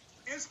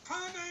 It's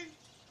coming.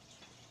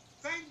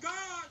 Thank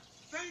God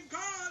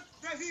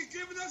that He's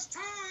given us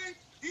time.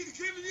 He's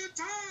giving you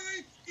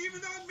time,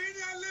 even though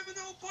many are living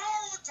on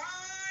borrowed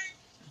time.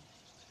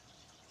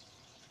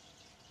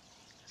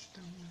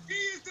 He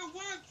is the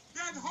one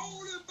that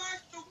holding back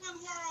the one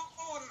world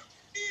order.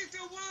 He is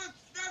the one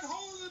that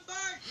holding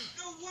back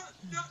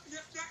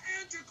the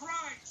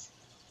Antichrist.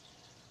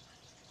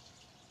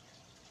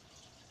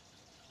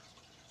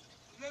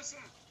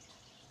 Listen,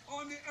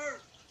 on the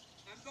earth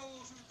and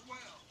those who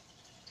dwell,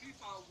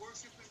 people are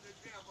worshiping the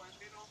devil and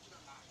they don't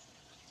realize it.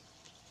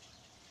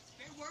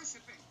 They're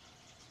worshiping.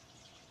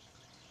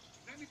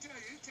 Let me tell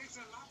you, it takes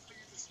a lot for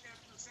you to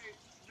step and say,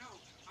 no,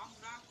 I'm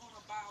not going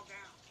to bow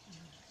down.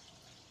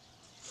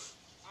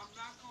 I'm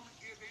not going to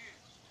give in.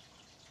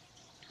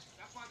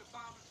 That's why the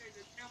Bible says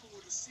the devil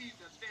will deceive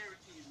the very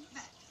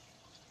elect,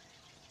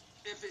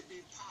 if it be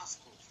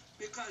possible,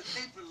 because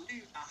they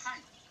believe the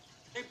hype.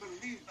 They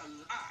believe the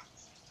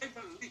lies. They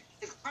believe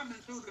it's coming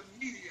through the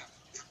media.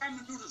 It's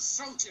coming through the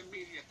social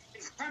media.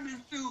 It's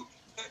coming through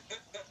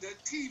the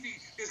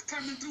TV. It's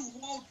coming through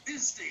Walt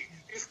Disney.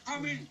 It's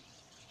coming.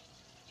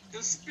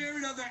 The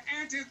spirit of the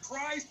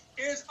Antichrist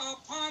is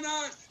upon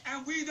us,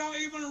 and we don't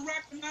even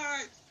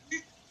recognize.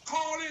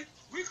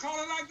 We call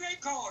it like they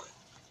call it.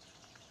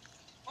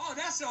 Oh,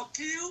 that's so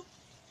cute.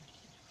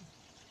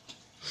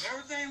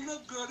 Everything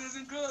look good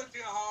isn't good,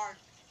 dear heart.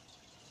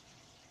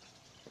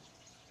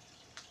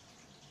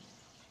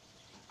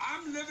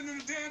 I'm living in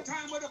a day and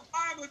time where the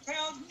Bible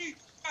tells me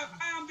that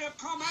I am to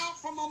come out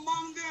from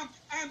among them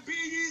and be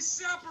ye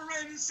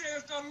separated,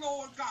 says the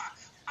Lord God.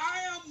 I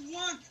am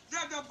one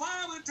that the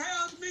Bible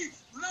tells me,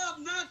 love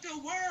not the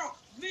world,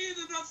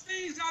 neither the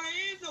things that are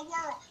in the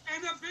world.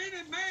 And if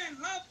any man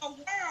love the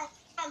world,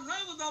 the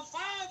love of the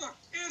Father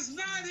is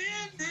not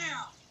in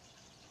them.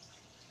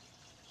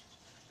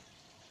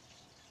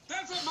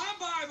 That's what my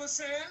Bible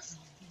says.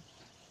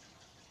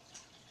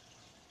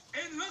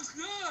 It looks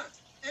good.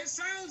 It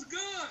sounds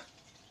good.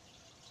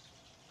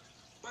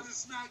 But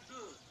it's not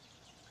good.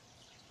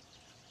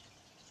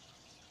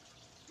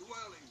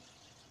 Dwelling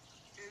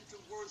into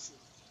worship.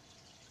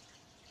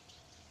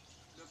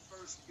 The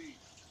first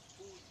beast,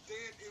 whose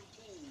dead in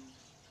wound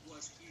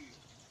was healed.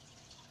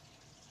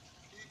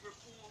 He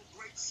performed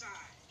great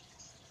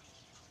signs.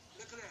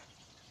 Look at that.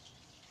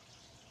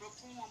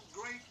 Performed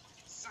great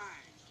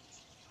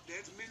signs.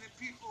 There's many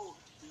people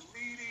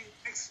reading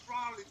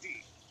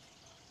astrology.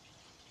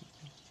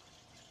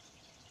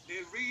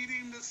 They're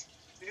reading this.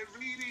 They're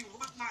reading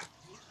what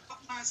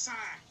my sign.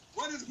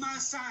 What is my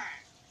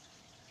sign?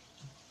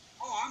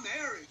 Oh, I'm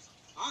Aries.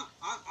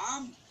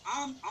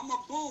 I'm a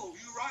bull.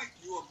 You're right.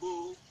 You're a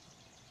bull.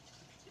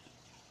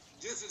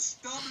 Just as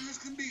stubborn as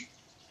can be.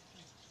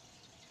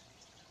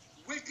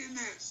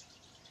 Wickedness.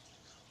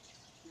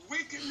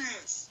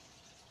 Wickedness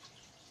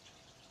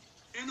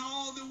in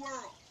all the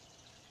world.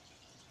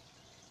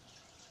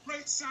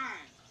 Great sign.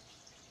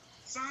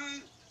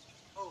 Sign.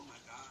 Oh my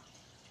God.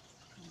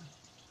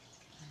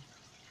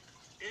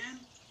 And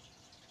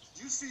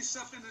you see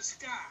stuff in the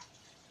sky.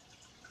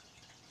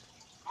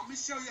 I'm going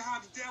to show you how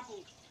the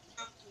devil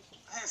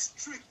has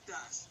tricked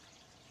us.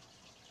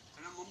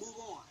 And I'm going to move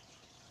on.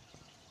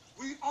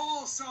 We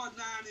all saw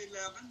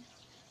 9/11.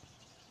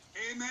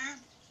 Amen?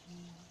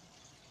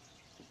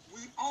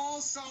 We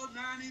all saw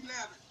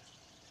 9/11.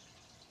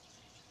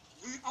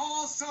 We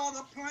all saw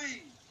the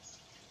planes.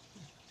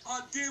 Or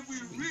did we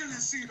really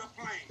see the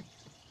plane?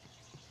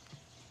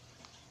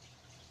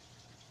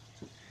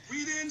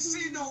 We didn't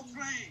see no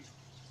plane.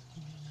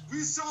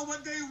 We saw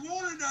what they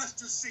wanted us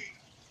to see.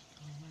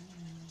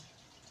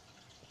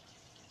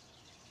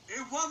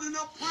 It wasn't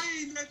a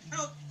plane that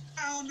took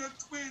down the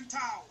Twin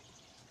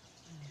Towers.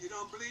 You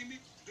don't believe me?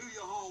 Do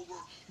your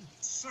homework.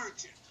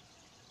 Search it.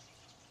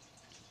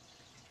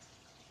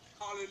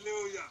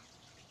 Hallelujah.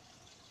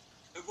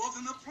 It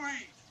wasn't a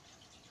plane.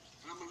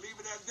 And I'm going to leave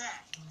it at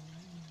that.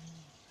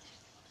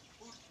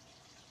 Who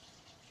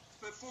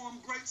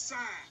performed great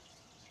signs,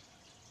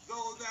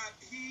 though that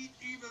he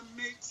even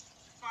makes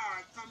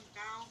fire come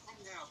down from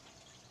heaven.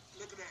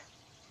 Look at that.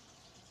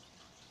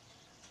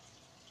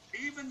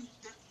 Even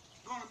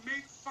going to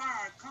make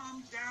fire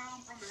come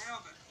down from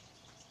heaven.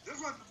 This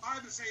is what the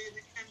Bible says in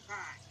the end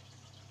time.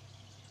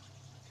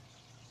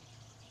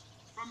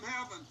 From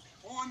heaven,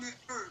 on the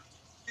earth,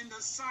 in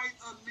the sight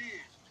of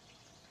men.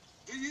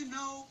 Do you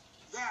know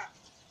that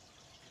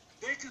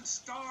they can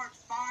start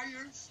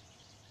fires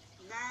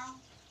now?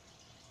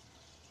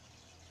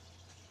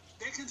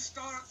 They can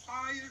start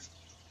fires.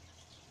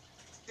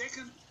 They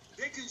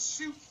can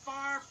shoot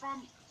fire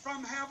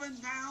from heaven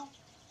now.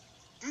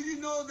 Do you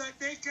know that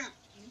they can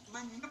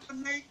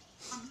manipulate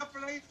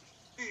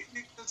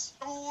the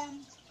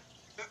storms,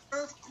 the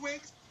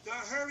earthquakes, the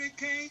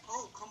hurricane?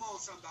 Oh, come on,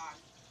 somebody.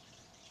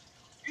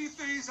 These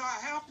things are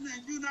happening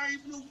and you're not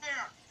even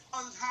aware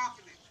of it's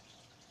happening.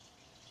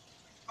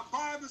 The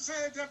Bible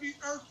says there'll be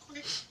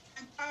earthquakes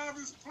in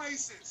diverse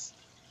places.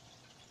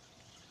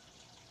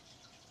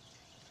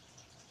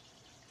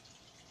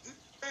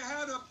 They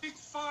had a big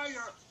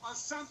fire or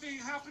something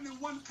happened in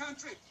one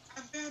country,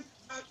 and then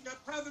the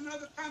president of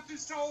the country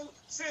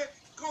said,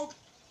 go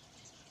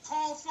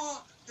call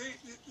for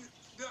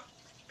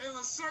there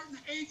was a certain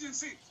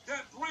agency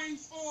that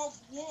brings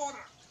forth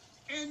water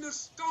in the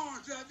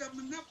storms that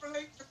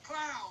manipulate the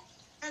clouds,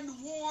 and the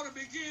water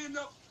began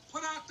to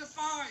put out the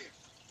fire.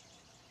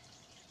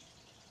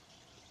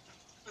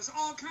 There's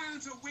all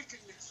kinds of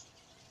wickedness,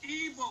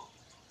 evil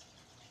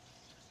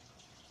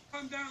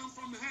come down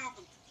from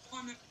heaven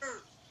on the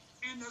earth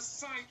in the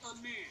sight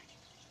of men.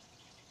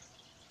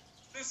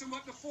 Listen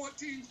what the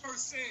 14th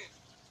verse said.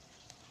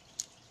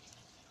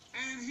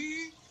 And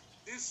he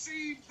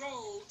deceived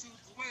those who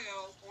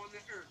dwell on the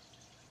earth.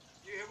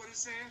 You hear what it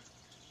says?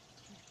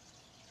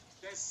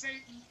 That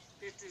Satan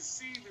is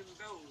deceiving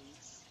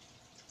those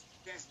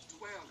that's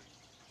dwelling.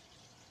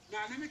 Now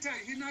let me tell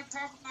you, he's not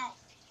talking about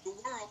the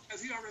world,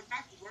 because he already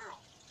got the world.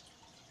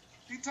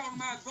 He's talking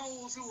about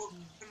those who are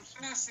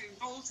confessing,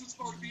 those who are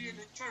supposed to be in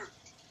the church.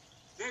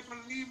 They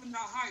believe in the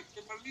hype.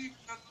 They believe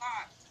in the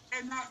lie.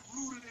 They're not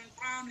rooted and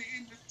grounded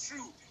in the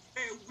truth.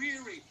 They're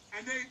weary,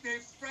 and they're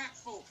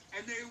fretful,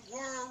 and they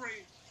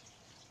worry.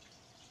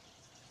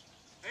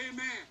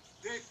 Amen.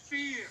 They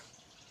fear.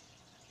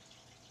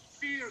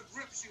 Fear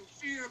grips you.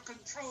 Fear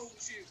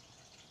controls you.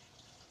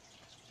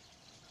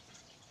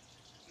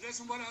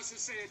 Listen what else it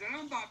said, and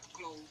I'm about to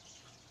close.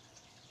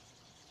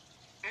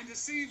 And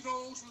deceive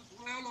those who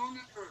dwell on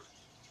the earth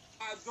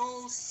by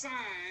those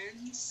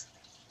signs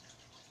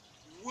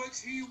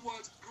which he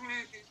was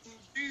granted to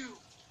do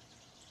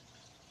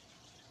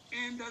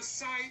in the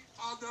sight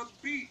of the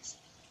beast,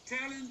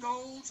 telling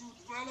those who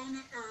dwell on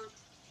the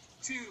earth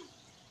to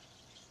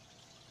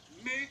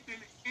make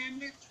an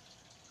image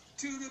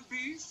to the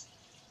beast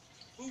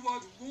who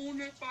was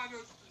wounded by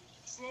the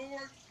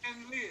sword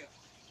and lived.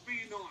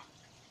 Read on.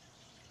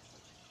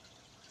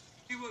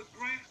 He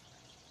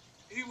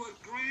was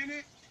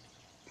granted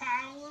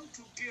power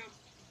to give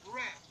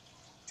breath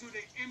to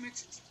the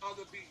images of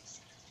the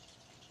beast,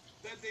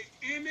 that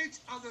the image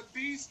of the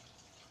beast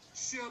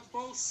should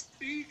both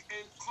speak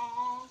and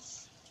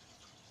cause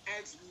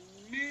as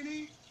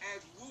many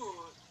as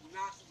would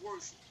not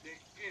worship the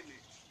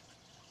image,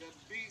 the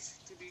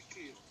beast to be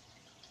killed.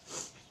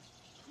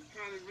 I'm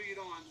trying to read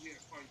on here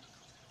for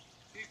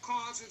you. He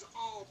causes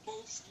all,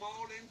 both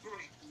small and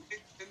great,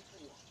 rich and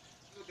poor.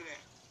 Look at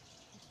that.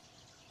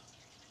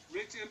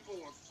 Rich and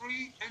poor,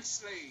 free and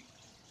slave,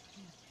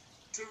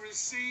 to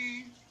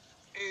receive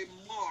a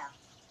mark.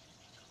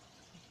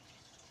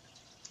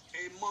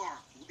 A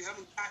mark. We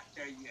haven't got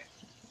there yet.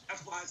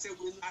 That's why I said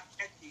we're not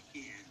at the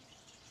end.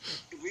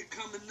 We're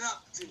coming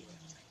up to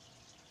it.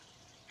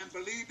 And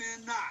believe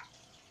it or not,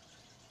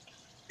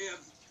 if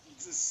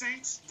the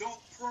saints don't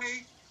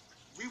pray,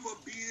 we will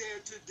be there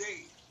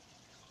today.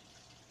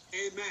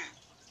 Amen.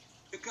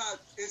 Because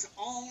it's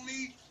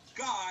only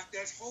God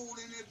that's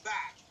holding it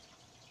back.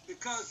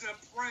 Because the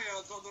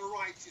prayers of the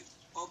righteous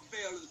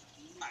availeth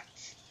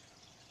much.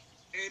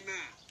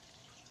 Amen.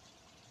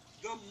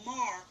 The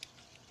mark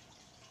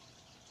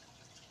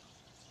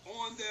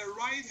on their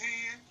right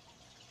hand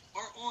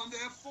or on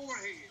their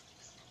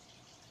foreheads.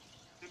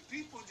 And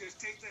people just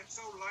take that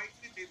so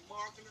lightly. They're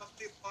marking up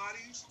their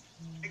bodies.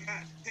 They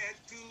got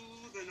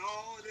tattoos and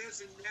all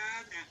this and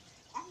that. And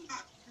I'm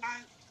not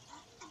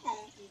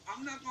going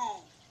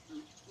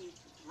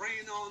to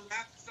rain on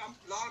that.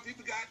 A lot of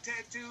people got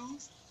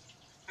tattoos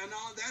and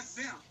all, that's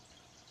them.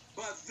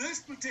 But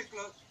this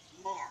particular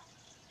mark,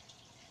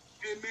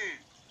 amen,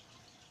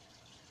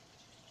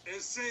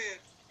 it said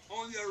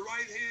on their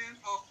right hand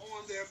or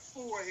on their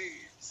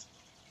foreheads.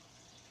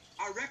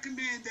 I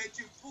recommend that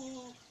you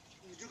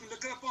can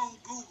look it up on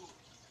Google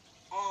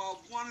or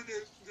one of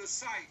the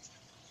sites.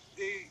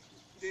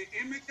 The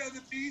image of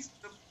the beast,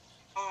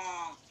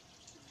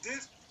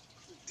 this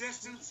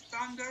distance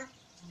thunder,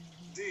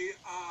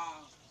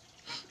 I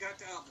forgot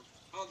the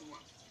other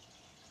one.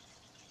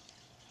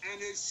 And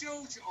it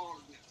shows you all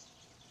of this.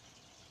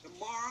 The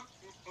mark,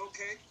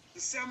 okay, the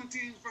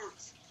 17th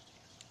verse.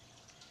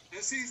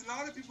 And see, a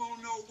lot of people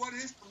don't know what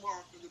is the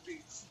mark of the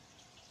beast.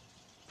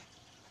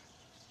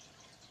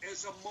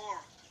 It's a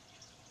mark.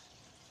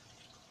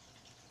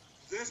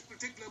 This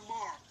particular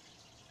mark,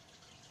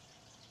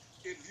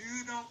 if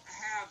you don't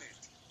have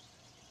it,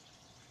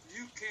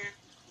 you can't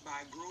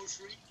buy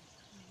grocery.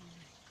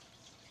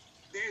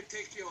 They'll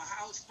take your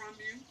house from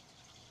you.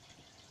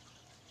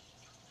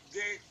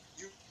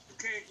 You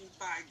can't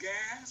buy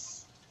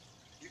gas.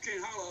 You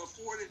can't hardly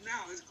afford it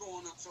now. It's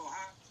going up so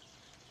high.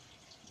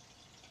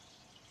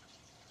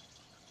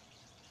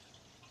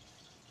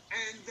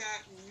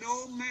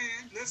 no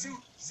man, listen,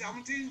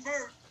 17th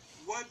verse,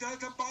 what does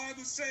the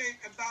Bible say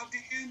about the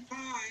end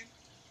time?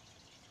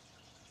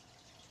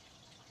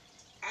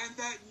 And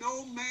that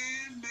no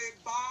man may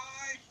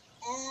buy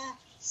or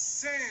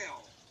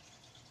sell.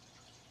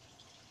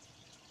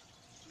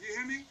 You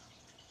hear me?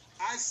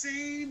 I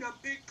seen a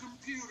big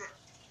computer.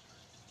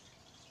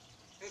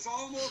 It's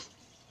almost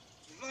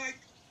like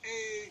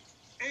a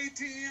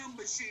ATM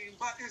machine,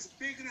 but it's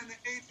bigger than an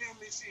ATM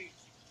machine.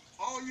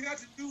 All you have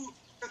to do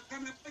is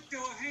come and put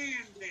your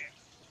hand there.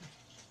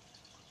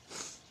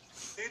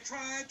 They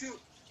tried to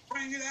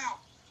bring it out,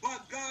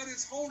 but God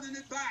is holding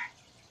it back.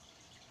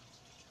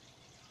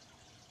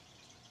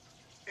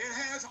 It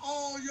has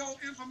all your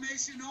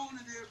information on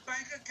it, your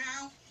bank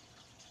account,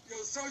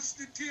 your social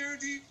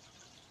security,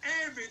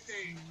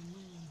 everything.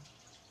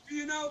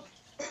 You know,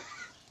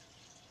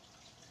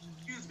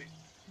 excuse me,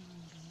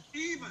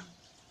 even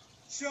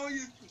show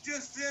you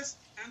just this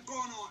and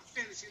going on,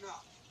 finishing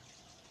up.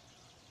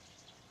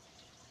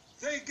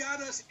 They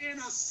got us in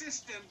a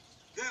system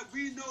that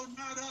we know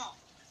not of.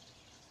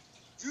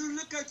 You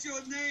look at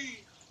your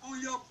name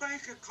on your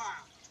bank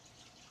account.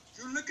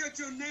 You look at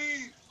your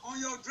name on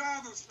your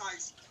driver's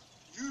license.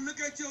 You look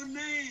at your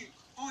name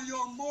on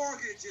your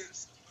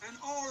mortgages and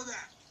all of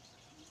that.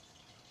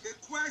 The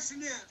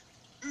question is,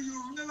 do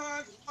you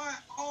realize why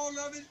all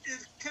of it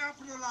is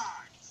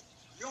capitalized?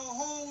 Your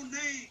whole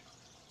name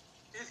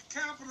is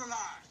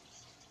capitalized.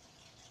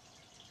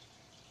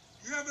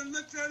 You ever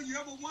looked at it? You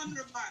ever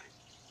wondered about it?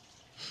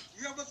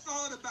 You ever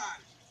thought about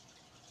it?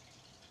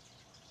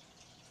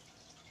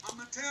 I'm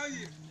going to tell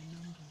you,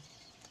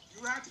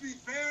 you have to be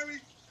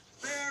very,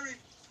 very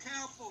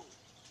careful.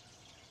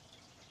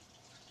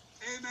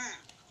 Amen.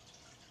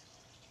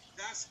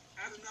 That's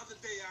at another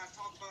day. I'll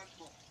talk about it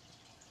more.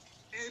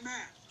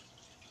 Amen.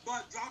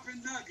 But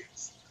dropping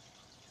nuggets.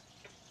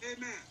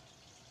 Amen.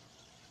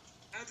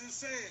 As it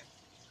said,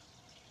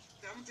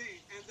 17,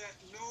 and that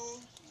no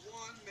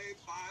one may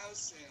buy or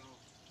sell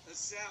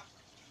except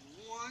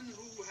one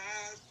who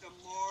has the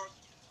mark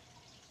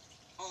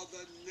of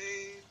the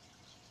name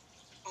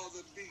of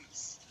the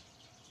beast.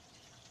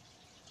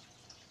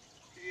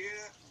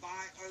 Here,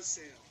 buy or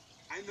sell.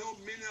 I know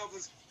many of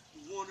us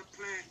want to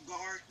plant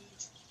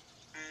gardens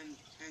and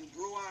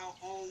grow our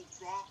own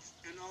crops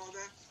and all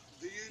that.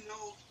 Do you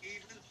know,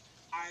 even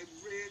I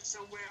read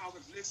somewhere, I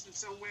was listening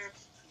somewhere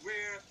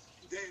where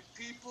the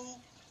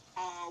people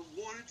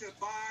wanted to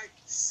buy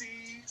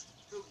seeds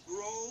to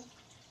grow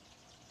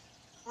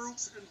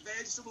fruits and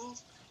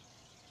vegetables,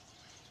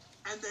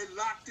 and they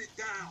locked it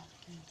down.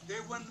 They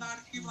would not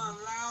even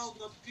allow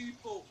the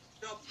people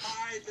to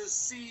buy the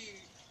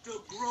seed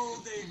to grow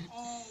their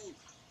own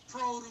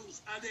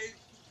produce and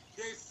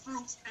their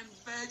fruits and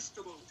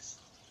vegetables.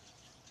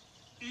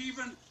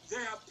 Even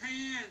they're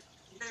paying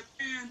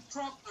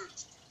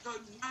truckers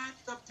not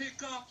to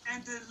pick up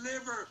and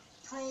deliver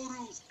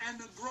produce and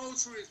the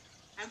groceries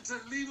and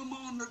to leave them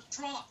on the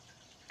truck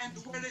and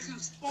where they can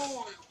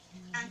spoil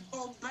and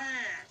go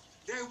bad.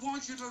 They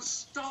want you to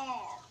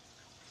starve.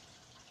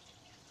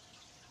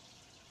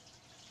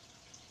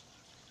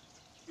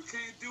 You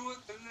can't do it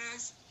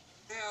unless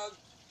they have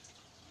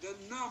the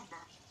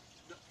number,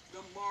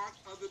 the mark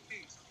of the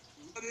beast.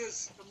 What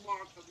is the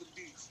mark of the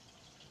beast?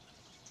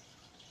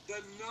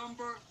 The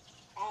number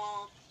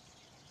of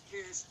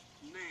his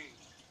name.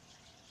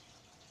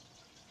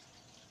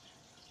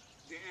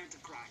 The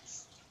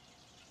Antichrist.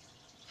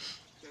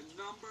 The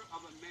number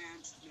of a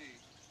man's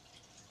name.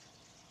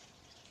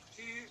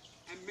 Here,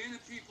 and many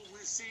people,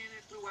 we've seen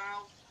it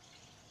throughout.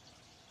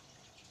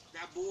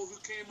 That boy who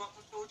came up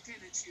with those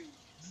tennis shoes.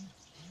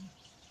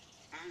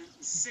 And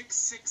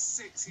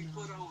 666 he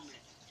put on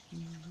there.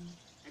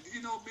 And did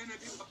you know many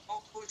people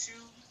bought those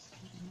shoes?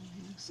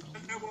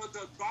 And there was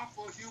a drop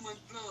of human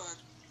blood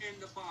in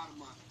the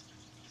bottom of it.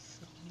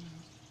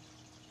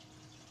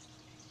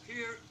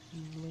 Here,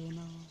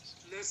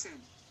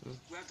 listen,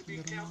 we have to be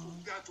careful.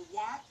 We got to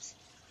watch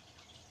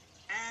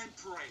and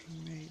pray.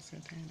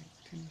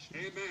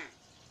 Amen.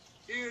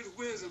 Here's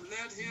wisdom.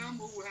 Let him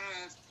who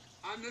has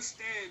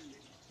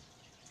understanding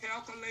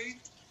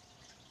calculate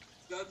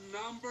the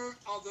number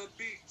of the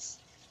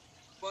beast,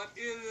 but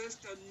it is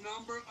the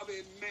number of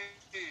a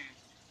man.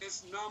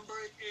 His number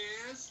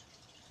is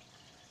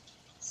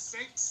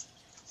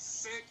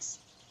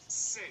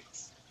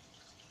 666.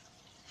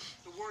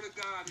 The word of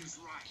God is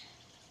right.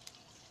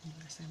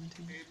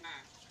 17.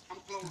 Amen. I'm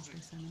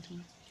closing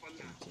for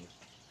now.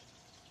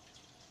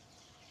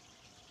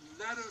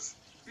 Let us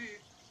be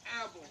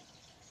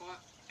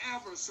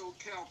forever so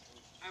careful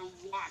and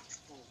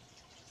watchful,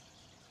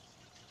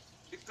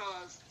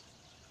 because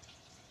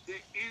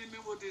the enemy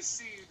will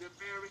deceive the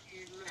very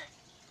elect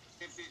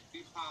if it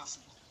be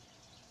possible.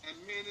 And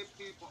many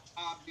people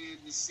are being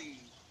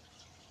deceived.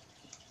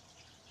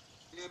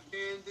 They're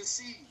being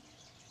deceived.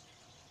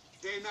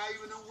 They're not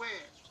even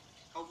aware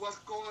of what's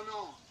going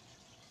on.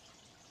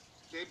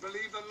 They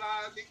believe the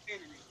lie of the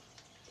enemy.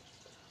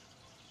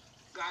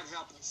 God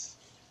help us.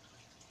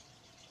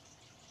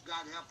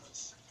 God help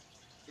us.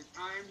 The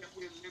time that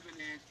we're living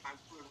in are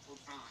critical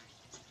times.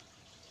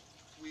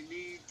 we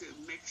need to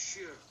make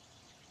sure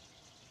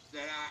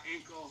that our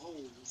anchor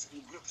holds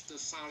and grips the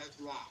solid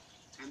rock,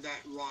 and that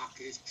rock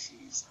is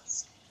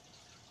Jesus.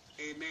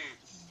 Amen.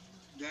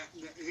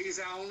 He's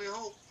our only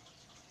hope,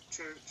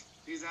 church.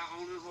 He's our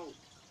only hope.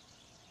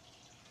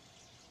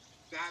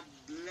 God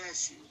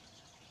bless you.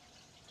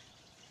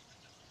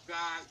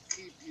 God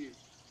keep you.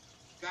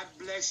 God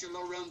bless you,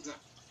 Lorenza.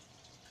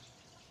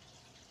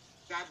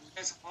 God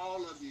bless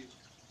all of you.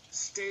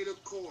 Stay the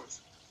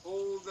course.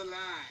 Hold the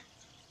line.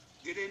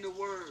 Get in the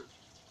Word.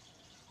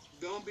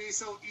 Don't be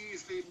so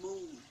easily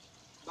moved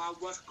by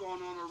what's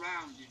going on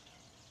around you.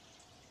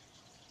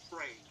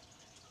 Pray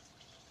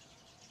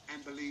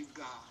and believe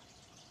God.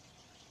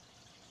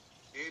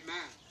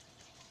 Amen.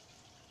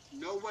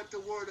 Know what the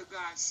Word of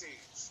God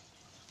says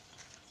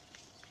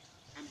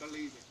and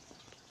believe it.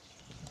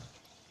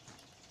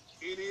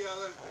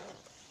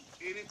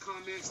 Any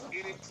comments,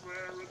 any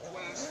prayer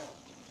requests?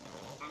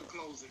 I'm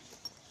closing.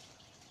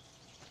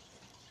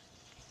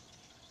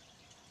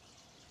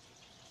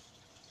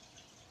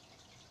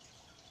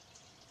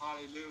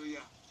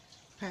 Hallelujah.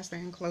 Pastor,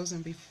 in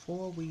closing,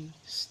 before we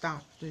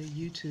stop the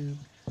YouTube,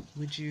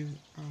 would you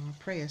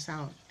pray us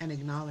out and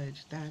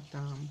acknowledge that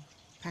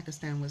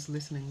Pakistan was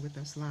listening with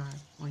us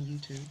live on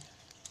YouTube,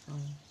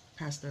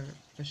 Pastor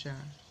Bashar?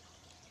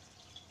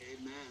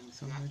 Amen.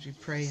 So would you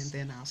pray, and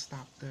then I'll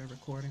stop the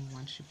recording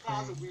once you pray.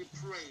 Father, we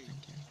pray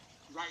Thank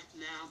you. right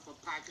now for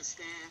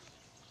Pakistan.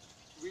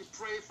 We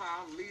pray for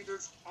our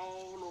leaders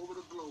all over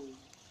the globe.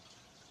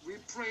 We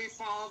pray,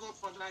 Father,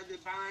 for thy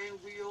divine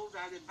will,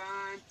 thy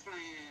divine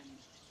plan.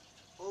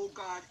 Oh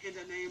God, in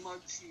the name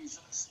of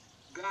Jesus.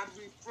 God,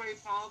 we pray,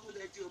 Father,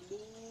 that you'll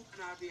move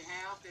in our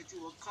behalf, that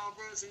you will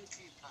cover us and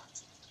keep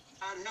us.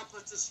 God, help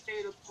us to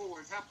stay the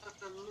course. Help us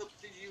to look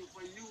to you,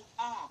 for you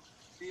are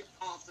the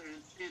author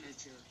and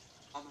finisher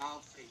of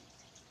our faith.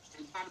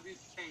 And God, we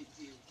thank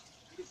you.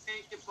 We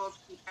thank you for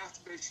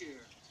Pastor Bashir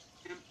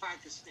in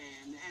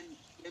Pakistan and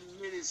the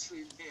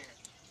ministry there.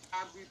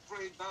 God, we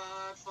pray,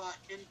 God, for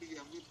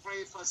India. We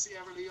pray for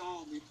Sierra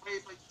Leone. We pray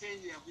for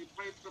Kenya. We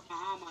pray for the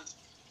Bahamas.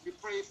 We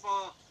pray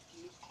for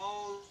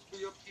all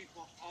your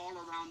people all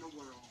around the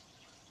world.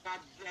 God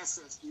bless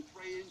us. We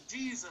pray in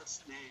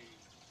Jesus' name.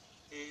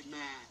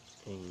 Amen.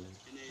 Amen.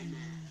 And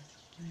amen.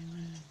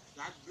 Amen.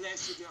 God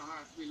bless you, dear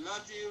heart. We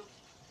love you.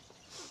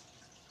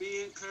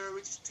 Be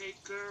encouraged.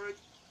 Take courage.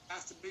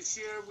 Pastor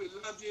Bashir, we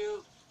love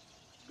you.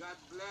 God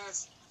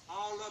bless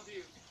all of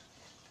you.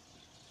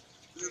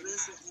 The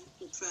rest of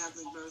the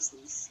traveling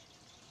mercies.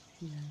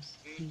 Yes.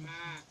 Amen.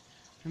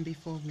 And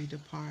before we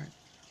depart,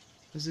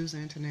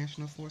 Azusa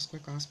International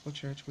Foursquare Gospel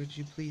Church, would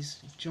you please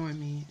join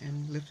me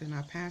in lifting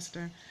our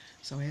pastor?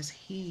 So as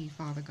he,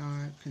 Father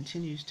God,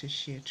 continues to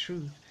share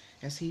truth,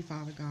 as he,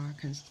 Father God,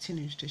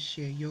 continues to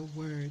share your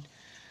word,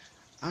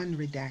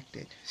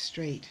 unredacted,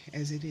 straight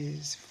as it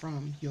is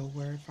from your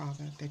word,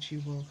 Father, that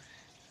you will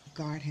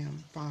guard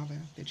him, Father,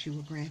 that you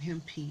will grant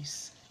him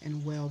peace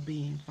and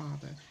well-being,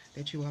 Father,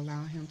 that you will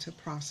allow him to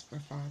prosper,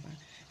 Father,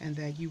 and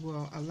that you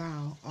will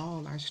allow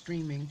all our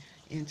streaming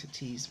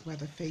entities,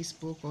 whether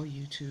Facebook or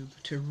YouTube,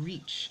 to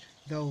reach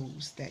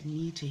those that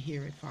need to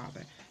hear it,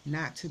 Father,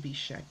 not to be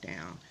shut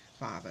down,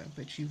 Father,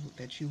 but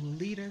that you will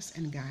lead us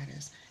and guide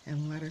us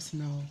and let us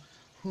know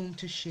whom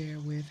to share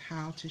with,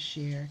 how to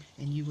share,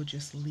 and you will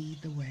just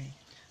lead the way.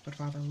 But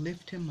Father,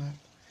 lift him up,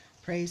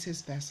 praise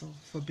his vessel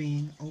for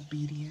being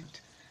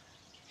obedient,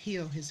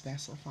 heal his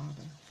vessel,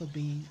 Father, for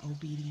being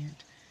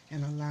obedient,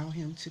 and allow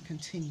him to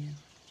continue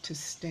to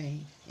stay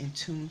in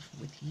tune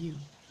with you,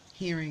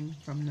 hearing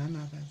from none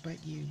other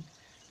but you,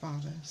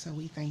 Father. So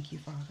we thank you,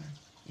 Father,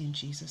 in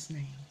Jesus'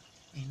 name.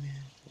 Amen.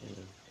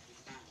 Amen.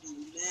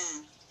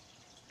 Amen.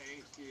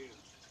 Thank you.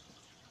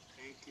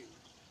 Thank you.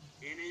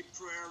 Any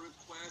prayer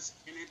requests,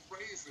 any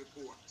praise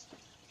reports?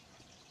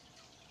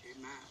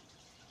 Amen.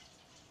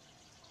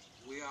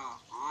 We are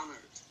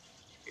honored,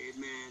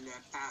 amen,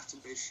 that Pastor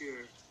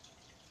Bashir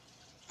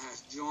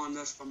has joined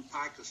us from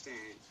Pakistan.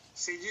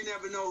 See, you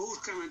never know who's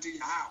coming to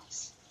your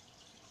house.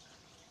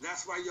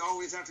 That's why you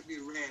always have to be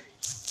ready.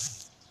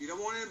 You don't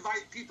want to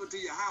invite people to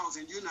your house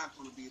and you're not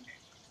going to be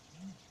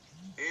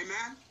there.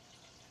 Amen?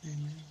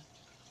 Amen.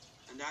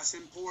 And that's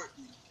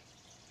important.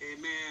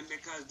 Amen.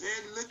 Because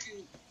they're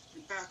looking,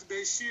 in Pastor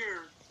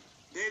Bashir,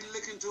 they're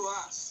looking to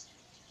us.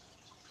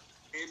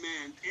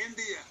 Amen.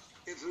 India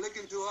is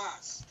looking to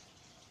us.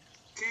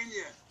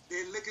 Kenya,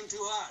 they're looking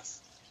to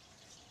us.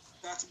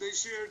 Pastor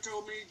Bashir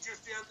told me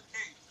just the other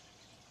day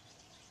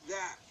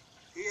that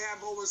he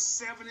have over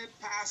 70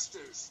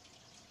 pastors.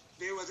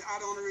 They was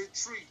out on a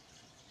retreat.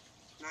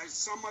 Now,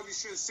 some of you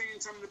should have seen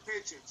some of the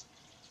pictures.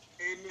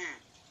 Amen.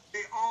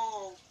 They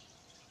all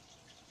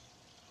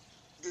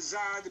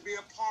desire to be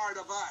a part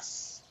of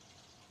us.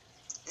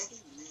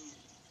 Amen.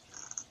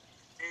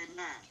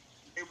 Amen.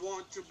 They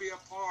want to be a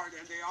part,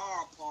 and they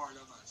are a part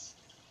of us.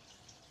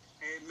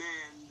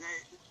 Amen.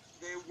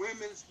 Their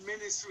women's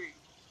ministry,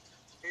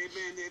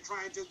 amen, they're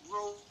trying to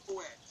grow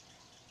it.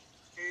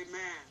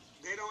 Amen.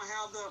 They don't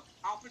have the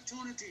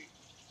opportunity.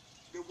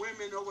 The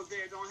women over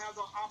there don't have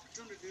the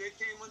opportunity. They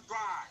can't even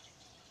drive.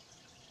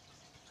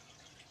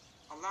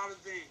 a lot of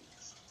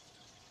things.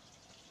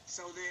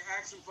 So they're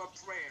asking for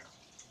prayer.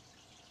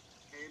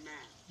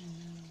 Amen.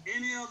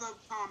 Any other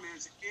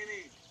comments,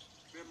 any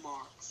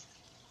remarks?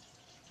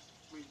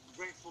 We're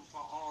grateful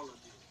for all of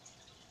you.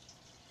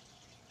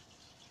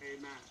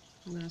 Amen.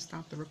 I'm going to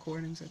stop the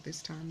recordings at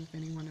this time if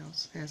anyone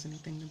else has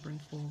anything to bring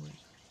forward.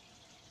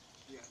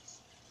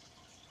 Yes.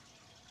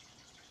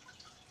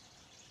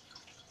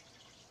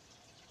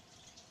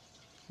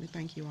 We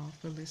thank you all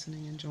for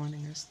listening and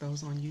joining us,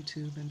 those on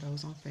YouTube and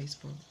those on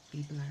Facebook.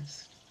 Be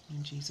blessed.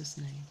 In Jesus'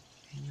 name,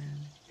 amen.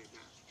 Amen.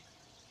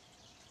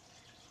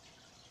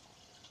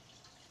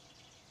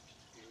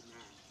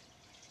 Amen.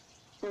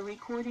 The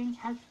recording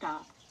has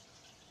stopped.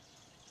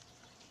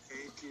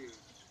 Thank you.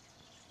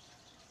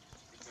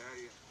 I tell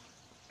you,